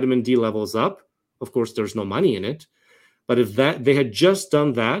everybody's vitamin D levels up, of course, there's no money in it, but if they had just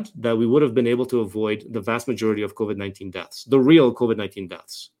done that we would have been able to avoid the vast majority of COVID-19 deaths, the real COVID-19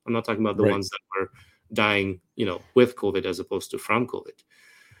 deaths. I'm not talking about the ones that were dying, with COVID as opposed to from COVID.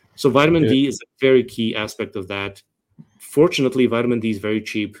 So vitamin D is a very key aspect of that. Fortunately, vitamin D is very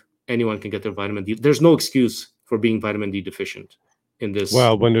cheap. Anyone can get their vitamin D. There's no excuse for being vitamin D deficient in this.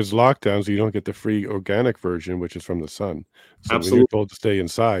 Well, when there's lockdowns, you don't get the free organic version, which is from the sun. So Absolutely. when you're told to stay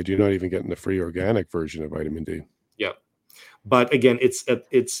inside, you're not even getting the free organic version of vitamin D. Yeah. But again, it's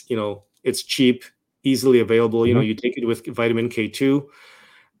cheap, easily available. You take it with vitamin K2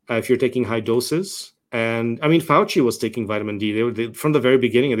 if you're taking high doses. And I mean, Fauci was taking vitamin D. They from the very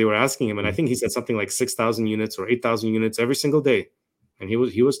beginning, they were asking him, and I think he said something like 6,000 units or 8,000 units every single day. And he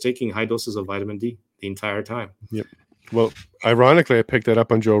was taking high doses of vitamin D the entire time. Yep. Well, ironically, I picked that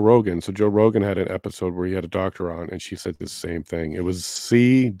up on Joe Rogan. So Joe Rogan had an episode where he had a doctor on, and she said the same thing. It was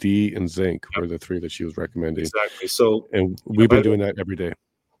C, D, and zinc were the three that she was recommending. Exactly. So, and we've been doing that every day.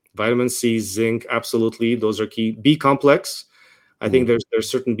 Vitamin C, zinc, absolutely, those are key. B complex. I think there's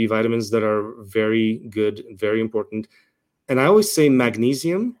certain B vitamins that are very good, very important. And I always say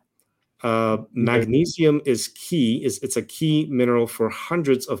magnesium. Magnesium is key. It's a key mineral for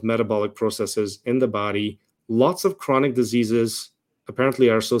hundreds of metabolic processes in the body. Lots of chronic diseases apparently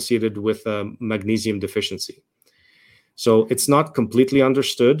are associated with magnesium deficiency. So it's not completely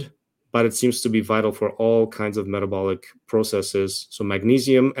understood, but it seems to be vital for all kinds of metabolic processes. So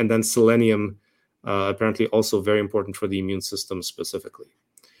magnesium, and then selenium, apparently also very important for the immune system specifically.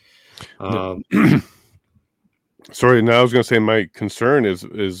 Sorry, now I was going to say my concern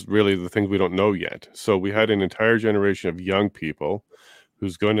is really the things we don't know yet. So we had an entire generation of young people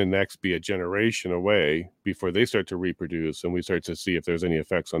who's going to next be a generation away before they start to reproduce, and we start to see if there's any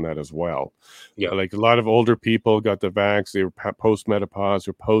effects on that as well. Yeah, like a lot of older people got the vax, they were post-menopause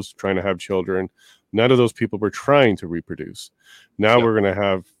or post trying to have children. None of those people were trying to reproduce. Now we're going to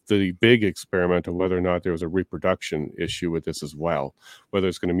have the big experiment of whether or not there was a reproduction issue with this as well, whether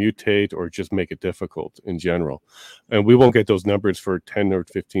it's going to mutate or just make it difficult in general. And we won't get those numbers for 10 or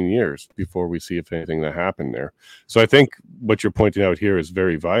 15 years before we see if anything that happened there. So I think what you're pointing out here is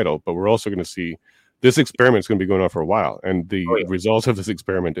very vital, but we're also going to see this experiment is going to be going on for a while, and the results of this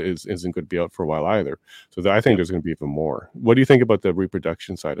experiment isn't going to be out for a while either. So I think there's going to be even more. What do you think about the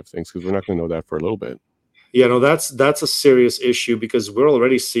reproduction side of things? Because we're not going to know that for a little bit. Yeah, no, that's a serious issue, because we're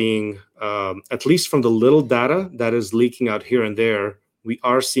already seeing, at least from the little data that is leaking out here and there, we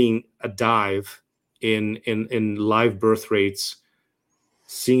are seeing a dive in live birth rates.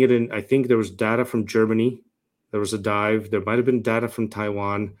 Seeing it in, I think there was data from Germany. There was a dive. There might have been data from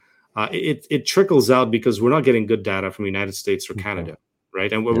Taiwan. It trickles out because we're not getting good data from the United States or Canada,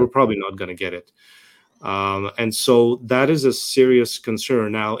 right? And we're probably not going to get it. And so that is a serious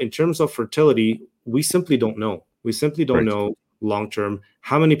concern. Now, in terms of fertility, we simply don't know. We simply don't know long-term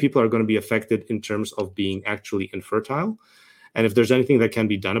how many people are going to be affected in terms of being actually infertile, and if there's anything that can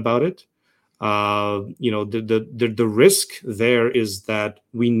be done about it. The risk there is that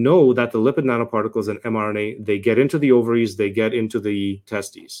we know that the lipid nanoparticles and mRNA, they get into the ovaries, they get into the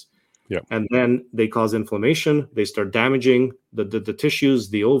testes. Yeah. And then they cause inflammation. They start damaging the tissues,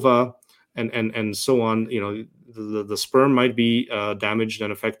 the ova, and so on. The sperm might be damaged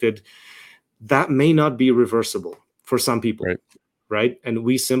and affected. That may not be reversible for some people, right? And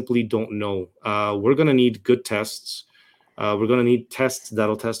we simply don't know. We're going to need good tests. We're going to need tests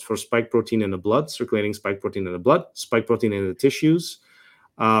that'll test for spike protein in the blood, circulating spike protein in the blood, spike protein in the tissues,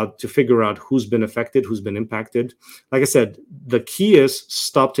 to figure out who's been affected, who's been impacted. Like I said, the key is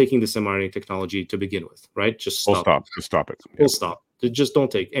stop taking this mRNA technology to begin with, right? Just stop. Just stop it. Full stop. Just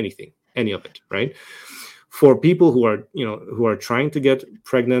don't take anything, any of it, right? For people who are trying to get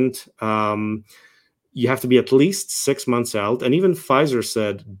pregnant, you have to be at least 6 months out. And even Pfizer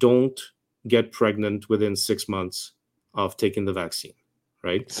said, don't get pregnant within 6 months of taking the vaccine,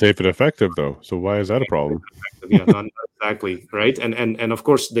 right? Safe and effective, though. So why is that a problem? Yeah, not exactly, right? And of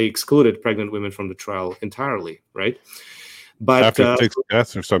course, they excluded pregnant women from the trial entirely, right? But after 6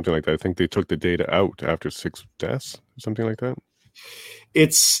 deaths or something like that, I think they took the data out after 6 deaths, or something like that.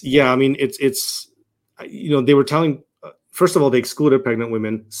 It's they were telling. First of all, they excluded pregnant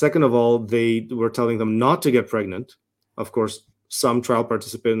women. Second of all, they were telling them not to get pregnant. Of course, some trial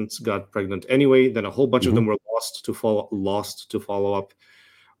participants got pregnant anyway. Then a whole bunch of them were lost to follow up,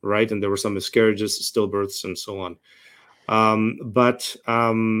 right? And there were some miscarriages, stillbirths, and so on.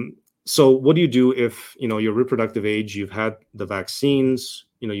 So what do you do if your reproductive age? You've had the vaccines.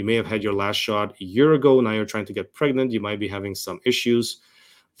 You may have had your last shot a year ago. Now you're trying to get pregnant. You might be having some issues.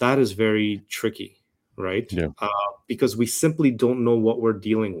 That is very tricky, right? Yeah. Because we simply don't know what we're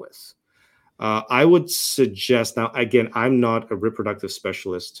dealing with. I would suggest, now, again, I'm not a reproductive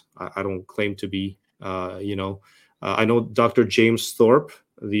specialist. I don't claim to be. I know Dr. James Thorpe,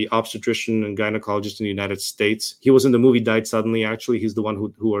 the obstetrician and gynecologist in the United States. He was in the movie Died Suddenly, actually. He's the one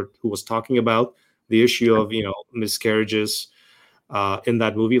who was talking about the issue of miscarriages in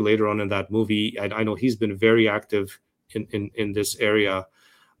that movie. Later on in that movie, I know he's been very active in this area,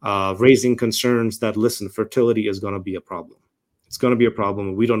 raising concerns that, listen, fertility is going to be a problem. It's going to be a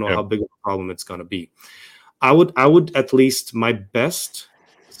problem. We don't know how big of a problem it's going to be. I would at least, my best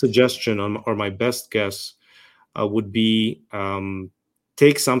suggestion or my best guess would be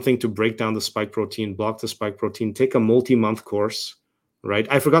take something to break down the spike protein, block the spike protein, take a multi-month course, right?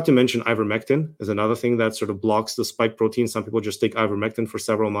 I forgot to mention ivermectin is another thing that sort of blocks the spike protein. Some people just take ivermectin for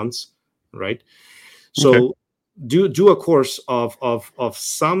several months, right? So do a course of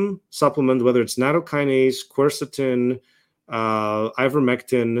some supplement, whether it's nattokinase, quercetin,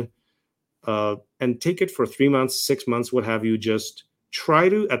 ivermectin, and take it for 3 months, 6 months, what have you. Just try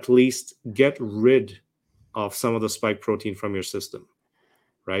to at least get rid of some of the spike protein from your system,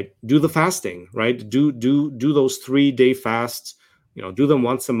 right? Do the fasting, right? Do those 3-day fasts, do them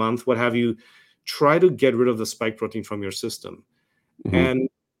once a month, what have you. Try to get rid of the spike protein from your system. And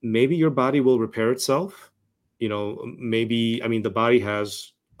maybe your body will repair itself. The body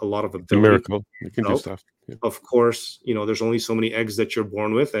has a lot of ability. It's a miracle. You can do stuff. Yeah. Of course, there's only so many eggs that you're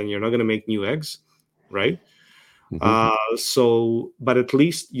born with, and you're not going to make new eggs, right? But at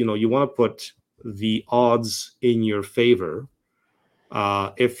least, you want to put the odds in your favor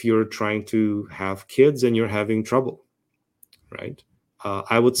if you're trying to have kids and you're having trouble, right?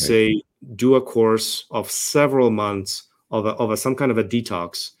 I would say do a course of several months of some kind of a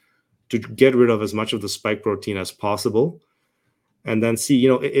detox to get rid of as much of the spike protein as possible. And then see,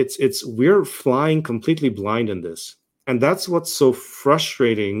 we're flying completely blind in this. And that's what's so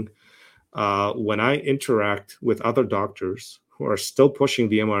frustrating when I interact with other doctors who are still pushing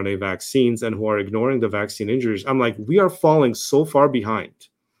the mRNA vaccines and who are ignoring the vaccine injuries. I'm like, we are falling so far behind.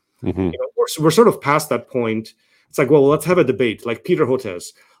 We're sort of past that point. It's like, well, let's have a debate, like Peter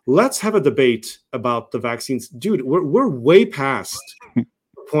Hotez. Let's have a debate about the vaccines. Dude, we're way past the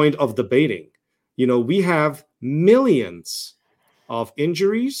point of debating. We have millions of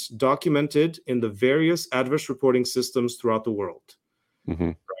injuries documented in the various adverse reporting systems throughout the world,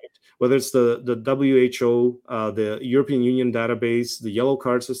 right? Whether it's the WHO, the European Union database, the Yellow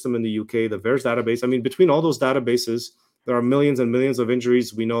Card system in the UK, the VAERS database. I mean, between all those databases, there are millions and millions of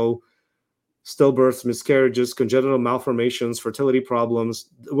injuries. We know stillbirths, miscarriages, congenital malformations, fertility problems.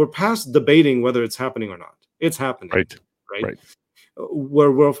 We're past debating whether it's happening or not. It's happening, right?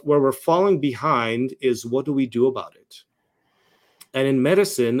 Where we're falling behind is, what do we do about it? And in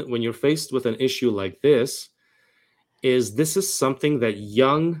medicine, when you're faced with an issue like this is something that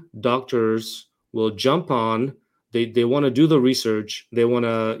young doctors will jump on. They want to do the research. They want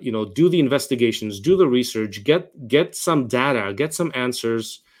to, do the investigations, do the research, get some data, get some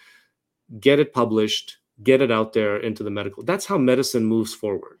answers, get it published, get it out there into the medical. That's how medicine moves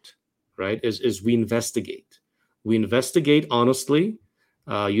forward, right? Is we investigate. We investigate honestly,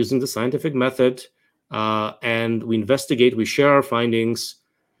 using the scientific method, and we investigate, we share our findings,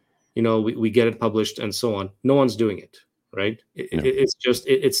 we get it published and so on. No one's doing it, right?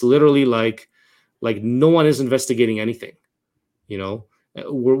 It's literally like no one is investigating anything.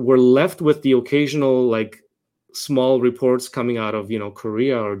 We're left with the occasional like small reports coming out of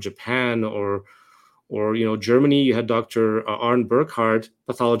Korea or Japan or Germany. You had Dr. Arne Burkhardt,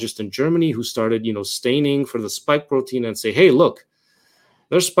 pathologist in Germany, who started staining for the spike protein and say, hey, look,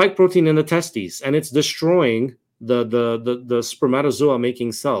 there's spike protein in the testes and it's destroying the spermatozoa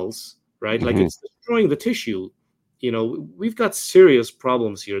making cells, right? Like it's destroying the tissue. We've got serious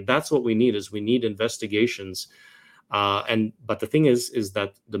problems here. That's what we need. We need investigations. But the thing is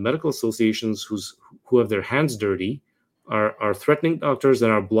that the medical associations who have their hands dirty are threatening doctors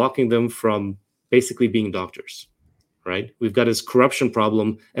and are blocking them from basically being doctors, right? We've got this corruption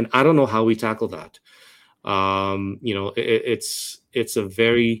problem, and I don't know how we tackle that.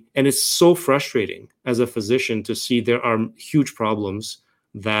 It's so frustrating as a physician to see there are huge problems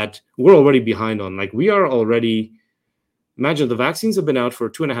that we're already behind on. Like we are already, imagine the vaccines have been out for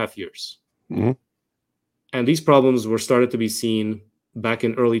 2.5 years. Mm-hmm. And these problems were started to be seen back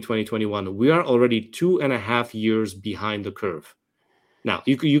in early 2021. We are already 2.5 years behind the curve. Now,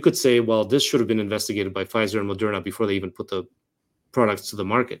 you could say, well, this should have been investigated by Pfizer and Moderna before they even put the products to the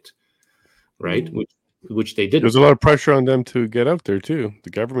market, right? Mm-hmm. Which they didn't. There's a lot of pressure on them to get out there too. The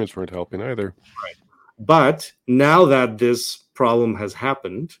governments weren't helping either. Right. But now that this problem has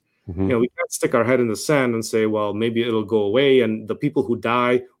happened, we can't stick our head in the sand and say, well, maybe it'll go away. And the people who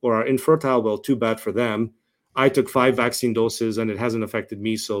die or are infertile, well, too bad for them. I took 5 vaccine doses and it hasn't affected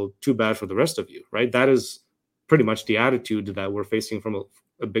me, so too bad for the rest of you, right? That is pretty much the attitude that we're facing from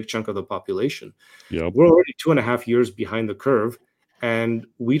a big chunk of the population. Yep. We're already 2.5 years behind the curve, and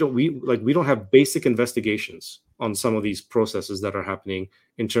we don't have basic investigations on some of these processes that are happening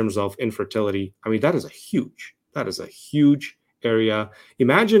in terms of infertility. I mean, that is a huge area.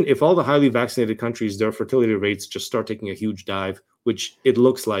 Imagine if all the highly vaccinated countries, their fertility rates just start taking a huge dive, which it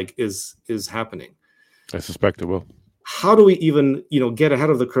looks like is happening. I suspect it will. How do we even, get ahead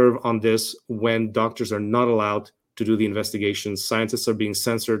of the curve on this when doctors are not allowed to do the investigations? Scientists are being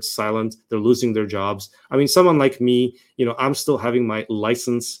censored, silent. They're losing their jobs. I mean, someone like me, I'm still having my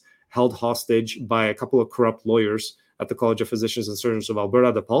license held hostage by a couple of corrupt lawyers at the College of Physicians and Surgeons of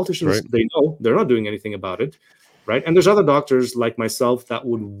Alberta. The politicians, right. They know they're not doing anything about it, right? And there's other doctors like myself that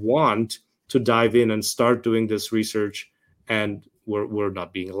would want to dive in and start doing this research, and we're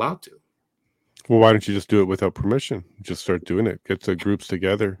not being allowed to. Well, why don't you just do it without permission? Just start doing it. Get the groups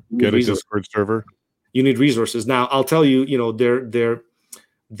together. Get a Discord server. You need resources. Now, I'll tell you,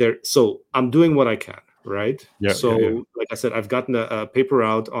 they're so I'm doing what I can, right? Yeah. So, yeah. Like I said, I've gotten a paper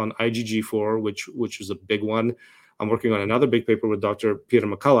out on IgG4, which is a big one. I'm working on another big paper with Dr. Peter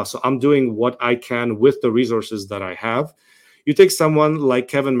McCullough. So I'm doing what I can with the resources that I have. You take someone like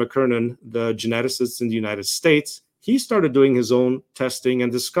Kevin McKernan, the geneticist in the United States. He started doing his own testing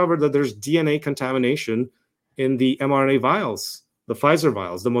and discovered that there's DNA contamination in the mRNA vials, the Pfizer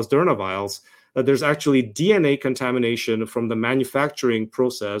vials, the Moderna vials, that there's actually DNA contamination from the manufacturing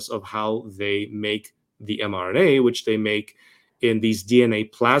process of how they make the mRNA, which they make in these DNA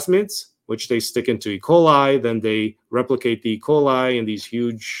plasmids, which they stick into E. coli. Then they replicate the E. coli in these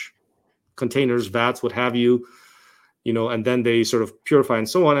huge containers, vats, what have you, and then they sort of purify and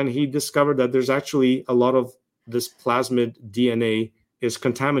so on. And he discovered that there's actually a lot of this plasmid DNA is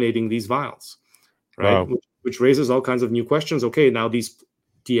contaminating these vials, right? Wow. Which raises all kinds of new questions. Okay, now these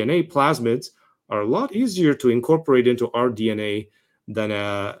DNA plasmids are a lot easier to incorporate into our DNA than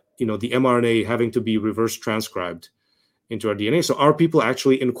the mRNA having to be reverse transcribed into our DNA. So are people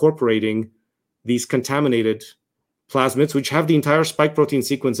actually incorporating these contaminated plasmids, which have the entire spike protein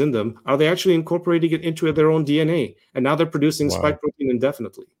sequence in them? Are they actually incorporating it into their own DNA? And now they're producing spike protein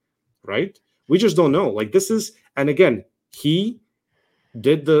indefinitely, right? We just don't know. Like this is, and again, he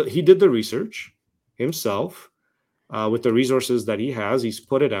did the research himself with the resources that he has. He's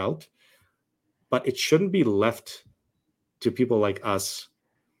put it out, but it shouldn't be left to people like us.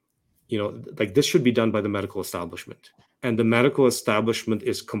 Like this should be done by the medical establishment, and the medical establishment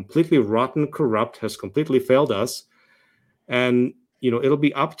is completely rotten, corrupt, has completely failed us. And it'll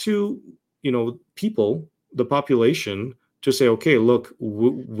be up to people, the population, to say, okay, look,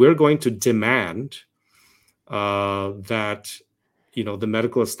 we're going to demand that the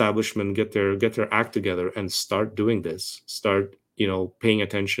medical establishment get their act together and start doing this, start paying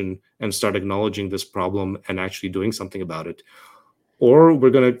attention and start acknowledging this problem and actually doing something about it. Or we're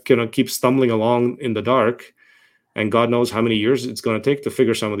going to keep stumbling along in the dark, and God knows how many years it's going to take to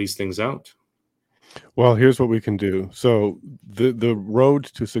figure some of these things out. Well, here's what we can do. So the road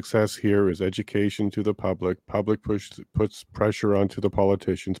to success here is education to the public. Public puts pressure onto the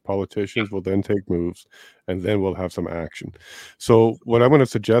politicians. Politicians will then take moves, and then we'll have some action. So what I'm going to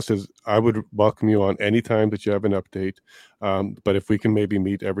suggest is I would welcome you on any time that you have an update. But if we can maybe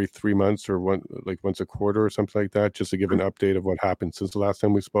meet every 3 months or once a quarter or something like that, just to give an update of what happened since the last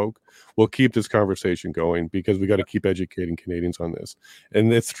time we spoke, we'll keep this conversation going, because we got to keep educating Canadians on this.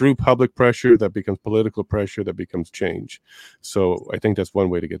 And it's through public pressure that becomes political pressure that becomes change. So I think that's one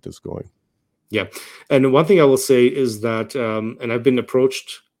way to get this going. Yeah. And one thing I will say is that, and I've been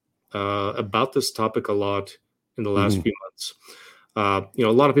approached about this topic a lot in the last few months.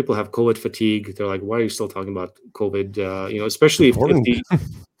 A lot of people have COVID fatigue. They're like, why are you still talking about COVID? Especially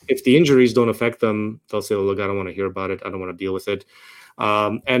if the injuries don't affect them, they'll say, oh, look, I don't want to hear about it. I don't want to deal with it.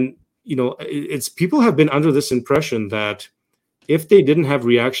 It's people have been under this impression that if they didn't have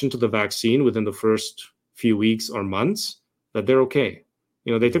reaction to the vaccine within the first few weeks or months, that they're okay.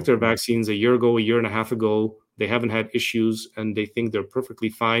 They took their vaccines a year ago, a year and a half ago. They haven't had issues and they think they're perfectly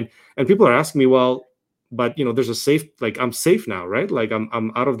fine. And people are asking me, well, but there's a safe, like I'm safe now, right? Like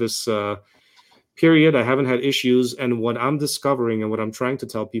I'm out of this period. I haven't had issues. And what I'm discovering and what I'm trying to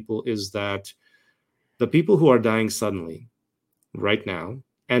tell people is that the people who are dying suddenly right now,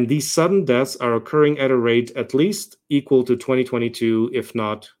 and these sudden deaths are occurring at a rate at least equal to 2022, if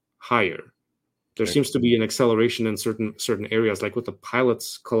not higher. There seems to be an acceleration in certain areas, like with the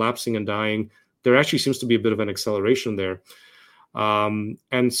pilots collapsing and dying. There actually seems to be a bit of an acceleration there.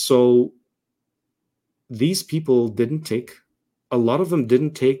 And so these people a lot of them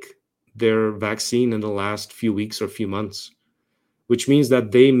didn't take their vaccine in the last few weeks or few months, which means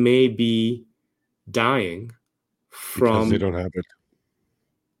that they may be dying from... Because they don't have it.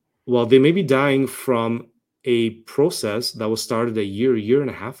 Well, they may be dying from a process that was started a year and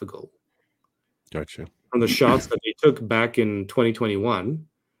a half ago. Gotcha. From the shots that they took back in 2021,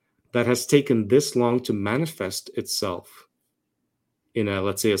 that has taken this long to manifest itself in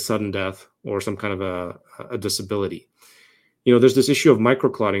let's say a sudden death or some kind of a disability. There's this issue of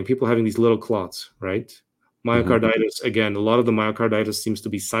microclotting, people having these little clots, right? Myocarditis, again, a lot of the myocarditis seems to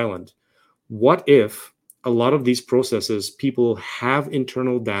be silent. What if a lot of these processes, people have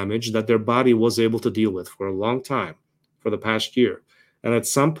internal damage that their body was able to deal with for a long time, for the past year. And at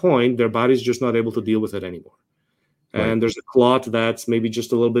some point, their body's just not able to deal with it anymore. Right. And there's a clot that's maybe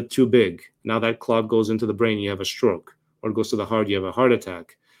just a little bit too big. Now that clot goes into the brain, you have a stroke. Or it goes to the heart, you have a heart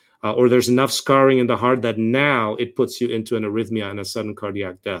attack. Or there's enough scarring in the heart that now it puts you into an arrhythmia and a sudden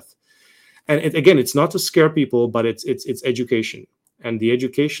cardiac death. And again, it's not to scare people, but it's education. And the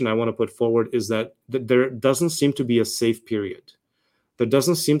education I want to put forward is that there doesn't seem to be a safe period. There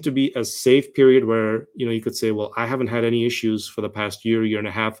doesn't seem to be a safe period where, you could say, well, I haven't had any issues for the past year and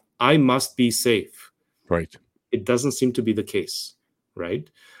a half. I must be safe. Right. It doesn't seem to be the case, right?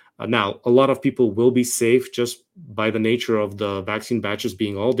 Now, a lot of people will be safe just by the nature of the vaccine batches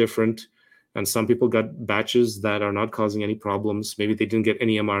being all different. And some people got batches that are not causing any problems. Maybe they didn't get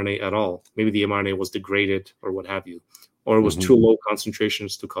any mRNA at all. Maybe the mRNA was degraded or what have you, or it was too low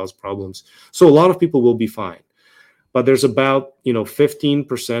concentrations to cause problems. So a lot of people will be fine. But there's about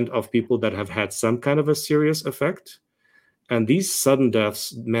 15% of people that have had some kind of a serious effect. And these sudden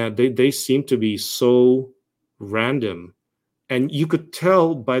deaths, man, they seem to be so random. And you could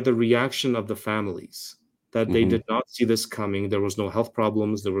tell by the reaction of the families that they did not see this coming. There was no health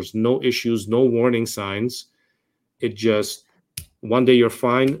problems. There was no issues, no warning signs. It just, one day you're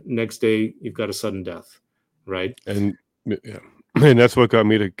fine. Next day, you've got a sudden death, right? And yeah. And that's what got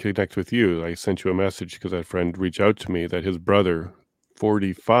me to connect with you. I sent you a message because a friend reached out to me that his brother,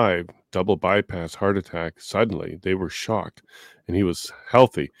 45, double bypass heart attack, suddenly. They were shocked. And he was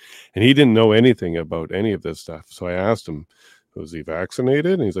healthy. And he didn't know anything about any of this stuff. So I asked him, was he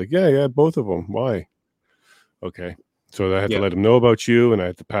vaccinated? And he's like, yeah, both of them. Why? Okay. So I had to let him know about you, and I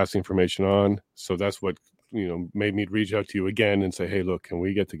had to pass the information on. So that's what made me reach out to you again and say, hey, look, can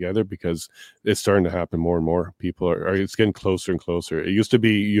we get together? Because it's starting to happen more and more. People are it's getting closer and closer. It used to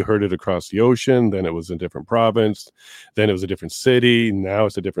be you heard it across the ocean, then it was in a different province, then it was a different city, now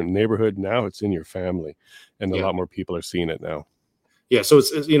it's a different neighborhood, now it's in your family, and a lot more people are seeing it now. Yeah, so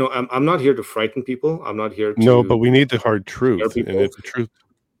it's I'm not here to frighten people. I'm not here to... No, but we need the hard truth, and it's the truth.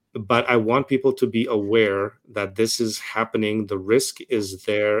 but I want people to be aware that this is happening. The risk is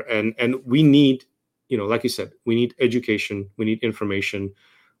there, and we need, like you said, we need education, we need information.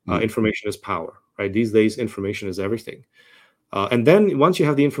 Information is power, right? These days, information is everything. And then once you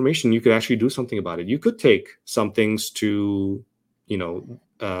have the information, you could actually do something about it. You could take some things to,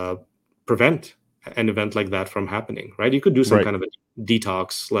 prevent an event like that from happening, right? You could do some kind of a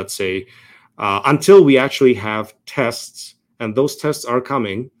detox, let's say, until we actually have tests, and those tests are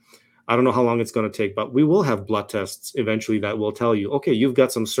coming. I don't know how long it's going to take, but we will have blood tests eventually that will tell you, okay, you've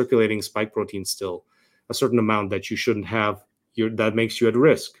got some circulating spike protein still, a certain amount that you shouldn't have. That makes you at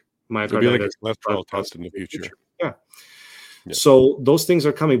risk. It'll be like a cholesterol test in the future. Yeah. So those things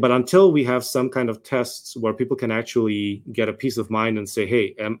are coming, but until we have some kind of tests where people can actually get a peace of mind and say,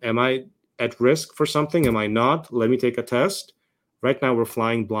 hey, am I at risk for something? Am I not? Let me take a test. Right now we're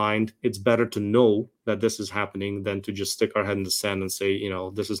flying blind. It's better to know that this is happening than to just stick our head in the sand and say,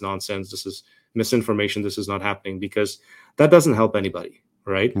 this is nonsense. This is misinformation. This is not happening, because that doesn't help anybody,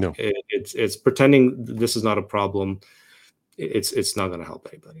 right? No. It's pretending this is not a problem. It's not going to help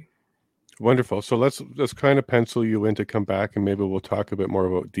anybody. Wonderful. So let's kind of pencil you in to come back, and maybe we'll talk a bit more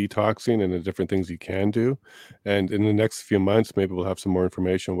about detoxing and the different things you can do. And in the next few months, maybe we'll have some more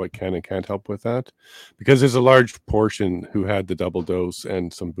information on what can and can't help with that, because there's a large portion who had the double dose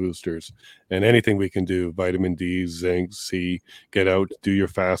and some boosters, and anything we can do, vitamin D, zinc, C, get out, do your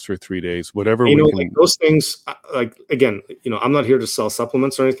fast for 3 days, whatever we can. Like those things, like, again, I'm not here to sell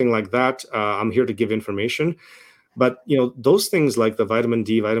supplements or anything like that. I'm here to give information. But, those things like the vitamin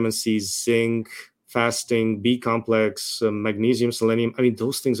D, vitamin C, zinc, fasting, B complex, magnesium, selenium,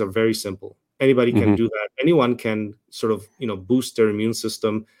 those things are very simple. Anybody can do that. Anyone can sort of, boost their immune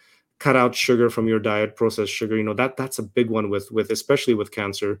system, cut out sugar from your diet, processed sugar. That's a big one with especially with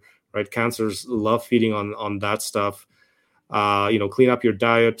cancer, right? Cancers love feeding on that stuff. Clean up your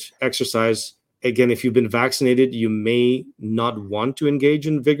diet, exercise. Again, if you've been vaccinated, you may not want to engage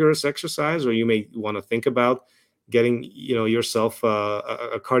in vigorous exercise, or you may want to think about getting yourself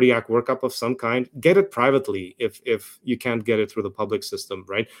a cardiac workup of some kind. Get it privately if you can't get it through the public system,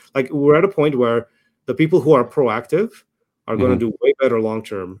 right? Like, we're at a point where the people who are proactive are going to do way better long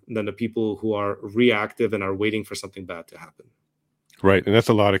term than the people who are reactive and are waiting for something bad to happen. Right. And that's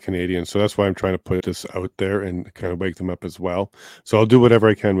a lot of Canadians. So that's why I'm trying to put this out there and kind of wake them up as well. So I'll do whatever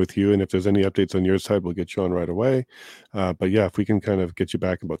I can with you. And if there's any updates on your side, we'll get you on right away. But yeah, if we can kind of get you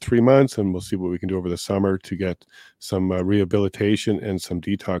back in about 3 months, and we'll see what we can do over the summer to get some rehabilitation and some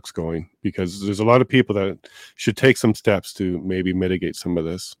detox going, because there's a lot of people that should take some steps to maybe mitigate some of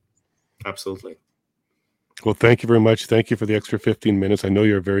this. Absolutely. Well, thank you very much. Thank you for the extra 15 minutes. I know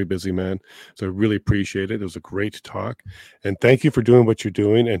you're a very busy man, so I really appreciate it. It was a great talk. And thank you for doing what you're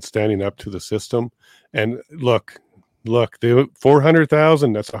doing and standing up to the system. And look, the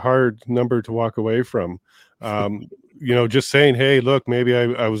 400,000, that's a hard number to walk away from. Just saying, hey, look, maybe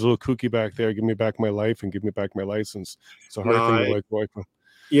I was a little kooky back there. Give me back my life and give me back my license. It's a hard thing to walk away from.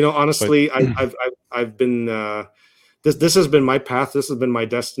 Honestly, I've been... This has been my path. This has been my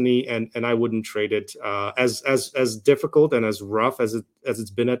destiny, and I wouldn't trade it. As difficult and as rough as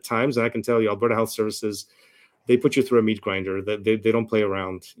it's been at times. And I can tell you, Alberta Health Services, they put you through a meat grinder. They don't play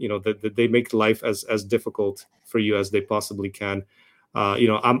around. They make life as difficult for you as they possibly can.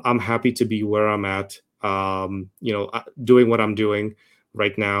 I'm happy to be where I'm at. Doing what I'm doing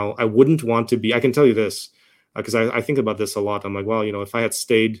right now. I wouldn't want to be. I can tell you this, because I think about this a lot. I'm like, well, if I had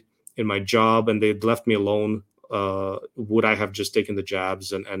stayed in my job and they'd left me alone, would I have just taken the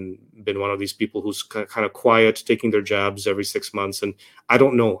jabs and been one of these people who's kind of quiet, taking their jabs every 6 months? And I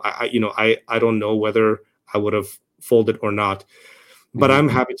don't know. I don't know whether I would have folded or not. But I'm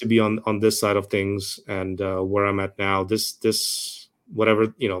happy to be on this side of things, and where I'm at now. This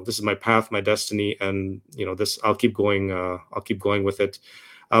whatever, this is my path, my destiny, and this I'll keep going. I'll keep going with it.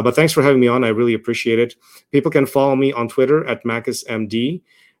 But thanks for having me on. I really appreciate it. People can follow me on Twitter at MakisMD.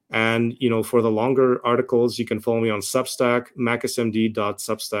 And, for the longer articles, you can follow me on Substack,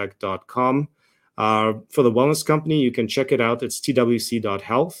 makismd.substack.com. For the Wellness Company, you can check it out. It's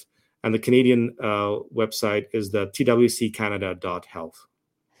twc.health. And the Canadian website is the twccanada.health.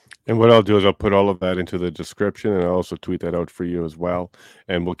 And what I'll do is I'll put all of that into the description, and I'll also tweet that out for you as well.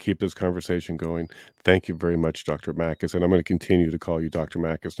 And we'll keep this conversation going. Thank you very much, Dr. Makis. And I'm going to continue to call you Dr.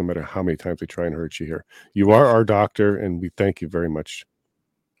 Makis, no matter how many times I try and hurt you here. You are our doctor, and we thank you very much.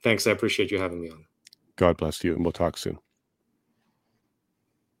 Thanks. I appreciate you having me on. God bless you, and we'll talk soon.